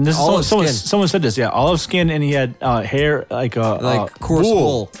 And this Olive is someone skin. said this. Yeah, olive skin, and he had hair like Coarse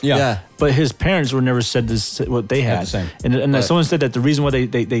wool. Yeah. But his parents were never said this what they had. the same. And But- someone said that the reason why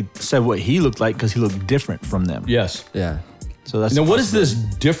they said what he looked like because he looked different from them. Yes. Yeah. So that's Now, what is this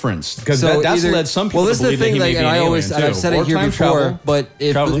difference? Because that's either- led some people well, this to is the believe thing, that he like, may and be I an always, alien and I've too. said it Or here time before, travel. but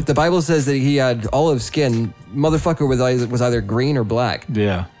if Traveling. the Bible says that he had olive skin, motherfucker was either green or black.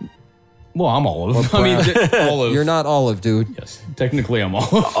 Yeah. Well, I'm olive. I mean, olive. You're not olive, dude. Yes, technically I'm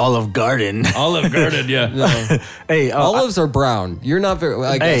olive. Olive Garden. Olive Garden, yeah. Hey, Olives are brown. You're not very.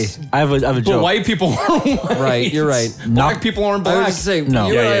 I hey, guess. I have a But joke. white people are white. Right, you're right. Black people aren't I black. was just saying, No.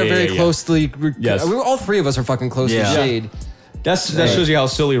 you and I Yeah, are yeah, very yeah, yeah. closely. Yes. All three of us are fucking close Yeah. to shade. That shows you how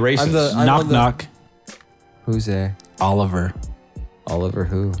silly race I'm is. the- knock on the- knock. Who's there? Oliver. Oliver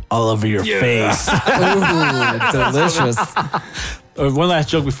who? All over your face. Ooh, delicious. One last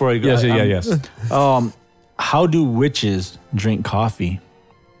joke before I go. Yes, yes. How do witches drink coffee?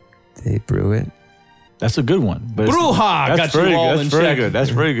 They brew it. That's a good one. But Bruja that's got very you all good. in That's very check. good. That's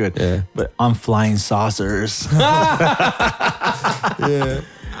very good. Yeah. But on flying saucers.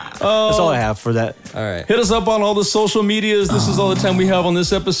 That's all I have for that. All right. Hit us up on all the social medias. This is all the time we have on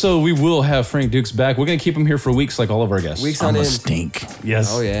this episode. We will have Frank Dukes back. We're going to keep him here for weeks like all of our guests. Weeks I'm on a end. stink.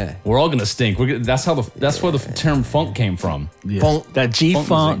 Yes. Oh, yeah. We're all going to stink. That's where the term funk came from. Yes. Funk. That G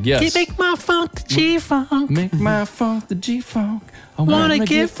funk. music, yes. Make my funk the G funk. Make my funk the G-funk. I Wanna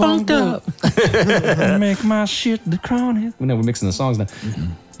get funked up. Make my shit the chronic. No, we're mixing the songs now.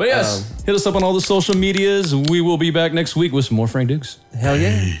 But yes, hit us up on all the social medias. We will be back next week with some more Frank Dukes. Hell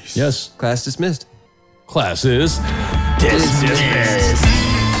yeah. Yes. Class dismissed. Class is Dismissed.